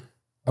 we her should do. on.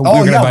 We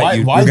were gonna invite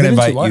you. Why We're gonna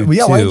didn't invite you.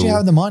 Yeah, why too. didn't you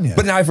have them on yet?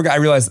 But now I forgot. I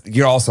realized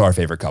you're also our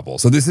favorite couple.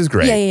 So this is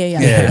great.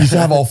 Yeah. You should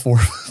have all 4.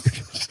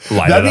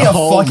 Light That'd it be a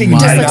up. fucking my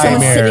Just like someone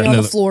nightmare. sitting on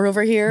No. the floor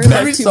over here. That'd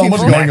be like two so much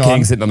people. going Matt on.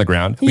 King sitting on the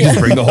ground. We just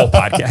bring the whole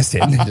podcast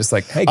in and just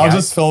like, hey guys. I'll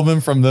just film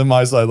him from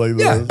my side like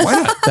this. yeah, why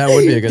not? That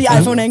would be a good The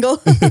thing. iPhone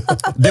angle.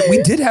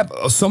 We did have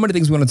so many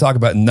things we want to talk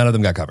about, and none of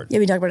them got covered. Yeah,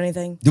 we talk about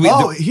anything. Do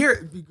we?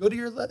 Here, go to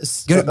your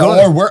list. Go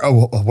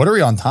What are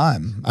we on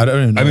time? I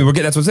don't even know. I mean,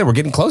 that's what I'm saying. We're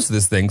getting close to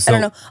this thing. So I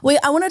don't know. Wait,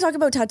 I want to talk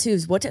about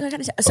tattoos. What kind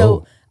of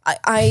so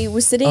I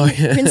was sitting in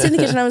the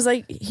kitchen. I was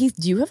like, Heath,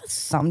 do you have a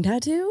thumb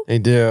tattoo? They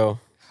do.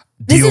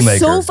 This Deal is maker.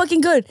 so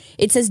fucking good.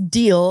 It says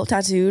deal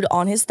tattooed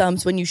on his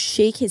thumbs. When you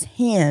shake his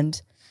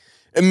hand,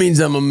 It means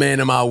I'm a man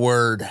of my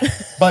word.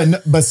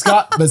 But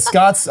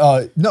Scott's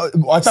no.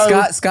 I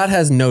thought Scott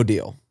has no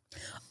deal.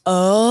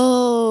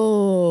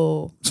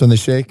 Oh. So when they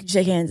shake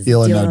hands.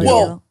 Deal or no deal?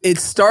 Well, it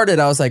started.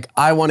 I was like,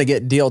 I want to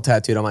get deal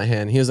tattooed on my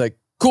hand. He was like,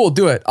 cool,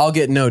 do it. I'll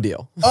get no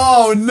deal.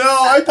 Oh no!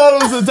 I thought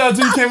it was a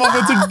tattoo. You came up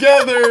with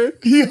together.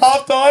 He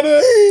hopped on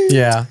it.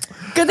 Yeah.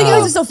 Good thing you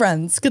guys are still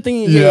friends. Good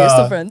thing you're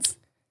still friends.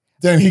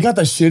 Damn, he got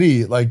the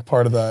shitty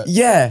part of that.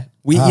 Yeah.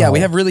 We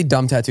have really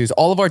dumb tattoos.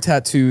 All of our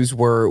tattoos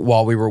were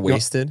while we were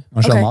wasted.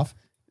 Want to show them off?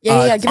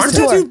 Yeah. Give us a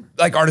tour.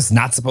 Tattoo artists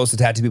not supposed to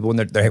tattoo people when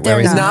they're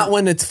wearing not. Not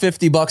when it's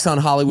 $50 on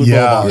Hollywood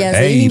Yeah. Boulevard. Yeah, so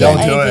Hey, you can don't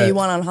get do anything it. you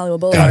want on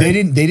Hollywood And Boulevard.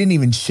 they didn't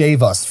even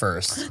shave us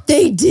first.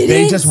 They didn't.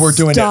 They just were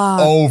doing Stop.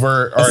 it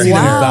over our see their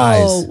Wow.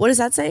 thighs. What does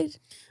that say?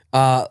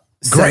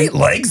 Great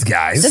legs,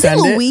 guys. Does it say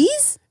Send it.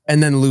 Louise?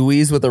 And then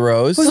Louise with a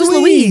rose. Who's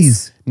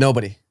Louise?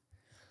 Nobody.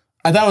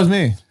 I thought it was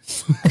me.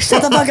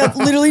 Shut the fuck up.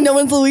 Literally no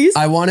one's Louise.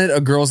 I wanted a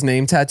girl's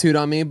name tattooed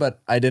on me, but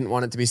I didn't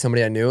want it to be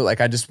somebody I knew.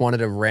 Like I just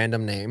wanted a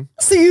random name.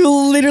 So you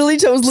literally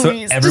chose So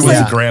Louise. everyone's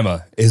Just like, grandma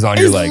is on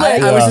your His leg.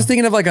 leg. I was just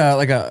thinking of like a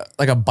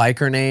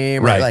biker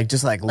name, Right. right? Like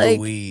just like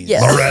Louise.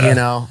 yeah. Loretta. You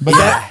know. But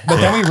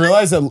then we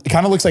realized it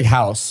kind of looks like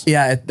house.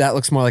 Yeah, that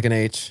looks more like an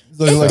H.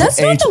 that's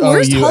not the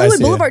worst H-O-U-S-E. Hollywood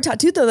Boulevard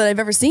tattoo though that I've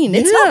ever seen.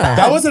 It's not bad.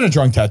 That wasn't a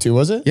drunk tattoo,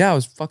 was it? Yeah, I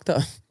was fucked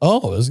up.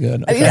 Oh, it was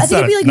good. I mean, I That's think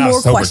it'd be like not a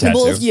more sober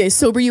questionable tattoo. if you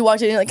sober you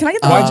watch it and you're like, can I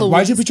get the one Why'd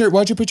Louise?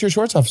 you put your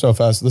shorts off so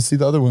fast? Let's see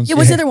the other ones. Yeah,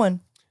 what's the other one?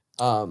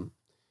 Oh,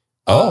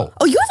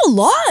 Oh, you have a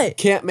lot.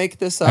 Can't make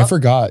this I up.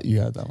 forgot you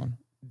had that one.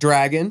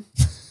 Dragon.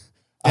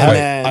 I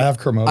And have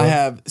Kermode. I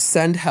have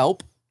send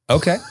help.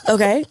 okay.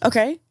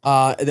 Okay.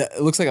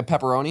 It looks like a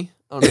pepperoni.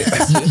 I don't know if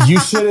you see it. You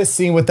should have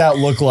seen what that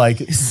looked like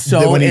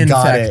So when he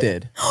got it.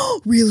 infected.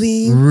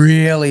 Really?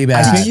 Really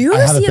bad. Did you I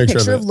ever have a see a picture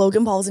picture of of it.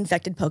 Logan Paul's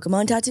infected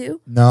Pokemon tattoo?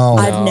 No.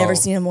 I've never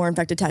seen a more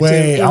infected tattoo.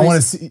 Wait, It I was-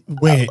 want to see.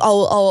 Wait.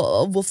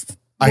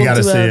 We'll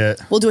gotta do see a-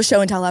 it. We'll do a show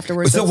and tell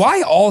afterwards. So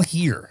why all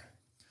here?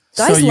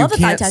 Guys so you love a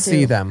thigh can't tattoo.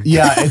 see them.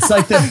 Yeah, it's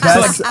like the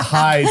best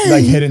hide,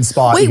 like hidden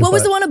spot. Wait, you can what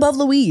was put. the one above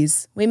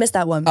Louise? We missed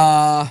that one.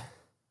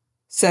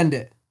 Send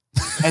it.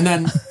 And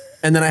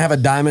then I have a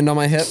diamond on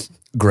my hip.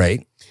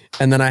 Great.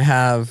 And then I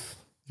have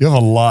You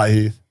have a lot,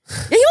 Heath.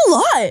 yeah, you have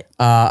a lot.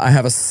 I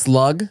have a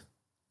slug.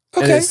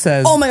 And Okay. it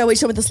says Oh my god, wait,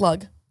 show me the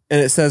slug.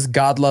 and it says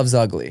God loves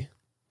ugly.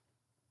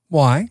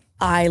 Why?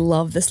 I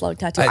love the slug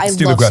tattoo. I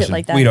Stupid love question. shit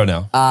like that. We don't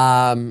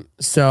know.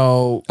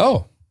 So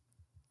Oh,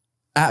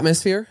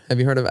 Atmosphere. Have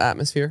you heard of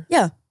Atmosphere?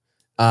 Yeah.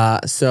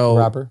 So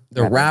Rapper?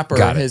 the rapper,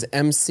 Got it. his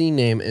MC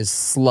name is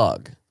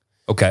Slug.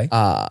 okay.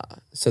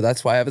 So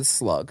that's why I have a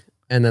slug.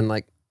 And then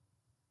like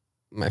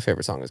my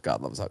favorite song is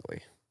God Loves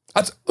Ugly.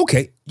 That's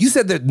okay. You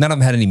said that none of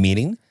them had any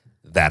meaning.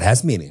 That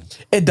has meaning.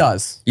 It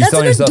does. You're That's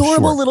selling an yourself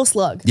adorable short. little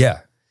slug. Yeah.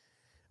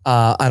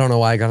 I don't know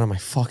why I got it on my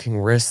fucking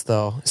wrist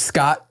though.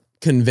 Scott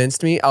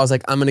convinced me. I was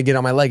like, I'm gonna get it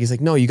on my leg. He's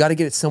like, no, you got to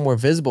get it somewhere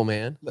visible,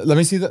 man. Let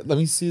me see that. Let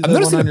me see. I'm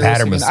noticing a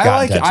pattern with Scott I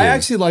like. tattoo. I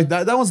actually like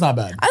that. That one's not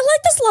bad. I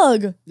like the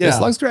slug. This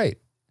looks great.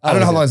 I don't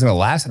know how like long it's going to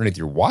last underneath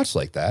your watch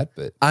like that,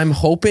 but I'm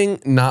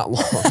hoping not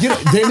long. You know,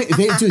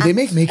 they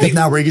make makeup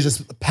now where you can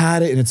just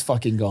pat it and it's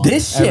fucking gone.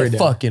 This every shit day.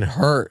 fucking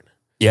hurt.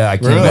 yeah, I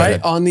can't Really?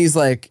 imagine. Right on these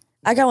like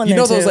I got one you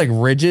there know those too. like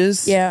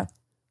ridges? Yeah.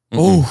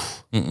 Ooh. Have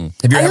you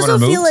I ever had also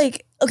one removed? feel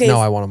like okay. No,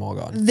 I want them all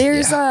gone.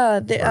 There's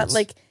hurts.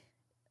 like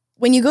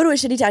when you go to a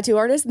shitty tattoo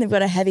artist and they've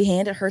got a heavy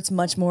hand, it hurts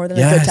much more than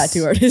a Yes. good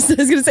tattoo artist. I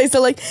was gonna say so.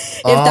 Like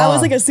if that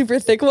was like a super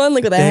thick one,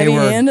 like with a They heavy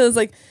were hand, I was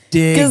like,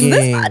 because this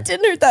digging.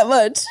 didn't hurt that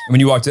much. When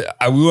you walked in,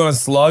 we want a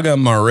slug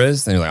on my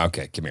wrist, and you're like,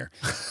 okay, come here.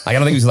 I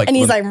don't think he's like, And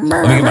he's let like, me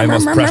get my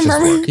most precious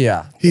work.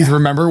 Yeah. Heath,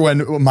 remember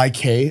when my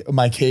K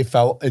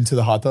fell into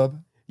the hot tub?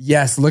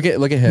 Yes. Look at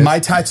his. My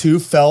tattoo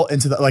fell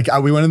into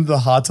the we went into the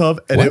hot tub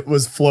and What? it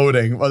was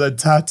floating. Well, the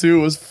tattoo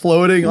was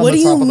floating on What the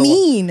do top you of the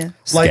mean?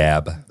 like,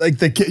 Scab. Like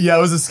it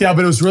was a scab,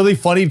 but it was really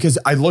funny because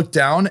I looked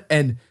down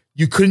and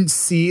you couldn't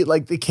see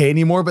like the K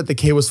anymore, but the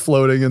K was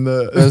floating in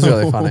the. It was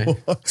really funny.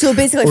 So it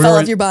basically We fell were-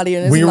 off your body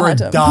and it's we in the were hot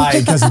tub.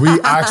 dying because we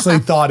actually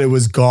thought it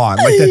was gone.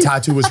 Like the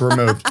tattoo was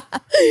removed.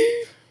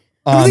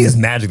 I think it's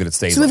magic that it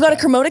stays. So we've like got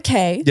a Kermode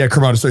K. Yeah,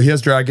 Kermode. So he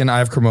has dragon. I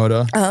have Kermode.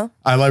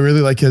 I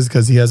really like his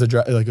because he has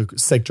a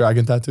sick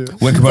dragon tattoo.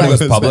 that. When Kermode goes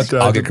Sick public, I'll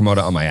dragon. get Kermode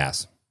on my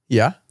ass.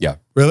 Yeah. Yeah.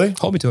 Really?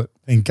 Hold me to it.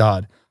 Thank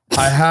God.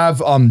 I have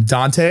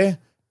Dante.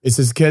 It's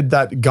this kid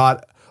that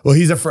got. Well,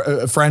 he's a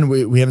friend.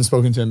 We haven't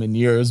spoken to him in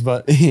years,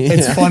 but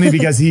it's funny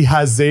because he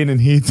has Zane and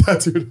Heath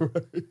tattooed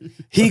already.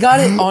 He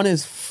got it on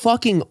his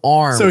fucking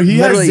arm. So he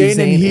has Literally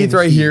Zane and Heath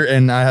right here,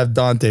 and I have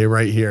Dante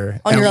right here.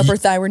 On your And upper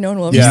thigh where no one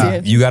will ever Yeah. see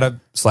it. You got a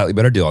slightly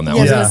better deal on that Yeah,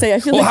 I was one. gonna say, I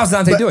feel Well, like how's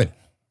Dante doing?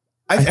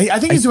 I think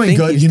he's I doing think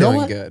good. he's You know doing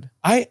what? good.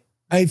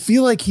 I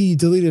feel like he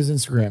deleted his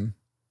Instagram,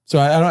 so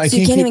I don't. I so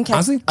you can't even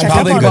Honestly, check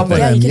probably up a on good him. thing.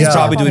 Yeah, you can He's check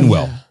Probably up on doing him.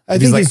 well. I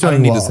He's think like, he's I don't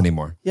doing need well. this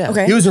anymore. Yeah.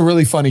 Okay. He was a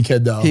really funny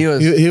kid, though. He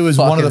was he was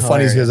one of the fucking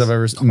funniest kids hilarious.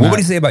 I've ever seen. What would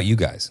he say about you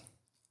guys?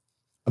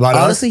 About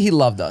Honestly, us? he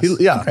loved us.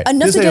 Yeah. Enough He'll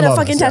to say get a love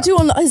fucking us, yeah. tattoo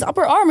on his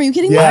upper arm. Are you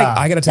kidding Yeah.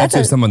 I got a That's tattoo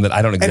a- of someone that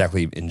I don't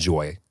exactly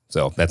enjoy,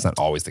 so that's not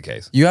always the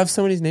case. You have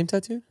somebody's name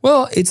tattooed?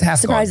 Well, it's half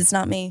Surprised gone. it's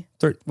not me.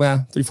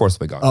 3/4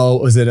 of it gone. Oh,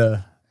 was it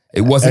a?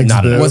 It wasn't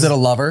not Ex-boo. Was it a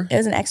lover? It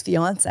was an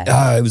ex-fiance.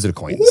 it was an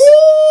acquaintance.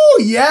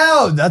 Ooh,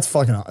 yeah, that's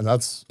fucking.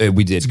 That's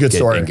We did It's a good get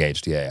story.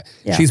 engaged. Yeah.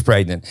 Yeah. She's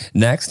pregnant.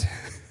 Next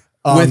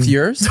With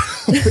yours?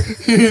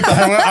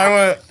 I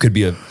went. could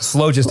be a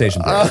slow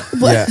gestation period.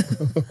 Yeah.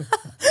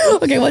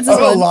 Okay, what's I this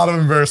have a one? lot of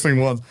embarrassing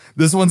ones.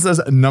 This one says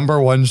 #1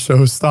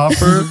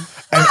 showstopper,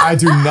 and I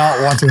do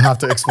not want to have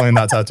to explain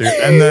that tattoo.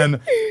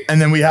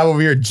 And then we have over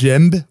here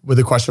Jimb with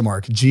a question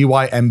mark.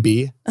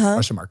 GYMB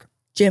question mark.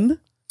 Jim?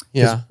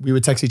 Yeah. We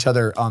would text each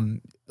other,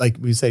 like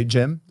we say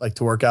gym, like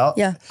to work out.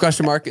 Yeah.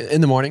 Question mark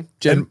in the morning.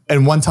 Jim.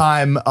 And one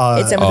time,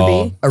 It's with a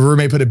B. a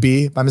roommate put a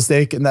B by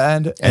mistake in the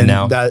end, And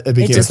now? that it It's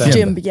became just a thing.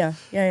 Jim. Yeah.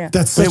 Yeah.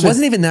 That's But such it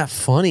wasn't even that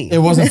funny. It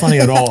wasn't funny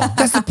at all.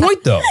 That's the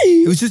point, though.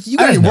 It was just you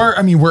guys.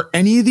 Were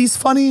any of these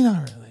funny?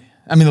 Not really.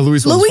 I mean, the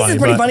Luis one's Luis funny, is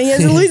pretty but- funny.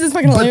 Yes, Luis is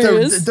fucking But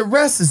hilarious. the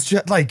rest is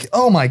just like,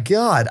 oh my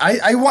God.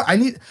 I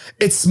need,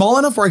 it's small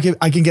enough where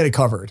I can get it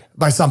covered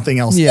by something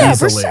else. Yeah,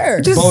 for easily.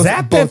 sure. just Both-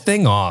 zap both- that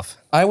thing off.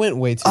 I went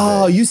way too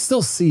Oh, big. you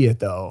still see it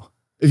though.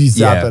 If you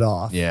zap it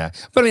off. Yeah.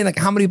 But I mean, like,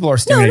 how many people are No,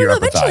 staring at your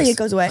upper eventually thighs? it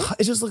goes away.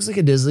 It just looks like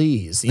a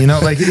disease, you know,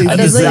 like if you A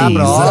just zap it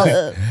disease. off.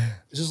 Ugh.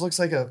 It just looks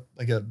like a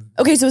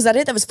Okay, so is that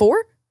it? That was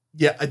 4?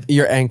 yeah.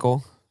 Your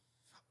ankle.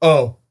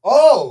 Oh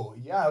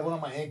yeah, I went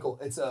on my ankle.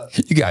 It's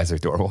You guys are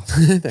adorable.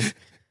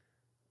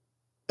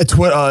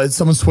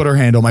 someone's Twitter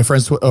handle. My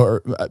friend's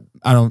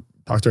I don't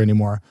talk to her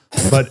anymore.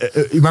 But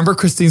you remember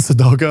Christine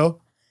Sadoko?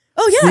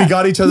 Oh, yeah. We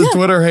got each other's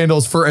Twitter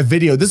handles for a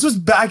video. This was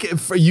back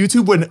for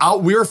YouTube when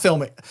we were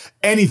filming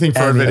anything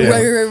for a video.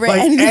 Right.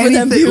 Like Anything for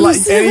them views.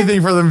 Like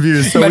anything for them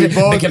views. So we Imagine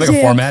both. making like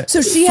a format.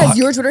 So she has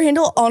your Twitter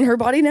handle on her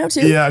body now,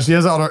 too? Yeah, she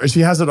has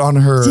it on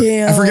her.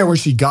 Damn. I forget where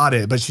she got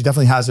it, but she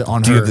definitely has it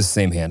on Do her. you have the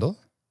same handle?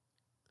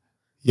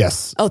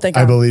 Yes. Oh, thank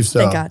God. I believe so.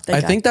 Thank God. I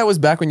think that was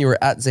back when you were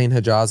at Zane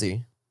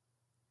Hijazi.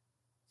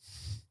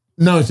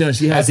 No, she has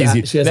That's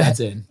easy. She has that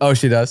in. Oh,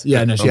 she does?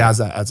 Yeah, no, she has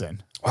that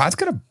in. Wow, that's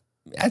kind of.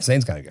 That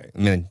Zane's kind of good. I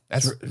mean,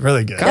 that's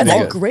Really good. Kinda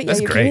That's good. great. That's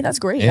yeah, you're great. kidding? That's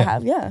great Yeah. to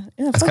have. Yeah.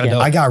 That's fuck kinda yeah.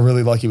 dope. I got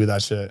really lucky with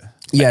that shit.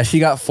 Yeah, she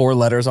got 4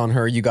 letters on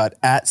her. You got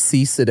at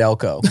C.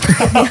 Sidelko.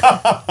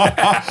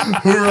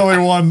 Who really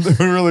won?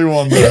 Who really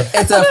won there?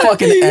 It's a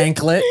fucking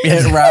anklet.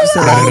 It wraps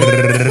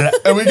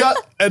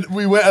around. And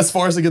we went as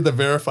far as to get the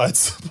verified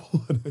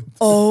symbol.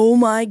 Oh,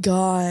 my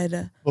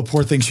God. Well,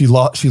 poor thing, she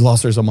lost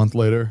hers a month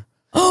later.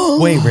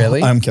 Wait,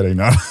 really? I'm kidding.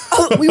 No.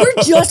 Oh, we were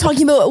just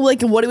talking about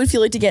like what it would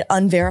feel like to get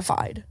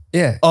unverified.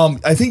 yeah.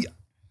 I think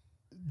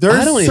there's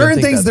I don't even certain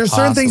think things. that's There's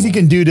certain things you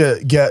can do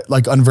to get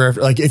like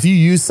unverified. Like if you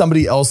use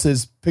somebody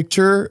else's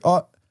picture.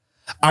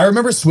 I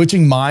remember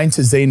switching mine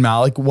to Zane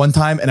Malik one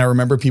time, and I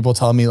remember people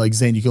telling me like,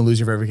 Zane, you can lose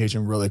your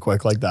verification really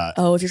quick like that.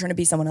 Oh, if you're trying to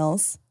be someone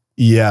else.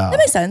 Yeah. That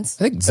makes sense.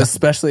 I think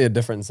Especially a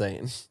different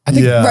Zane.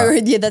 Yeah.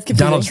 Right. Yeah, that's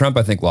confusing. Donald Trump,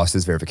 I think, lost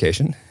his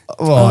verification.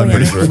 Well, I'm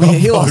pretty sure.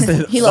 He lost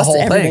it. He the lost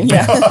whole everything. thing.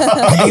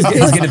 Yeah.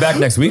 he's getting it back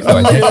next week, though,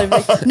 I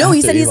think. No,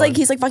 he said After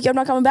he's like, fuck you, I'm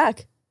not coming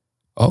back.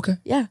 Okay.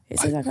 Yeah, he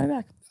said he's not coming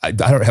back. I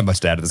don't have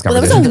much to add to this Well,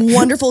 that conversation. was a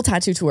wonderful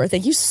tattoo tour.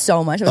 Thank you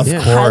so much. It was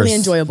Of highly course.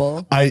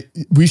 enjoyable.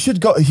 We should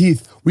go,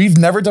 Heath. We've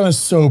never done a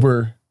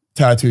sober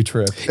tattoo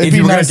trip. It'd If be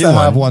you were gonna nice do to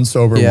have one. one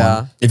sober Yeah.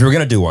 one. If you were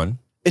going to do one,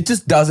 It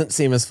just doesn't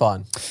seem as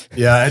fun.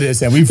 Yeah, it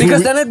is. And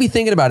Because then I'd be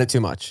thinking about it too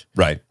much.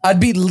 right. I'd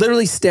be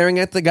literally staring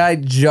at the guy,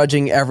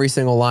 judging every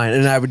single line,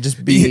 and I would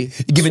just be.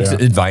 You give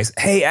it advice.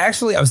 Hey,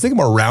 actually, I was thinking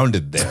more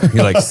rounded there.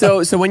 You're like,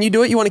 So when you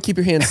do it, you want to keep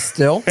your hands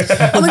still.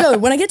 Oh my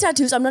God, when I get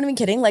tattoos, I'm not even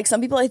kidding. Like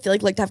some people I feel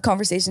like to have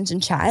conversations and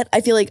chat.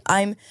 I feel like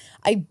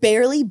I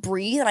barely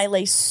breathe and I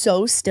lay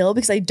so still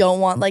because I don't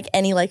want like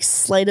any like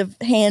sleight of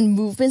hand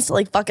movements to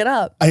like fuck it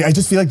up. I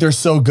just feel like they're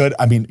so good.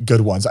 I mean,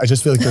 good ones. I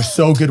just feel like they're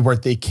so good where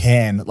they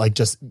can like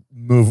just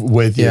move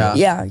with you.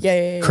 Yeah.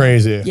 Yeah.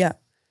 Crazy. Yeah.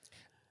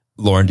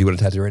 Lauren, do you want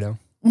a tattoo right now?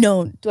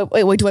 No, do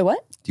I what? Do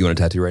you want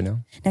a tattoo right now?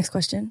 Next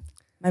question.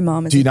 My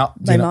mom is Do you not-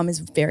 mom is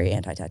very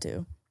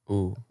anti-tattoo.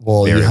 Ooh.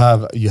 Well, Very.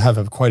 you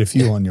have quite a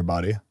few on your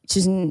body.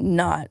 She's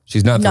not.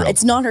 She's not thrilled.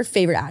 It's not her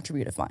favorite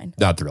attribute of mine.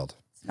 Not thrilled.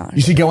 It's not.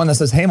 You should get one that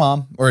says, "Hey,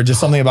 mom," or just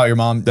something about your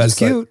mom. That's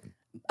just like- cute.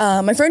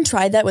 My friend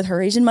tried that with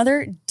her Asian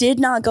mother. Did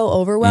not go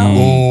over well.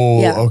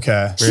 oh, Yeah.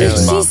 okay.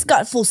 She's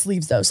got full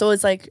sleeves though, so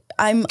it's like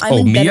I'm Oh,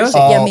 in better Mia?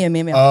 shape. Yeah,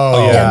 Mia.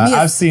 Oh, yeah. Yeah, Mia's-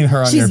 I've seen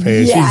her on your she's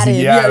page.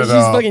 yadded. Yeah, she's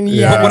up. fucking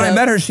Yeah. yadded. When I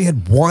met her, she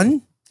had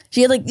one.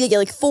 She had like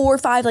like 4 or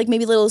 5 like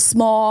maybe little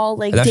small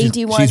like Now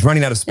dainty ones. she's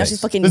running out of Now space. she's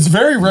fucking. It's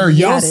very rare.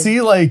 You don't yadded.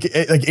 see like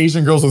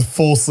Asian girls with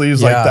full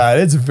sleeves Yeah. like that.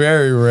 It's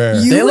very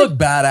rare. They look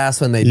badass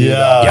when they do yeah,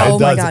 that. Yeah. it Oh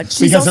my does. God.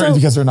 She's Because also-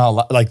 they're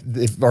not like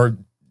or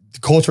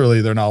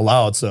culturally they're not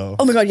allowed. So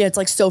Oh my God, yeah, it's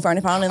like so frowned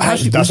upon and What like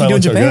does she That's do why in it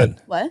looks so Japan?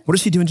 good. what? What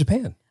does she do in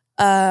Japan?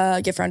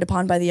 Get frowned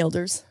upon by the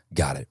elders.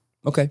 Got it.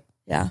 Okay.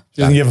 Yeah.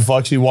 she doesn't give a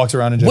fuck. She walks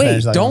around in Japan. Wait,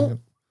 She's like,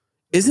 don't.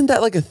 Isn't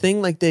that like a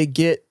thing? Like they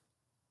get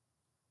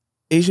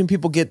Asian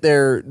people get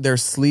their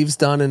sleeves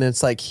done, and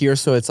it's like here,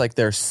 so it's like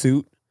their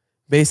suit.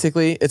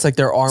 Basically, it's like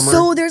their armor.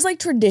 So there's like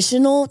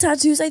traditional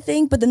tattoos, I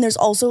think, but then there's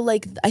also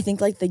like I think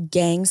like the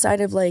gang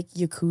side of like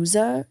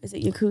Yakuza. Is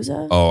it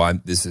Yakuza? Oh, I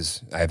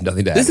have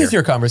nothing to add. This is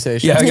your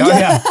conversation.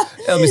 Yeah.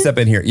 Let me step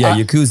in here. Yeah,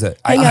 Yakuza.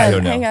 I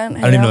don't know. Hang on.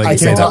 I don't even know. I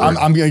can't.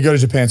 I'm gonna go to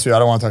Japan soon. I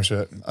don't want to talk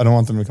shit. I don't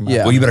want them to come out.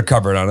 Yeah. Well, you better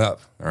cover it on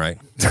up. All right.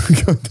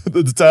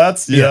 The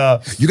tats.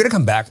 Yeah. You're gonna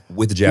come back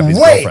with the Japanese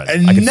Wait,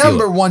 girlfriend. I can feel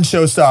number it. one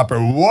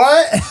showstopper.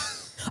 What?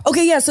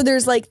 Okay, yeah. So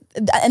there's like,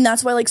 and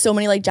that's why like so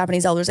many like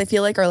Japanese elders I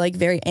feel like are like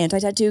very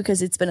anti-tattoo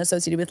because it's been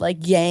associated with like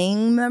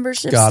gang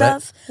membership Got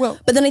it. stuff. Well,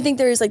 but then I think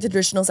there is like the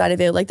traditional side of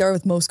it, like there are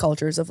with most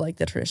cultures of like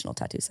the traditional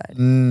tattoo side.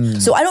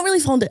 So I don't really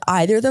fall into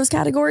either of those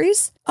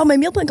categories. Oh, my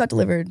meal plan got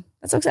delivered.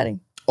 That's so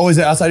exciting. Oh, is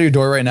it outside of your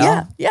door right now?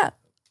 Yeah, yeah.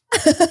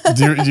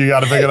 Do you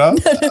got to pick it up?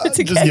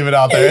 Just give it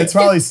out there. It's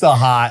probably still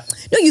hot.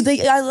 No, you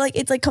think I like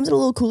it's like comes in a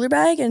little cooler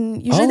bag, and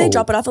usually they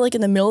drop it off at like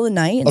in the middle of the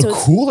night. And A so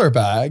it's, cooler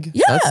bag.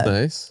 yeah, That's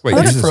nice. Wait,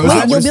 Like this is frozen?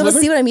 hot. you'll be able to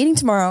see what I'm eating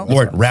tomorrow.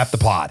 Lauren, wrap the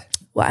pod.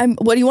 Well,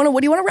 what do you want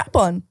to wrap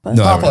on?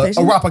 No, Papa, Right.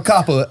 a rapper,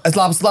 copper, a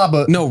slobber,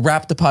 slobber. No,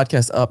 wrap the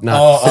podcast up,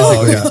 not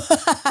physically. Yeah.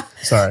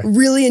 Sorry.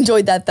 Really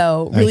enjoyed that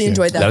though. Really you.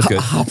 enjoyed that. That was good.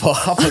 Hoppa.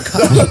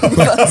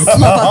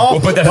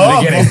 We'll put that at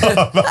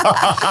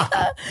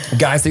the beginning.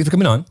 Guys, thanks for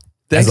coming on.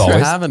 Thanks As for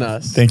always. having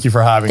us. Thank you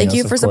for having us. Thank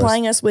you of for course.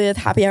 supplying us with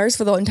happy hours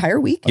for the entire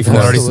week. If you're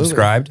not already Absolutely.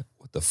 subscribed,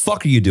 what the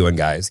fuck are you doing,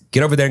 guys?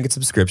 Get over there and get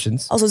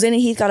subscriptions. Also, Zane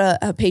and Heath got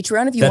a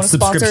Patreon if you want That's to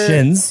sponsor.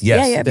 subscriptions, yes.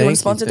 Yeah, yeah. If you want Thank to you,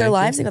 sponsor their thank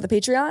lives, you. they got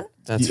the Patreon.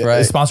 That's Yeah,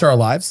 right. Sponsor our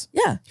lives.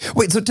 Yeah.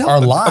 Wait, so tell Our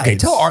Okay,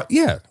 lives. tell our get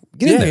in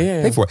Yeah, there.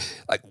 yeah. Pay for it.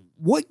 Like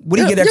what do you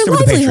Your- get extra your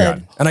with the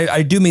livelihood. Patreon? And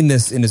I do mean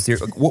this in a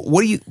serious. Like,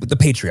 what do you with the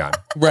Patreon?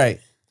 Right.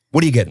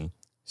 What are you getting?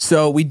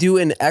 So we do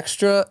an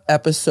extra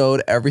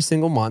episode every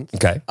single month.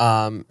 Okay.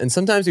 And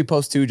sometimes we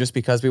post two just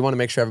because we want to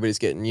make sure everybody's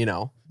getting,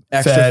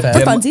 extra Fed. fed.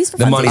 For funsies, for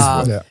the funsies. money's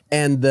Um, worth.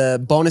 And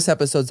the bonus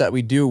episodes that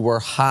we do were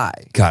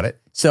high. Got it.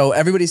 So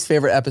everybody's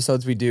favorite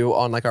episodes we do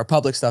on like our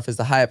public stuff is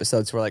the high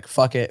episodes. We're like,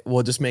 fuck it,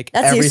 we'll just make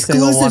That's the every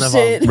single exclusive one of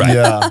shit. them. Right.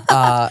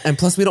 Yeah. And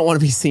plus, we don't want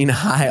to be seen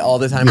high all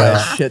the time by a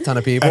shit ton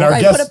of people. And our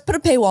Right, guests- put a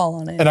paywall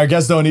on it. And our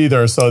guests don't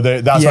either, so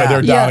that's why Yeah.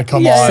 they're down Yeah. to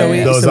come Yeah. on So we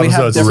those have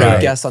episodes. different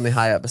Right. guests on the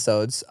high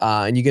episodes,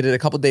 and you get it a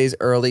couple days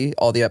early.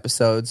 All the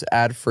episodes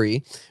ad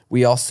free.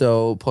 We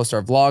also post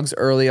our vlogs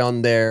early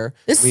on there.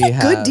 This is We a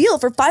good deal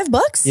for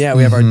 $5. Yeah,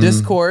 we have our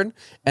Discord,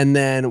 and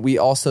then we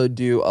also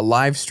do a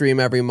live stream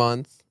every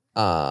month.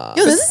 Yo,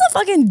 this is a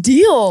fucking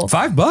deal.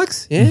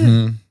 $5?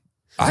 Yeah,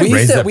 I We used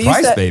raised to- that we used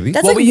price, to- baby.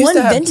 That's Well, like we used one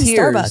to have venti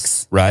tiers.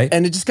 Starbucks. Right.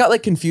 and it just got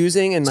like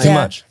confusing and like Too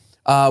much.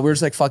 we were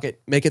just like, fuck it,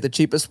 make it the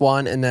cheapest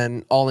one, and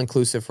then all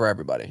inclusive for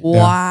everybody.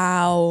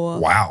 Wow.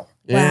 Wow.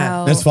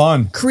 Wow. That's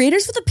fun.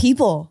 Creators for the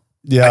people.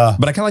 Yeah.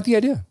 But I kind of like the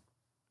idea.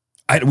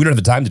 We don't have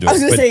the time to do it. I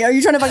was gonna but, say, are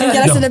you trying to fucking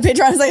get us into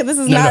Patreon? I was like, this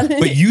is not.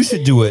 But you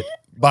should do it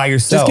by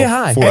yourself. get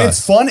high. For And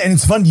us.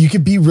 it's fun. You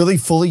could be really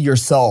fully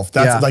yourself.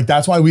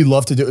 That's why we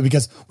love to do it,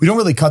 because we don't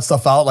really cut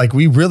stuff out. Like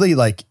we really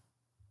like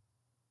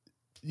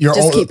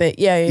Just keep it.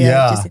 Yeah.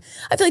 Yeah.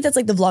 I feel like that's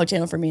like the vlog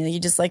channel for me. Like you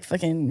just like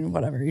fucking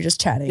whatever. You're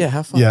just chatting. Yeah,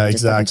 have fun. Yeah,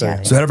 Just fucking exactly.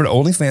 chatting. So head over to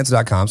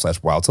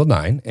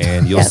onlyfans.com/wildtill9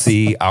 and you'll Yes.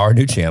 see our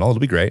new channel.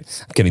 It'll be great.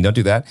 I'm kidding. Don't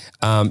do that.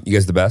 You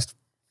guys are the best.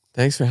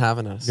 Thanks for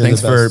having us. You're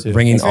Thanks the for best, too.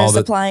 bringing Thanks for all the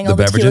supplying all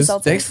the tequila beverages.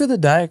 seltzers. Thanks for the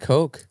Diet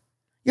Coke.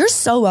 You're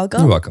so welcome.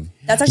 You're welcome.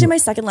 That's actually my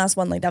second last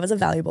one. Like that was a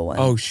valuable one.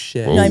 Oh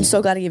shit. No, I'm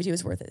so glad I gave it to you. It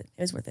was worth it.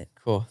 It was worth it.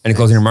 Cool. Any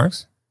closing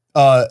remarks?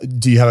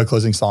 Do you have a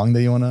closing song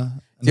that you want to?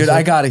 Dude,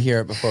 I gotta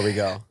hear it before we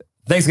go.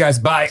 Thanks, guys.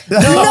 Bye. No,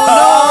 come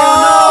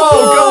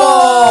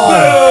on.